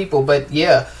lot of people. But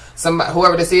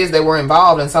whoever this is, they were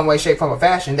involved in some way, shape, form, or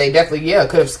fashion. They definitely,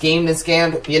 could have schemed and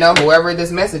scammed, whoever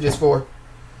this message is for.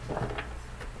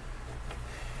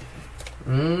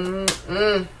 But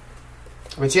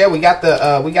we got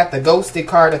the ghosted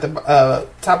card at the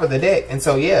top of the deck, and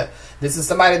so this is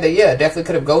somebody that definitely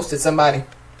could have ghosted somebody.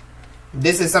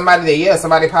 This is somebody that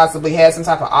somebody possibly had some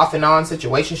type of off and on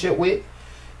situationship with.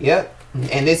 Yep,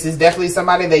 and this is definitely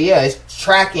somebody that is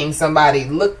tracking somebody,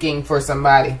 looking for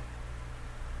somebody.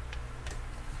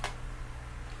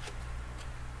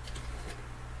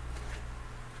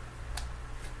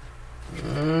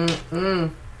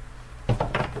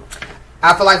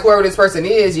 I feel like whoever this person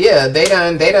is, they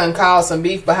done caused some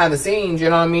beef behind the scenes, you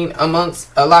know what I mean,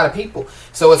 amongst a lot of people.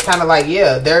 So it's kind of like,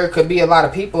 there could be a lot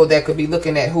of people that could be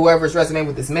looking at whoever's resonating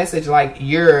with this message like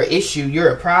you're an issue, you're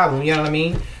a problem, you know what I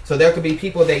mean? So there could be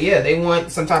people that, they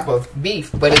want some type of beef,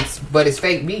 but it's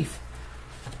fake beef.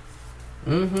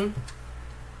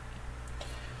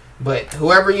 But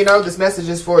whoever, this message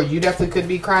is for, you definitely could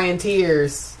be crying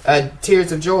tears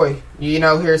of joy,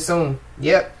 here soon.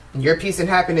 Yep. Your peace and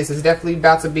happiness is definitely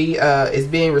about to be, is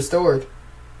being restored.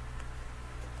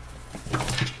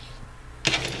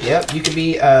 Yep, you could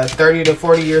be 30 to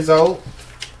 40 years old.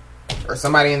 Or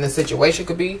somebody in this situation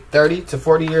could be 30 to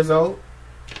 40 years old.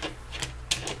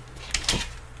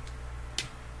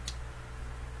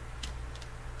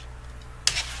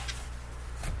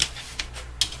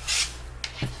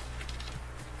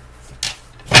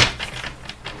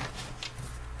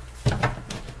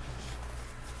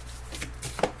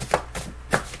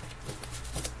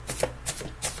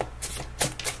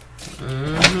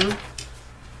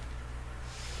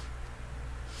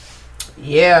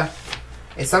 Yeah,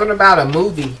 it's something about a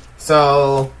movie.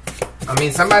 So, I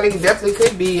mean, somebody definitely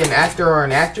could be an actor or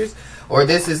an actress. Or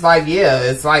this is like,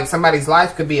 it's like somebody's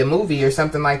life could be a movie or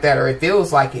something like that. Or it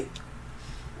feels like it.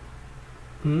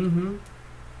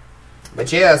 But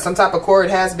some type of cord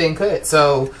has been cut.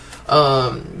 So,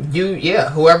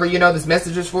 whoever, this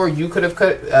message is for, you could have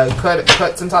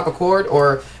cut some type of cord.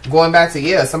 Or going back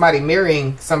to, somebody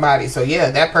marrying somebody. So,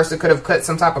 that person could have cut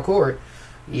some type of cord.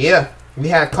 Yeah. We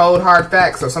have cold hard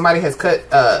facts, so somebody has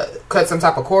cut some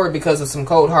type of cord because of some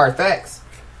cold hard facts.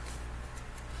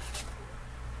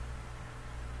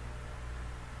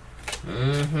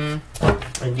 And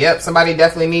somebody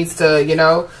definitely needs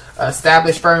to,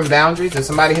 establish firm boundaries. If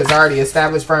somebody has already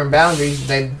established firm boundaries,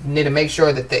 they need to make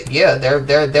sure that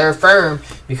they're firm,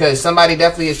 because somebody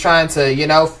definitely is trying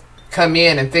to, come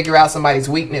in and figure out somebody's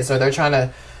weakness, or they're trying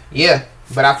to,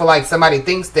 But I feel like somebody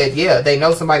thinks that, yeah, they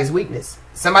know somebody's weakness.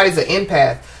 Somebody's an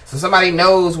empath. So somebody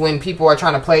knows when people are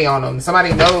trying to play on them.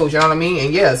 Somebody knows, you know what I mean?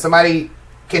 And yeah, somebody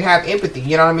can have empathy,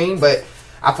 you know what I mean? But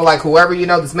I feel like whoever, you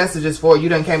know, this message is for, you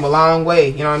done came a long way,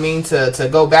 you know what I mean, to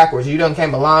go backwards. You done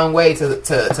came a long way to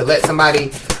let somebody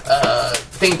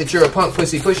think that you're a punk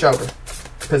pussy pushover.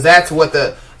 Because that's what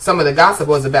some of the gossip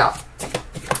was about.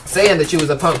 Saying that you was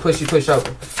a punk pussy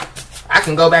pushover. I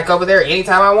can go back over there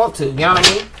anytime I want to, you know what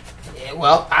I mean? Yeah,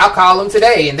 well, I'll call them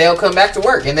today and they'll come back to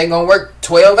work. And they're going to work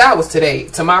 12 hours today,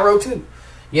 tomorrow too,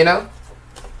 you know?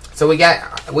 So we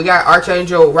got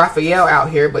Archangel Raphael out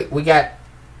here, but we got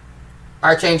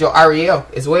Archangel Ariel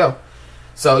as well.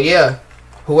 So yeah,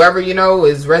 whoever, you know,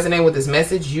 is resonating with this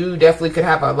message, you definitely could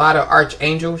have a lot of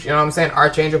archangels, you know what I'm saying?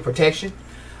 Archangel protection.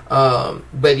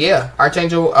 But yeah,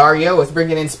 Archangel Ariel is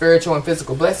bringing in spiritual and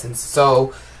physical blessings.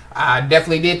 So I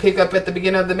definitely did pick up at the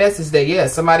beginning of the message that, yeah,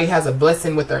 somebody has a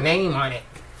blessing with their name on it.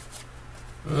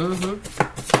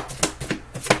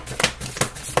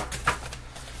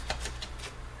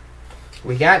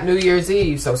 We got New Year's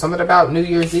Eve. So something about New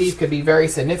Year's Eve could be very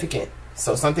significant.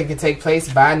 So something can take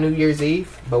place by New Year's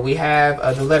Eve. But we have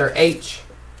the letter H.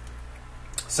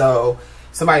 So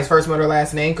somebody's first, middle,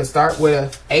 last name could start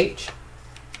with a H.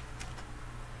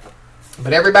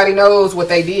 But everybody knows what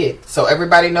they did. So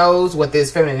everybody knows what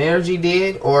this feminine energy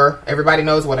did. Or everybody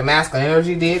knows what a masculine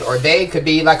energy did. Or they could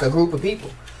be like a group of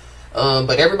people.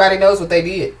 But everybody knows what they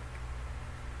did.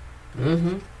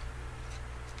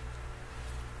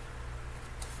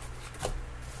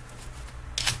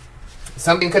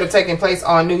 Something could have taken place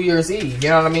on New Year's Eve. You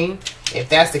know what I mean? If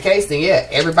that's the case, then yeah,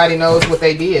 everybody knows what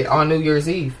they did on New Year's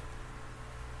Eve.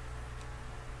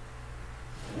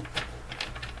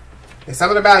 It's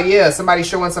something about, yeah, somebody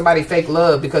showing somebody fake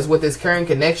love, because with this current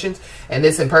connections and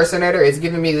this impersonator, it's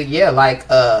giving me, yeah, like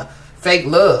fake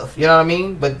love. You know what I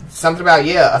mean? But something about,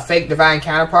 yeah, a fake divine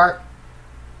counterpart.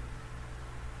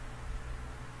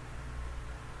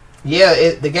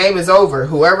 Yeah, the game is over.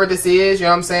 Whoever this is, you know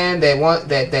what I'm saying,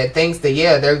 that thinks that,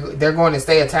 yeah, they're going to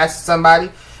stay attached to somebody,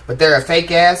 but they're a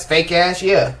fake ass,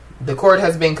 yeah, the cord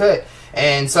has been cut.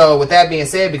 And so with that being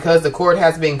said, because the cord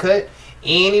has been cut,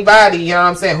 anybody, you know what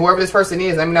I'm saying, whoever this person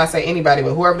is, let me not say anybody,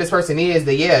 but whoever this person is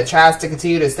that, yeah, tries to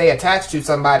continue to stay attached to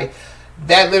somebody,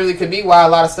 that literally could be why a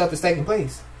lot of stuff is taking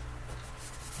place.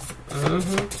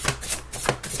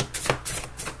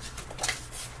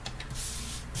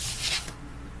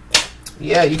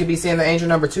 Yeah, you could be seeing the angel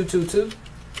number 222.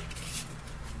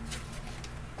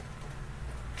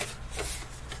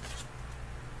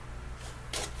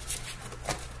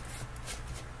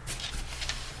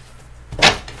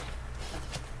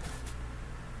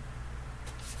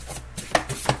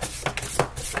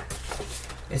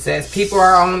 It says people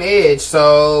are on edge.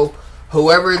 So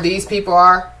whoever these people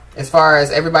are, as far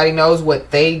as everybody knows what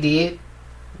they did,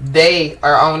 they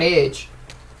are on edge.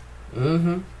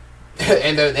 And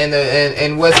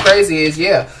what's crazy is,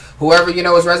 yeah, whoever, you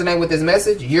know, is resonating with this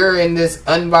message, you're in this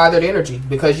unbothered energy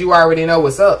because you already know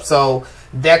what's up. So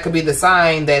that could be the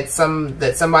sign that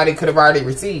somebody could have already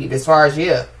received, as far as,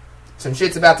 yeah, some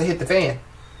shit's about to hit the fan.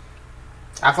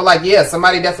 I feel like, yeah,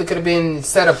 somebody definitely could have been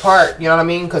set apart, you know what I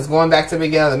mean? Because going back to the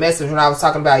beginning of the message when I was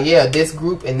talking about, yeah, this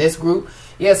group and this group,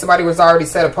 yeah, somebody was already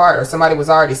set apart or somebody was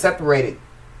already separated.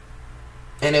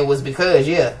 And it was because,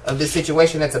 yeah, of this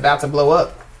situation that's about to blow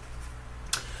up.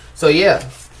 So, yeah,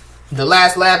 the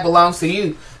last laugh belongs to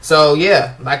you. So,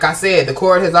 yeah, like I said, the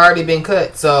cord has already been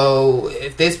cut. So,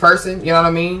 if this person, you know what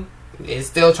I mean, is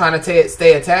still trying to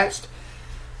stay attached,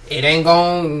 it ain't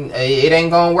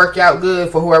gonna work out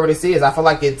good for whoever this is. I feel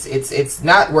like it's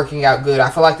not working out good. I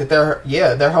feel like that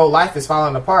their whole life is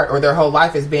falling apart, or their whole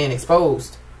life is being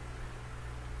exposed.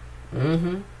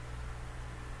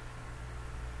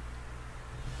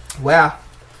 Wow.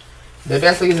 There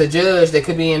definitely is a judge that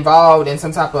could be involved in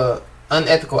some type of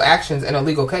unethical actions in a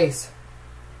legal case.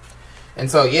 And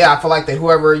so, yeah, I feel like that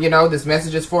whoever, you know, this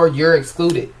message is for, you're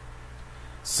excluded.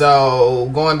 So,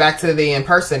 going back to the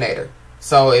impersonator.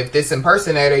 So, if this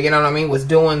impersonator, you know what I mean, was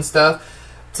doing stuff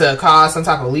to cause some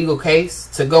type of legal case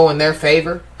to go in their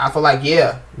favor, I feel like,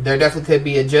 yeah, there definitely could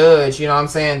be a judge, you know what I'm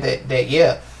saying, that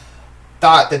yeah,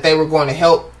 thought that they were going to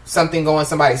help something go in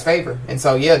somebody's favor. And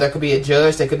so, yeah, there could be a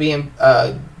judge that could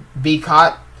be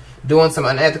caught doing some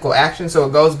unethical action. So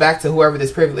it goes back to whoever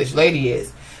this privileged lady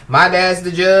is. My dad's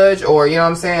the judge, or, you know what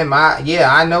I'm saying,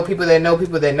 I know people that know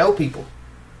people that know people.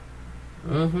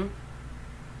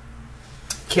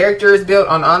 Character is built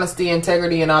on honesty,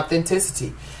 integrity, and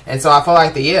authenticity. And so I feel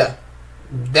like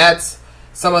that's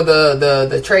some of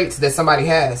the traits that somebody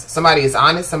has. Somebody is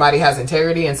honest, somebody has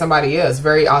integrity, and somebody is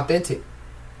very authentic.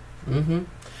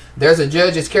 There's a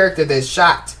judge's character that's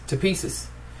shot to pieces.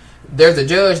 There's a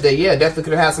judge that, yeah, definitely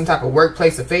could have had some type of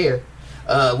workplace affair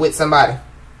with somebody.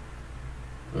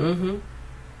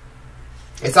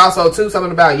 It's also, too,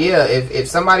 something about, yeah, if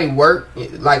somebody worked,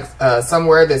 like,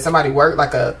 somewhere that somebody worked,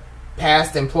 like a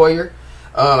past employer,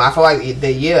 I feel like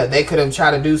that, yeah, they could have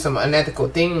tried to do some unethical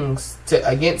things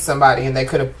against somebody, and they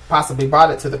could have possibly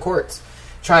brought it to the courts,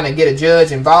 trying to get a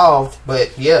judge involved,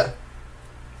 but, yeah.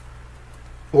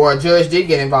 Or a judge did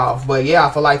get involved, but, yeah,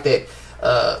 I feel like that,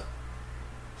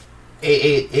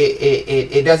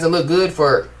 it doesn't look good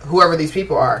for whoever these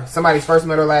people are. Somebody's first,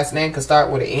 middle, last name could start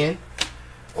with an N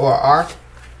or R.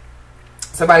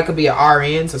 Somebody could be an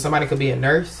RN, so somebody could be a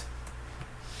nurse.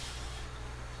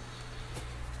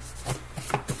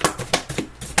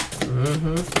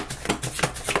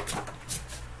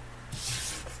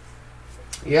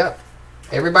 Yep.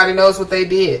 Everybody knows what they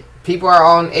did. People are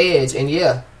on edge, and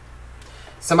yeah,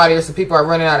 somebody or some people are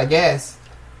running out of gas.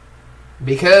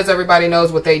 Because everybody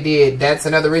knows what they did, that's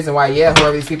another reason why, yeah,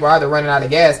 whoever these people are, they're running out of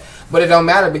gas. But it don't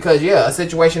matter because, yeah, a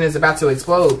situation is about to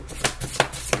explode.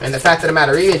 And the fact of the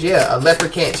matter is, yeah, a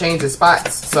leopard can't change its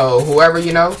spots. So whoever,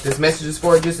 you know, this message is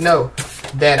for, just know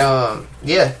that,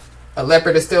 yeah, a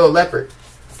leopard is still a leopard.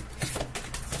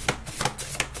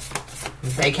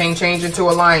 They can't change into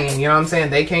a lion, you know what I'm saying?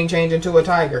 They can't change into a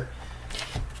tiger.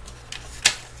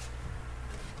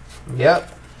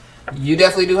 Yep. You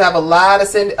definitely do have a lot of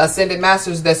ascended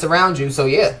masters that surround you. So,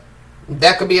 yeah,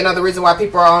 that could be another reason why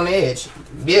people are on edge.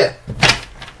 Yeah.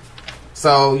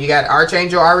 So, you got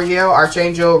Archangel Ariel,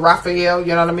 Archangel Raphael, you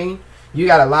know what I mean? You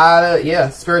got a lot of, yeah,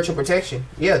 spiritual protection.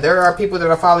 Yeah, there are people that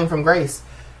are falling from grace.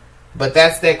 But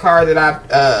that's that card that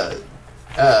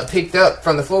I picked up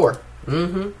from the floor.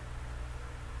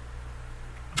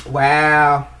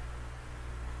 Wow.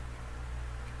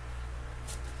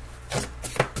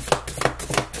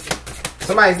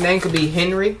 Somebody's name could be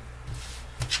Henry.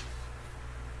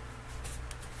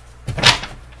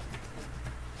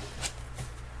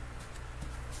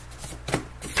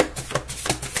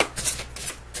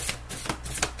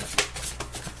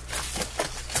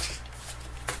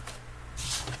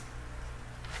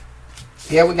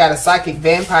 Yeah, we got a psychic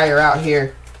vampire out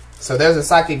here. So there's a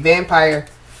psychic vampire.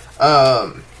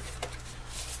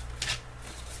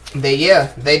 They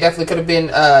definitely could have been,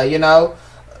 you know,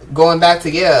 going back to,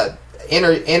 yeah,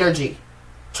 energy,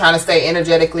 trying to stay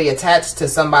energetically attached to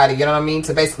somebody, you know what I mean,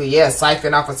 to basically, yeah,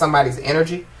 siphon off of somebody's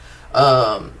energy.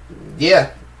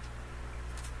 Yeah.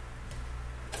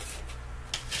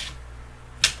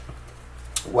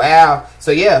 Wow.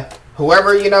 So yeah,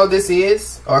 whoever, you know, this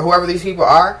is, or whoever these people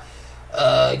are,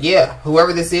 yeah,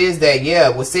 whoever this is that, yeah,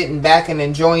 was sitting back and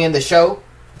enjoying the show,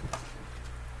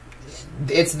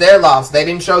 it's their loss. They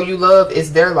didn't show you love,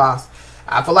 it's their loss.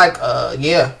 I feel like,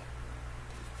 yeah,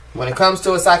 when it comes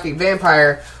to a psychic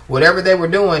vampire, whatever they were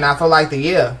doing, I feel like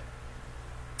yeah,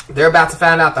 they're about to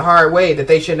find out the hard way that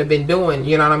they shouldn't have been doing,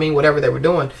 you know what I mean, whatever they were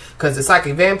doing. Because the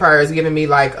psychic vampire is giving me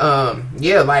like,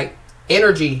 yeah, like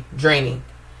energy draining,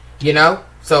 you know?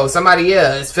 So somebody,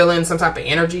 yeah, is feeling some type of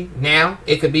energy now.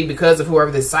 It could be because of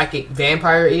whoever this psychic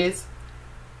vampire is.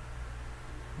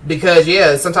 Because,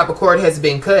 yeah, some type of cord has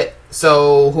been cut.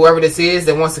 So whoever this is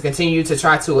that wants to continue to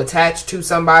try to attach to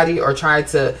somebody or try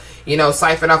to, you know,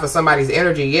 siphon off of somebody's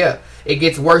energy, yeah, it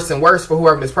gets worse and worse for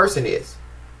whoever this person is.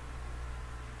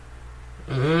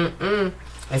 And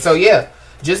so, yeah,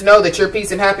 just know that your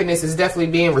peace and happiness is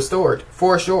definitely being restored,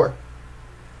 for sure.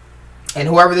 And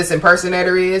whoever this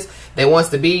impersonator is that wants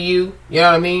to be you, you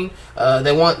know what I mean?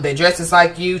 They dresses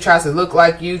like you, tries to look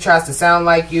like you, tries to sound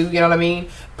like you, you know what I mean?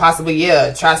 Possibly,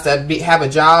 yeah, tries to have a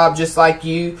job just like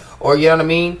you, or you know what I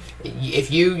mean?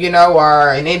 If you, you know,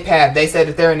 are an empath, they say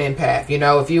that they're an empath. You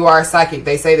know, if you are a psychic,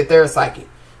 they say that they're a psychic,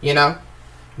 you know?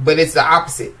 But it's the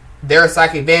opposite. They're a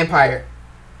psychic vampire.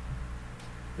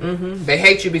 They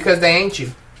hate you because they ain't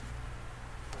you.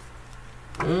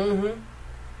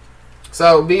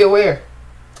 So be aware,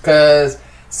 because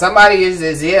somebody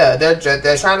is yeah, they're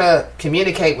trying to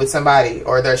communicate with somebody,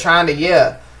 or they're trying to,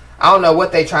 yeah, I don't know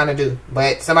what they're trying to do,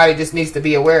 but somebody just needs to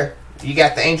be aware. You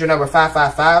got the angel number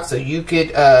 555, so you could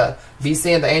be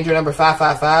seeing the angel number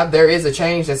 555. There is a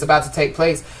change that's about to take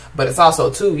place, but it's also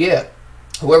too, yeah,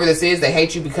 whoever this is, they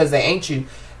hate you because they ain't you,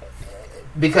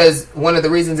 because one of the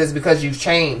reasons is because you've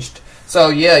changed. So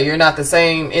yeah, you're not the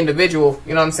same individual,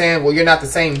 you know what I'm saying? Well, you're not the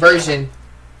same version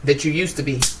that you used to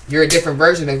be. You're a different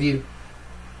version of you.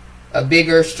 A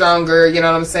bigger, stronger, you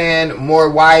know what I'm saying? More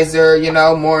wiser, you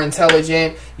know, more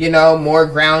intelligent, you know, more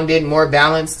grounded, more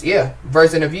balanced, yeah,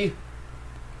 version of you.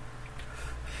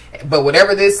 But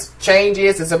whatever this change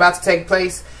is that's about to take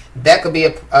place, that could be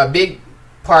a big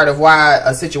part of why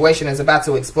a situation is about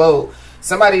to explode.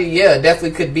 Somebody, yeah,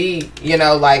 definitely could be, you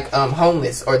know, like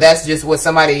homeless, or that's just what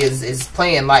somebody is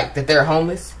playing, like that they're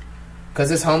homeless, because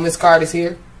this homeless card is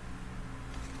here.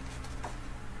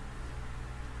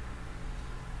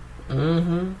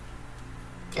 And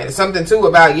it's something too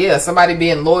about, yeah, somebody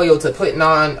being loyal to putting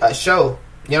on a show.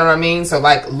 You know what I mean? So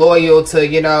like loyal to,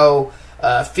 you know,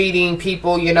 feeding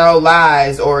people, you know,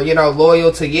 lies, or, you know,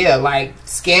 loyal to, yeah, like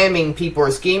scamming people or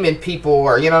scheming people,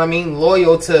 or, you know what I mean?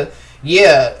 Loyal to,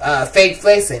 yeah, fake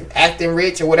flexing, acting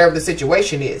rich, or whatever the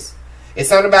situation is. It's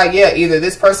something about, yeah, either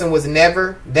this person was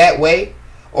never that way,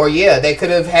 or, yeah, they could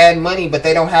have had money, but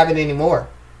they don't have it anymore.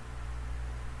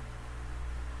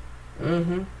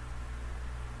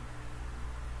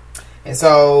 And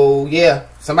so, yeah,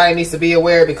 somebody needs to be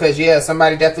aware, because, yeah,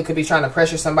 somebody definitely could be trying to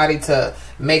pressure somebody to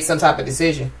make some type of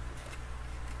decision.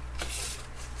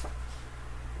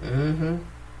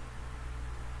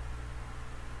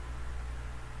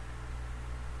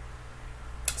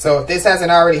 So if this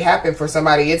hasn't already happened for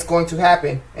somebody, it's going to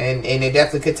happen. And it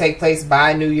definitely could take place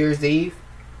by New Year's Eve.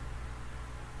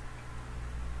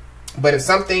 But if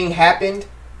something happened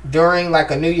during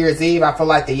like a New Year's Eve, I feel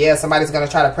like that, yeah, somebody's going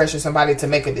to try to pressure somebody to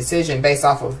make a decision based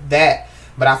off of that.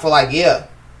 But I feel like, yeah,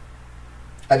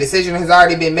 a decision has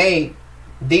already been made.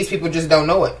 These people just don't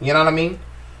know it. You know what I mean?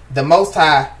 The Most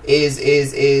High gets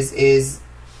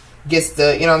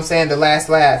the, you know what I'm saying, the last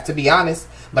laugh, to be honest.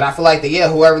 But I feel like that, yeah,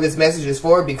 whoever this message is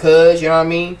for, because, you know what I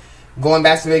mean, going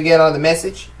back to the beginning of the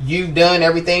message, you've done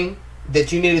everything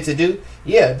that you needed to do.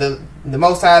 Yeah, the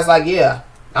Most High is like, yeah,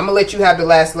 I'm going to let you have the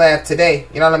last laugh today.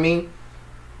 You know what I mean?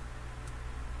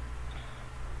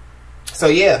 So,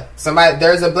 yeah,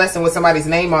 there's a blessing with somebody's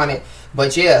name on it.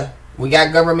 But, yeah, we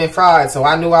got government fraud. So,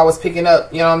 I knew I was picking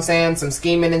up, you know what I'm saying, some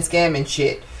scheming and scamming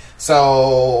shit.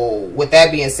 So, with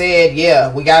that being said,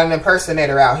 yeah, we got an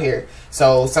impersonator out here.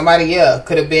 So, somebody, yeah,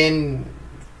 could have been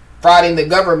frauding the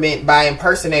government by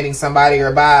impersonating somebody,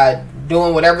 or by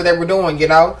doing whatever they were doing, you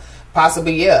know.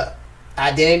 Possibly, yeah,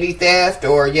 identity theft,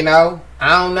 or, you know,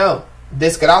 I don't know.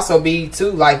 This could also be,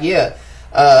 too, like, yeah,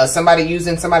 somebody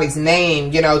using somebody's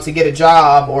name, you know, to get a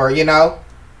job, or, you know.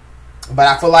 But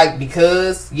I feel like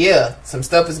because, yeah, some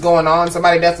stuff is going on,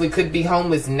 somebody definitely could be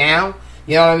homeless now.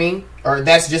 You know what I mean? Or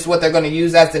that's just what they're going to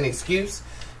use as an excuse.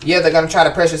 Yeah, they're going to try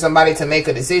to pressure somebody to make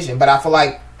a decision. But I feel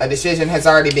like a decision has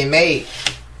already been made.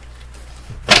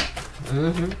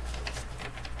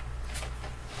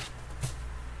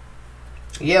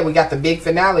 Yeah, we got the big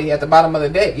finale at the bottom of the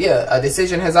deck. Yeah, a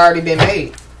decision has already been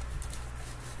made.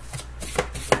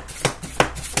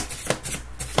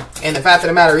 And the fact of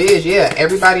the matter is, yeah,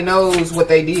 everybody knows what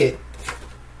they did.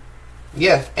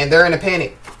 Yeah, and they're in a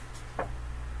panic.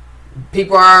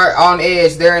 People are on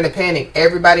edge. They're in a panic.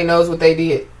 Everybody knows what they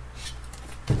did.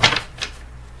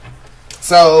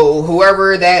 So,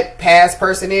 whoever that past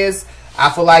person is, I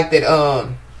feel like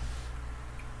that,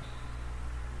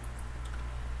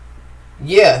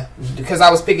 yeah, because I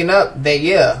was picking up that,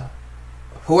 yeah,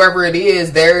 whoever it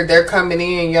is, they're coming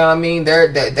in, you know what I mean?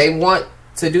 They want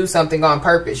to do something on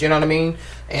purpose, you know what I mean?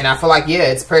 And I feel like, yeah,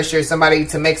 it's pressure somebody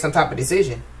to make some type of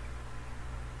decision.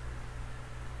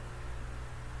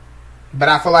 But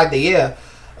I feel like that, yeah,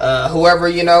 whoever,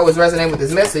 you know, is resonating with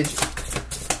this message,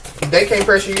 they can't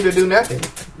pressure you to do nothing.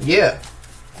 Yeah.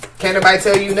 Can't nobody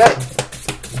tell you nothing.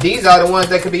 These are the ones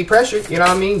that could be pressured, you know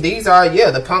what I mean? These are, yeah,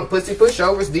 the punk pussy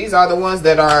pushovers. These are the ones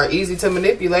that are easy to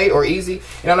manipulate, or easy, you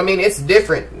know what I mean? It's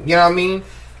different, you know what I mean?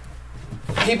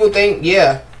 People think,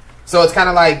 yeah. So it's kind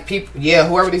of like, people, yeah,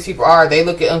 whoever these people are, they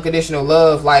look at unconditional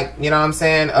love like, you know what I'm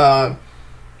saying?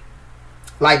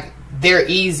 Like, they're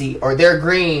easy, or they're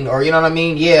green, or, you know what I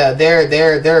mean? Yeah,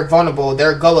 they're vulnerable,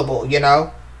 they're gullible, you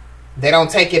know? They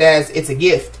don't take it as it's a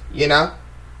gift, you know?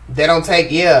 They don't take,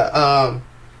 yeah,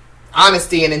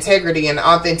 honesty and integrity and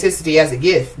authenticity as a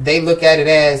gift. They look at it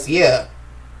as, yeah,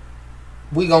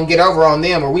 we gonna get over on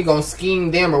them, or we gonna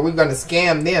scheme them, or we gonna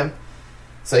scam them.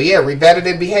 So, yeah,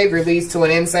 repetitive behavior leads to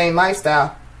an insane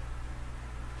lifestyle.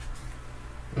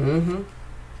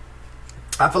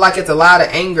 I feel like it's a lot of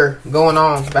anger going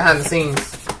on behind the scenes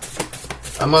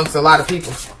amongst a lot of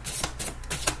people.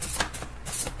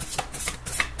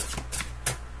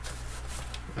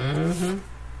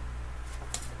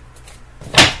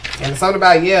 And it's something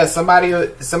about, yeah,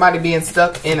 somebody being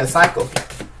stuck in a cycle.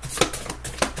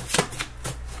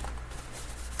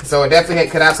 So it definitely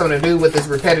could have something to do with this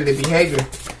repetitive behavior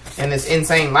and this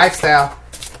insane lifestyle.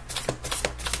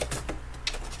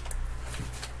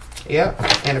 Yeah.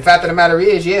 And the fact of the matter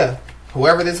is, yeah,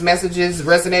 whoever this message is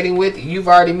resonating with, you've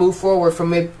already moved forward from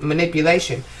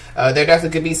manipulation. There definitely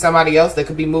could be somebody else that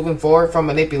could be moving forward from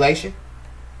manipulation.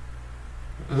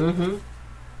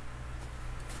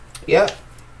 Yep.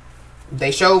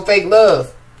 They showed fake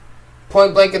love.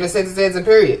 Point blank in the sentence ends and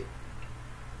period.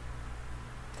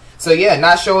 So yeah,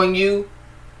 not showing you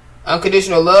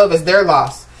unconditional love is their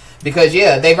loss. Because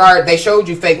yeah, they showed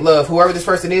you fake love. Whoever this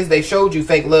person is, they showed you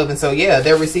fake love. And so yeah,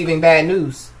 they're receiving bad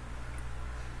news.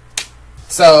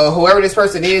 So whoever this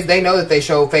person is, they know that they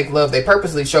showed fake love. They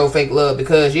purposely showed fake love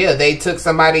because yeah, they took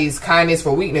somebody's kindness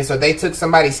for weakness, or they took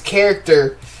somebody's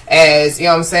character as, you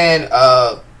know what I'm saying,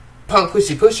 punk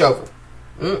pushy pushover.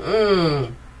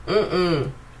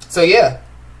 So yeah,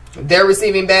 they're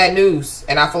receiving bad news.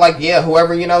 And I feel like, yeah,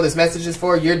 whoever, you know, this message is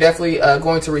for, you're definitely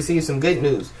going to receive some good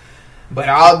news. But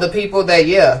all the people that,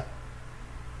 yeah,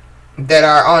 that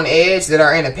are on edge, that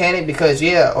are in a panic because,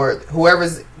 yeah, or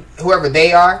whoever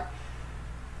they are,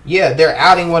 yeah, they're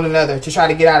outing one another to try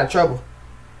to get out of trouble.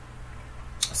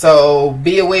 So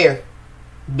be aware,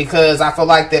 because I feel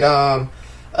like that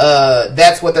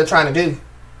that's what they're trying to do.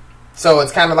 So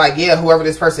it's kind of like, yeah, whoever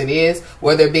this person is,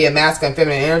 whether it be a masculine,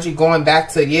 feminine energy, going back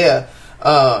to, yeah,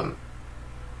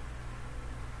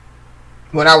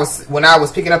 when I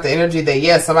was picking up the energy that,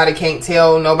 yeah, somebody can't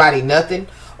tell nobody nothing.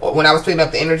 Or when I was picking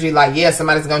up the energy like, yeah,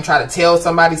 somebody's going to try to tell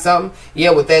somebody something. Yeah,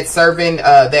 with that serving,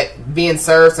 that being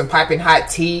served some piping hot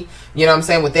tea, you know what I'm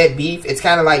saying, with that beef. It's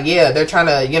kind of like, yeah, they're trying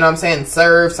to, you know what I'm saying,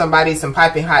 serve somebody some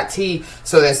piping hot tea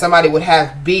so that somebody would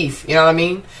have beef. You know what I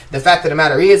mean? The fact of the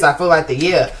matter is, I feel like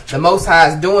the Most High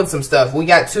is doing some stuff. We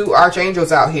got 2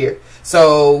 archangels out here.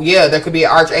 So, yeah, there could be an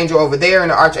archangel over there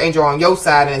and an archangel on your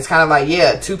side. And it's kind of like,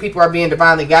 yeah, 2 people are being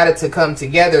divinely guided to come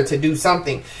together to do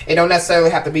something. It don't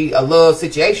necessarily have to be a love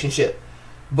situationship.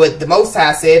 But the Most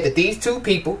High said that these 2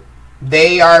 people,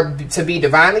 they are to be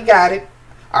divinely guided.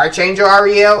 Archangel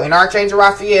Ariel and Archangel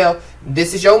Raphael,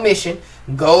 this is your mission.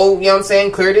 Go, you know what I'm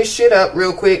saying, clear this shit up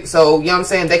real quick so, you know what I'm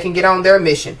saying, they can get on their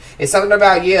mission. It's something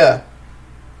about, yeah,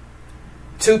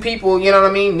 2 people, you know what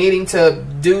I mean, needing to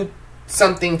do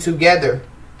something together,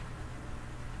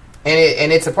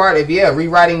 and it's a part of, yeah,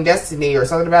 rewriting destiny, or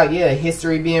something about, yeah,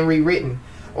 history being rewritten,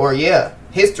 or yeah,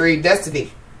 history,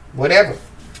 destiny, whatever.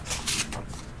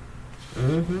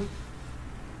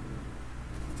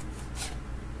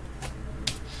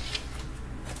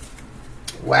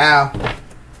 Wow.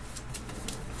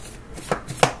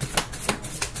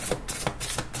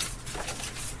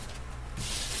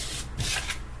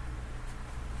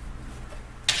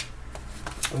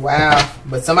 Wow.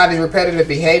 But somebody's repetitive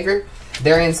behavior,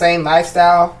 their insane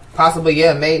lifestyle, possibly,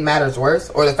 yeah, made matters worse.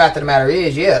 Or the fact of the matter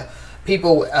is, yeah,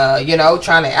 people, you know,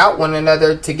 trying to out one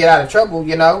another to get out of trouble,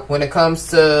 you know, when it comes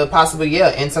to possibly,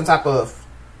 yeah, in some type of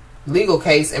legal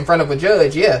case in front of a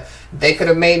judge, yeah, they could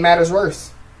have made matters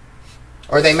worse.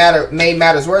 Or they made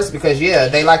matters worse because, yeah,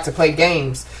 they like to play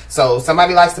games. So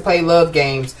somebody likes to play love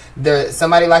games.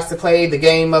 Somebody likes to play the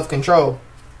game of control.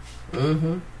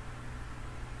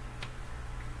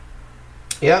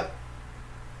 Yep.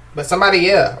 But somebody,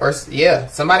 yeah,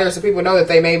 somebody or some people know that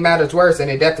they made matters worse, and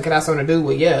it definitely could have something to do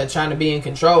with, yeah, trying to be in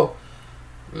control.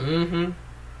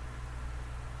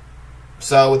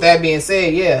 So with that being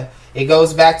said, yeah, it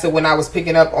goes back to when I was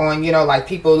picking up on, you know, like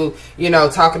people, you know,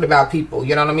 talking about people,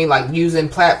 you know what I mean? Like using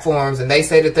platforms, and they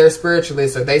say that they're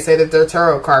spiritualists, or they say that they're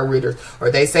tarot card readers,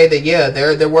 or they say that, yeah,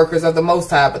 they're workers of the Most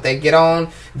High, but they get on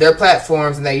their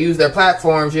platforms and they use their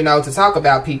platforms, you know, to talk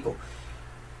about people.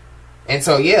 And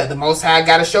so, yeah, the Most High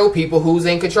got to show people who's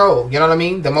in control. You know what I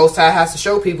mean? The Most High has to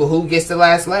show people who gets the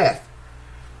last laugh.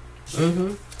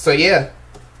 So, yeah,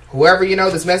 whoever, you know,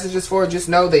 this message is for, just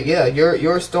know that, yeah,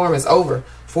 your storm is over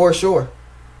for sure.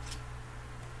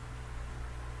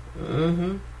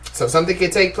 So something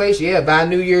could take place, yeah, by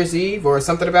New Year's Eve, or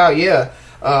something about, yeah.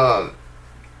 But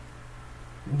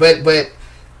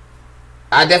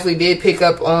I definitely did pick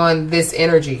up on this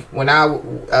energy when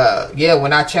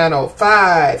when I channeled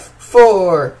 5,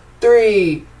 4,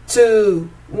 3, 2,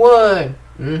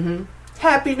 1.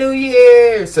 Happy New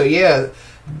Year. So yeah,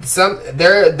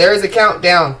 there's a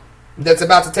countdown that's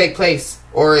about to take place,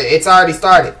 or it's already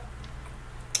started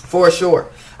for sure.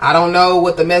 I don't know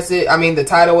what the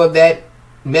title of that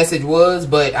message was,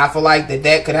 but I feel like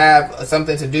that could have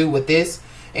something to do with this,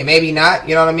 and maybe not,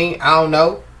 you know what I mean? I don't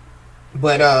know.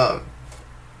 But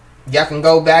y'all can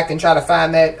go back and try to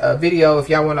find that video if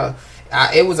y'all want to.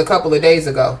 It was a couple of days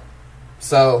ago.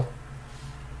 So,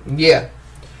 yeah.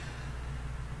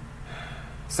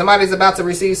 Somebody's about to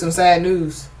receive some sad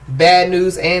news. Bad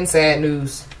news and sad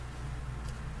news.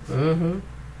 And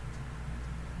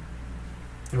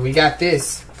we got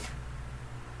this.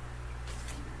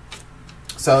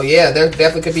 So, yeah, there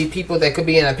definitely could be people that could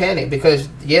be in a panic because,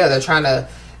 yeah, they're trying to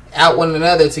out one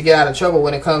another to get out of trouble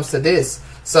when it comes to this.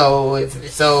 So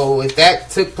if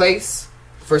that took place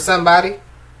for somebody,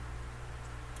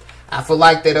 I feel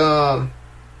like that,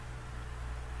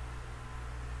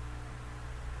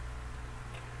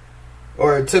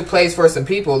 or it took place for some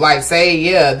people. Like, say,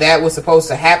 yeah, that was supposed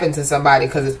to happen to somebody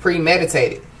because it's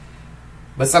premeditated.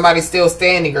 But somebody's still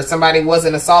standing, or somebody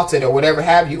wasn't assaulted, or whatever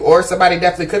have you. Or somebody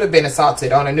definitely could have been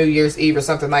assaulted on a New Year's Eve or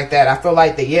something like that. I feel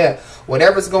like that, yeah,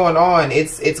 whatever's going on,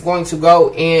 it's going to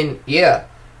go in, yeah,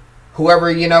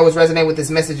 whoever, you know, is resonating with this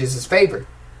message is his favor.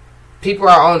 People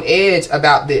are on edge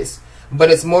about this. But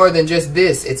it's more than just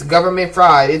this. It's government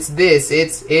fraud. It's this.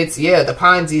 It's yeah, the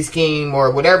Ponzi scheme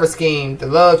or whatever scheme, the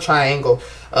love triangle.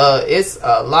 It's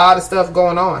a lot of stuff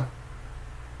going on.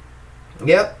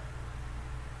 Yep.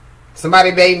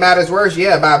 Somebody made matters worse,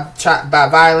 yeah, by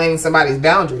violating somebody's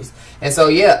boundaries. And so,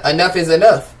 yeah, enough is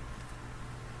enough.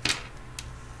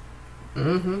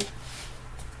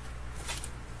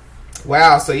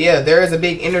 Wow, so yeah, there is a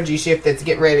big energy shift that's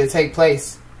getting ready to take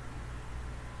place.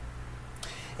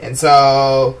 And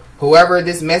so, whoever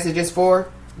this message is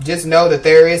for, just know that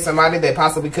there is somebody that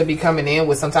possibly could be coming in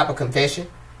with some type of confession.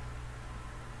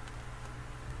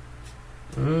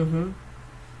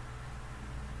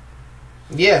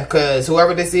 Yeah, because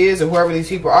whoever this is or whoever these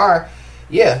people are,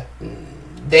 yeah,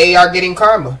 they are getting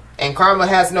karma. And karma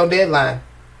has no deadline.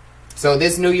 So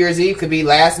this New Year's Eve could be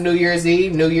last New Year's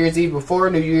Eve, New Year's Eve before,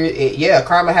 New Year. Yeah,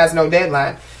 karma has no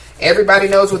deadline. Everybody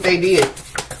knows what they did.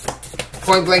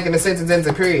 Point blank in the sentence ends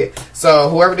a period. So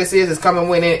whoever this is coming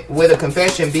with a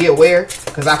confession. Be aware,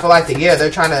 because I feel like that, yeah,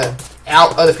 they're trying to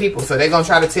out other people. So they're going to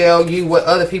try to tell you what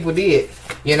other people did,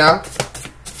 you know?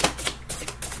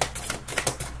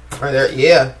 Or they're,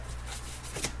 yeah.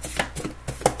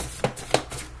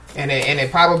 And it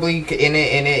probably, and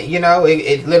it you know,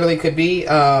 it literally could be, you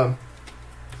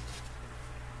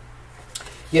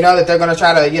know, that they're going to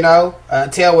try to, you know,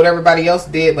 tell what everybody else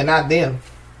did, but not them.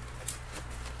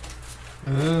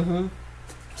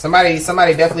 Somebody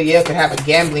definitely, yeah, could have a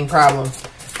gambling problem.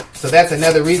 So that's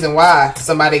another reason why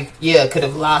somebody, yeah, could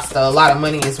have lost a lot of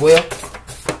money as well.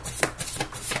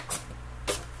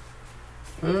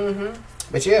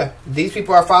 But yeah, these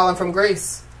people are falling from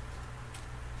grace.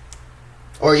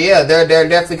 Or yeah, there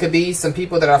definitely could be some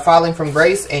people that are falling from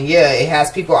grace. And yeah, it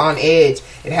has people on edge.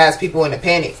 It has people in a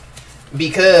panic.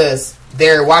 Because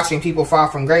they're watching people fall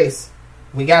from grace.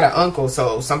 We got an uncle.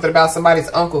 So something about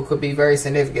somebody's uncle could be very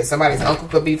significant. Somebody's uncle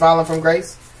could be falling from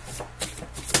grace.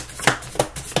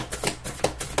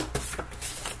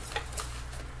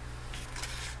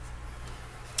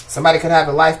 Somebody could have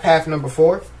a life path number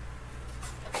 4.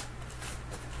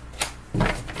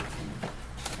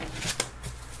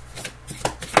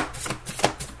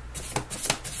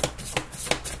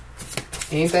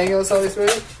 Anything else, Holy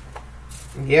Spirit?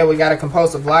 Yeah, we got a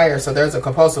compulsive liar. So there's a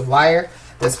compulsive liar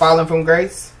that's falling from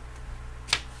grace.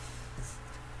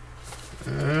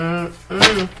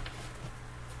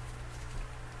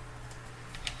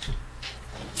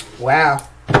 Wow.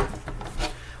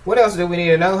 What else do we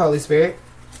need to know, Holy Spirit?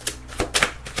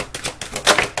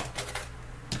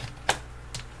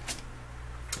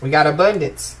 We got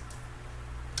abundance.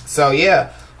 So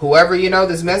yeah, whoever, you know,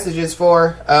 this message is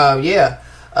for, yeah.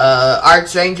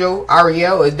 Archangel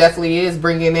Ariel definitely is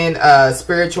bringing in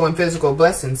spiritual and physical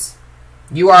blessings.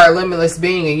 You are a limitless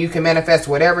being, and you can manifest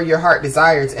whatever your heart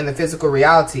desires in the physical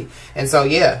reality. And so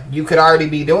yeah, you could already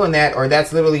be doing that, or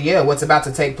that's literally, yeah, what's about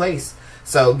to take place.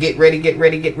 So get ready, get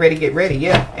ready, get ready, get ready.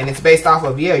 Yeah, and it's based off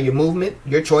of, yeah, your movement,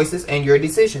 your choices, and your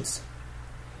decisions.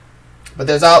 But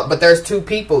there's two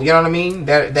people, you know what I mean,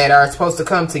 that are supposed to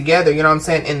come together, you know what I'm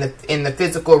saying, in the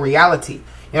physical reality.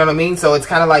 You know what I mean? So it's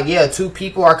kind of like, yeah, two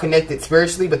people are connected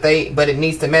spiritually, but it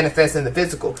needs to manifest in the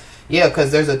physical. Yeah,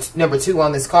 because there's a number 2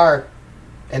 on this card.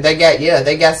 And they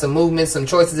got some movements, some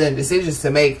choices and decisions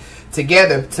to make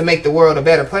together to make the world a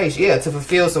better place. Yeah, to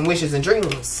fulfill some wishes and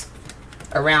dreams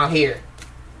around here.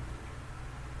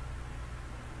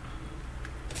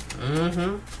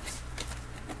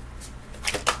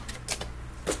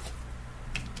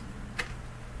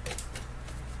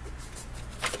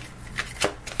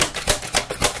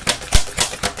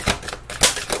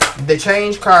 The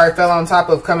change card fell on top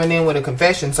of coming in with a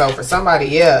confession. So for somebody,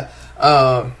 yeah,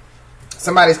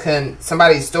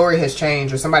 somebody's story has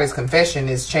changed, or somebody's confession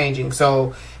is changing.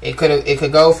 So it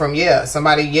could go from, yeah,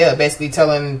 somebody, yeah, basically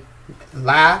telling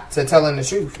lie to telling the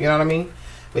truth. You know what I mean?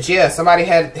 But yeah, somebody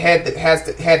had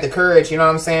the courage, you know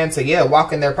what I'm saying, to, yeah,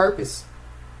 walk in their purpose.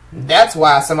 That's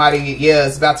why somebody, yeah,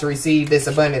 is about to receive this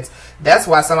abundance. That's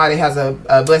why somebody has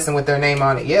a blessing with their name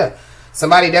on it. Yeah.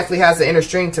 Somebody definitely has the inner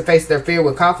strength to face their fear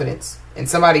with confidence. And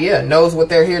somebody, yeah, knows what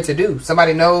they're here to do.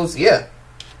 Somebody knows, yeah,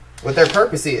 what their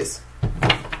purpose is.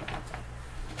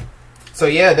 So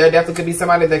yeah, there definitely could be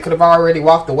somebody that could have already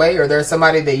walked away, or there's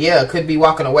somebody that, yeah, could be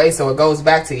walking away. So it goes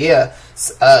back to, yeah,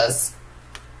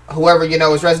 whoever, you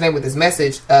know, is resonating with this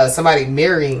message, somebody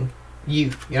mirroring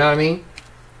you. You know what I mean?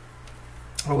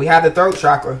 Well, we have the throat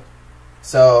chakra.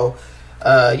 So,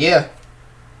 yeah.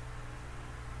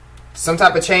 Some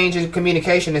type of change in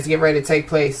communication is getting ready to take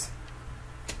place.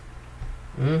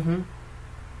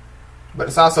 But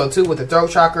it's also, too, with the throat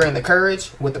chakra and the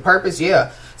courage, with the purpose,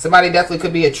 yeah. Somebody definitely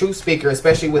could be a truth speaker,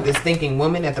 especially with this thinking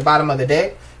woman at the bottom of the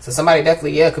deck. So somebody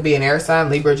definitely, yeah, could be an air sign,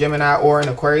 Libra, Gemini, or an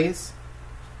Aquarius.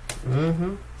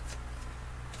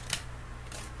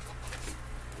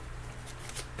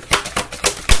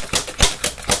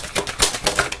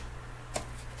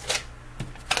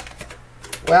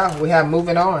 Well, we have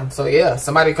moving on. So, yeah,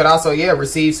 somebody could also, yeah,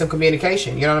 receive some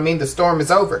communication. You know what I mean? The storm is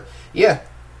over. Yeah.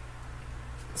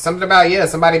 Something about, yeah,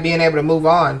 somebody being able to move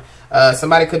on.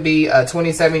 Somebody could be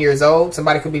 27 years old.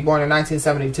 Somebody could be born in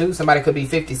 1972. Somebody could be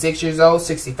 56 years old,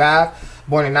 65,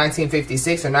 born in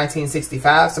 1956 or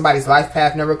 1965. Somebody's life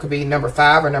path number could be number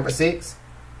 5 or number 6.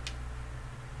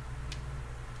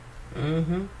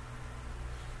 And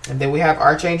then we have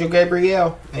Archangel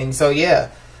Gabriel. And so,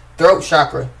 yeah, throat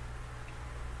chakra.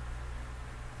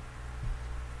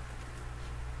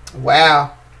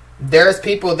 Wow. There's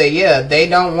people that, yeah, they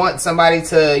don't want somebody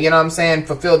to, you know what I'm saying,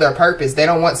 fulfill their purpose. They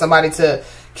don't want somebody to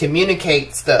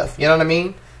communicate stuff. You know what I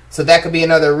mean? So that could be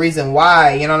another reason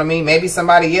why, you know what I mean? Maybe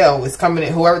somebody, yeah, is coming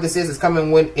in, whoever this is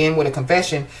coming in with a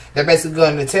confession. They're basically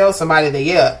going to tell somebody that,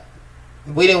 yeah,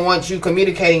 we didn't want you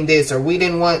communicating this, or we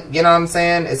didn't want, you know what I'm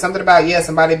saying? It's something about, yeah,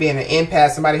 somebody being an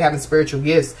empath, somebody having spiritual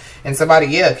gifts, and somebody,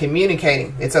 yeah,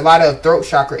 communicating. It's a lot of throat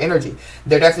chakra energy.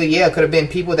 There definitely, yeah, could have been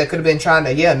people that could have been trying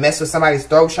to, yeah, mess with somebody's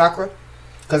throat chakra.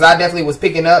 Because I definitely was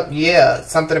picking up, yeah,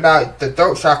 something about the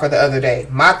throat chakra the other day.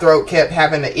 My throat kept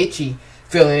having an itchy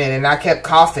feeling in it, and I kept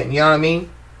coughing, you know what I mean?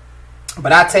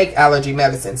 But I take allergy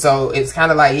medicine, so it's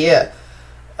kind of like, yeah,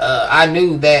 I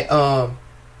knew that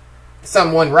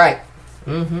something wasn't right.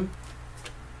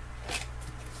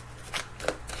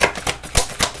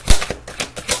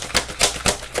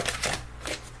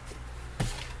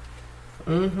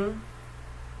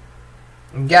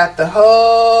 Got the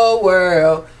whole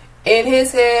world in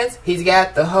his hands. He's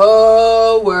got the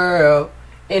whole world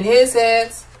in his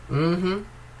hands.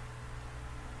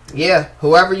 Yeah,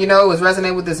 whoever, you know, is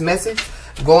resonating with this message,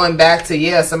 going back to,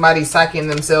 yeah, somebody psyching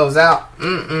themselves out.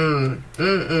 You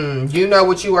know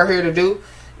what you are here to do.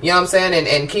 You know what I'm saying?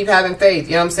 And keep having faith.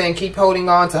 You know what I'm saying? Keep holding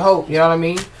on to hope. You know what I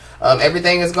mean?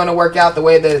 Everything is going to work out the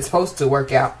way that it's supposed to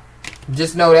work out.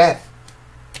 Just know that.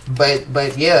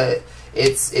 But yeah,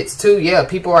 it's too, yeah,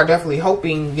 people are definitely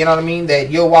hoping, you know what I mean, that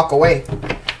you'll walk away.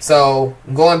 So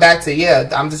going back to, yeah,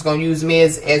 I'm just going to use me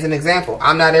as an example.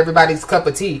 I'm not everybody's cup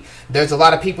of tea. There's a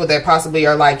lot of people that possibly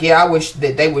are like, yeah, I wish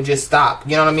that they would just stop.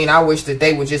 You know what I mean? I wish that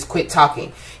they would just quit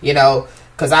talking, you know,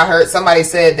 because I heard somebody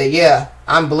said that, yeah,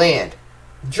 I'm bland.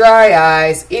 Dry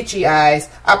eyes, itchy eyes.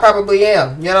 I probably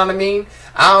am. You know what I mean?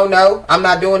 I don't know. I'm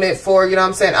not doing it for, you know what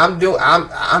I'm saying?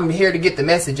 I'm here to get the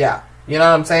message out. You know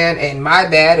what I'm saying? And my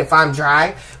bad if I'm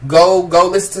dry. Go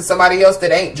listen to somebody else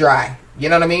that ain't dry. You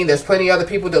know what I mean? There's plenty of other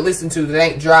people to listen to that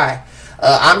ain't dry.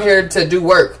 I'm here to do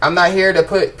work. I'm not here to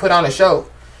put on a show.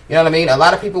 You know what I mean? A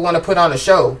lot of people want to put on a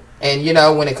show. And, you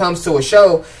know, when it comes to a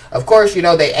show, of course, you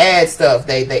know, they add stuff.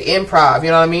 They improv, you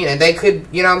know what I mean? And they could,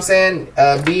 you know what I'm saying,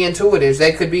 be intuitives.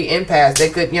 They could be empaths. They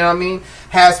could, you know what I mean,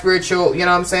 have spiritual, you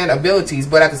know what I'm saying, abilities.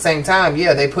 But at the same time,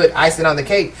 yeah, they put icing on the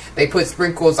cake. They put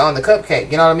sprinkles on the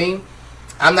cupcake. You know what I mean?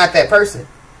 I'm not that person.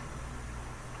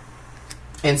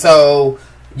 And so,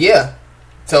 yeah.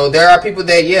 So there are people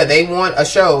that, yeah, they want a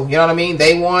show. You know what I mean?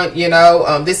 They want, you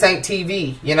know, this ain't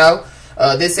TV, you know?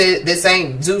 This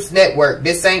ain't Zeus Network.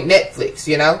 This ain't Netflix,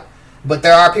 you know. But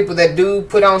there are people that do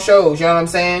put on shows, you know what I'm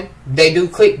saying? They do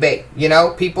clickbait, you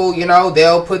know. People, you know,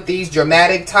 they'll put these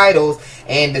dramatic titles,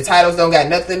 and the titles don't got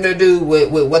nothing to do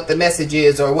with what the message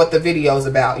is or what the video is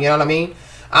about, you know what I mean?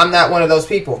 I'm not one of those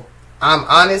people. I'm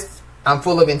honest, I'm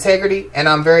full of integrity, and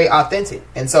I'm very authentic.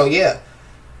 And so, yeah,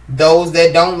 those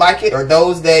that don't like it, or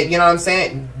those that, you know what I'm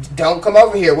saying, don't come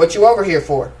over here. What you over here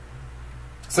for?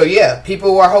 So, yeah,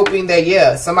 people are hoping that,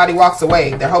 yeah, somebody walks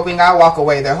away. They're hoping I walk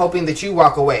away. They're hoping that you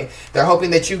walk away. They're hoping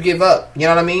that you give up. You know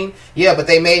what I mean? Yeah, but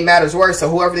they made matters worse. So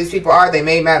whoever these people are, they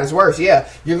made matters worse. Yeah,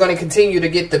 you're going to continue to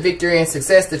get the victory and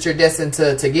success that you're destined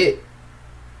to get.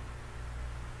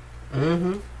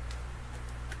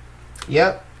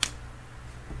 Yep.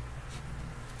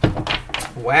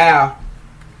 Wow.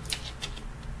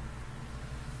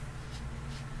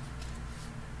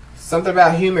 Something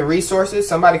about human resources.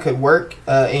 Somebody could work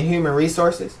in human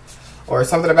resources. Or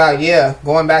something about, yeah,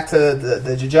 going back to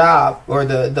the job or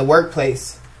the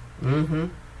workplace.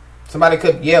 Somebody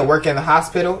could, yeah, work in the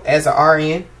hospital as an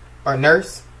RN or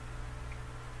nurse.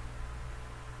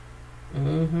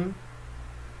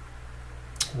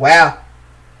 Wow.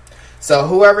 So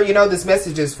whoever, you know, this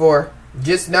message is for,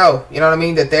 just know, you know what I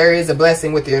mean, that there is a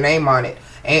blessing with your name on it.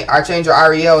 And Archangel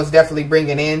Ariel is definitely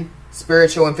bringing in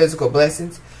spiritual and physical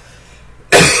blessings.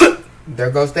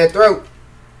 There goes that throat.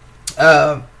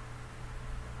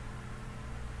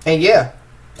 And yeah,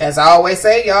 as I always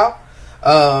say, y'all,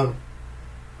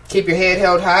 keep your head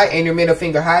held high and your middle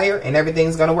finger higher, and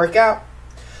everything's going to work out.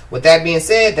 With that being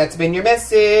said, that's been your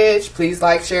message. Please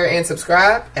like, share, and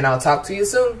subscribe, and I'll talk to you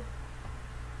soon.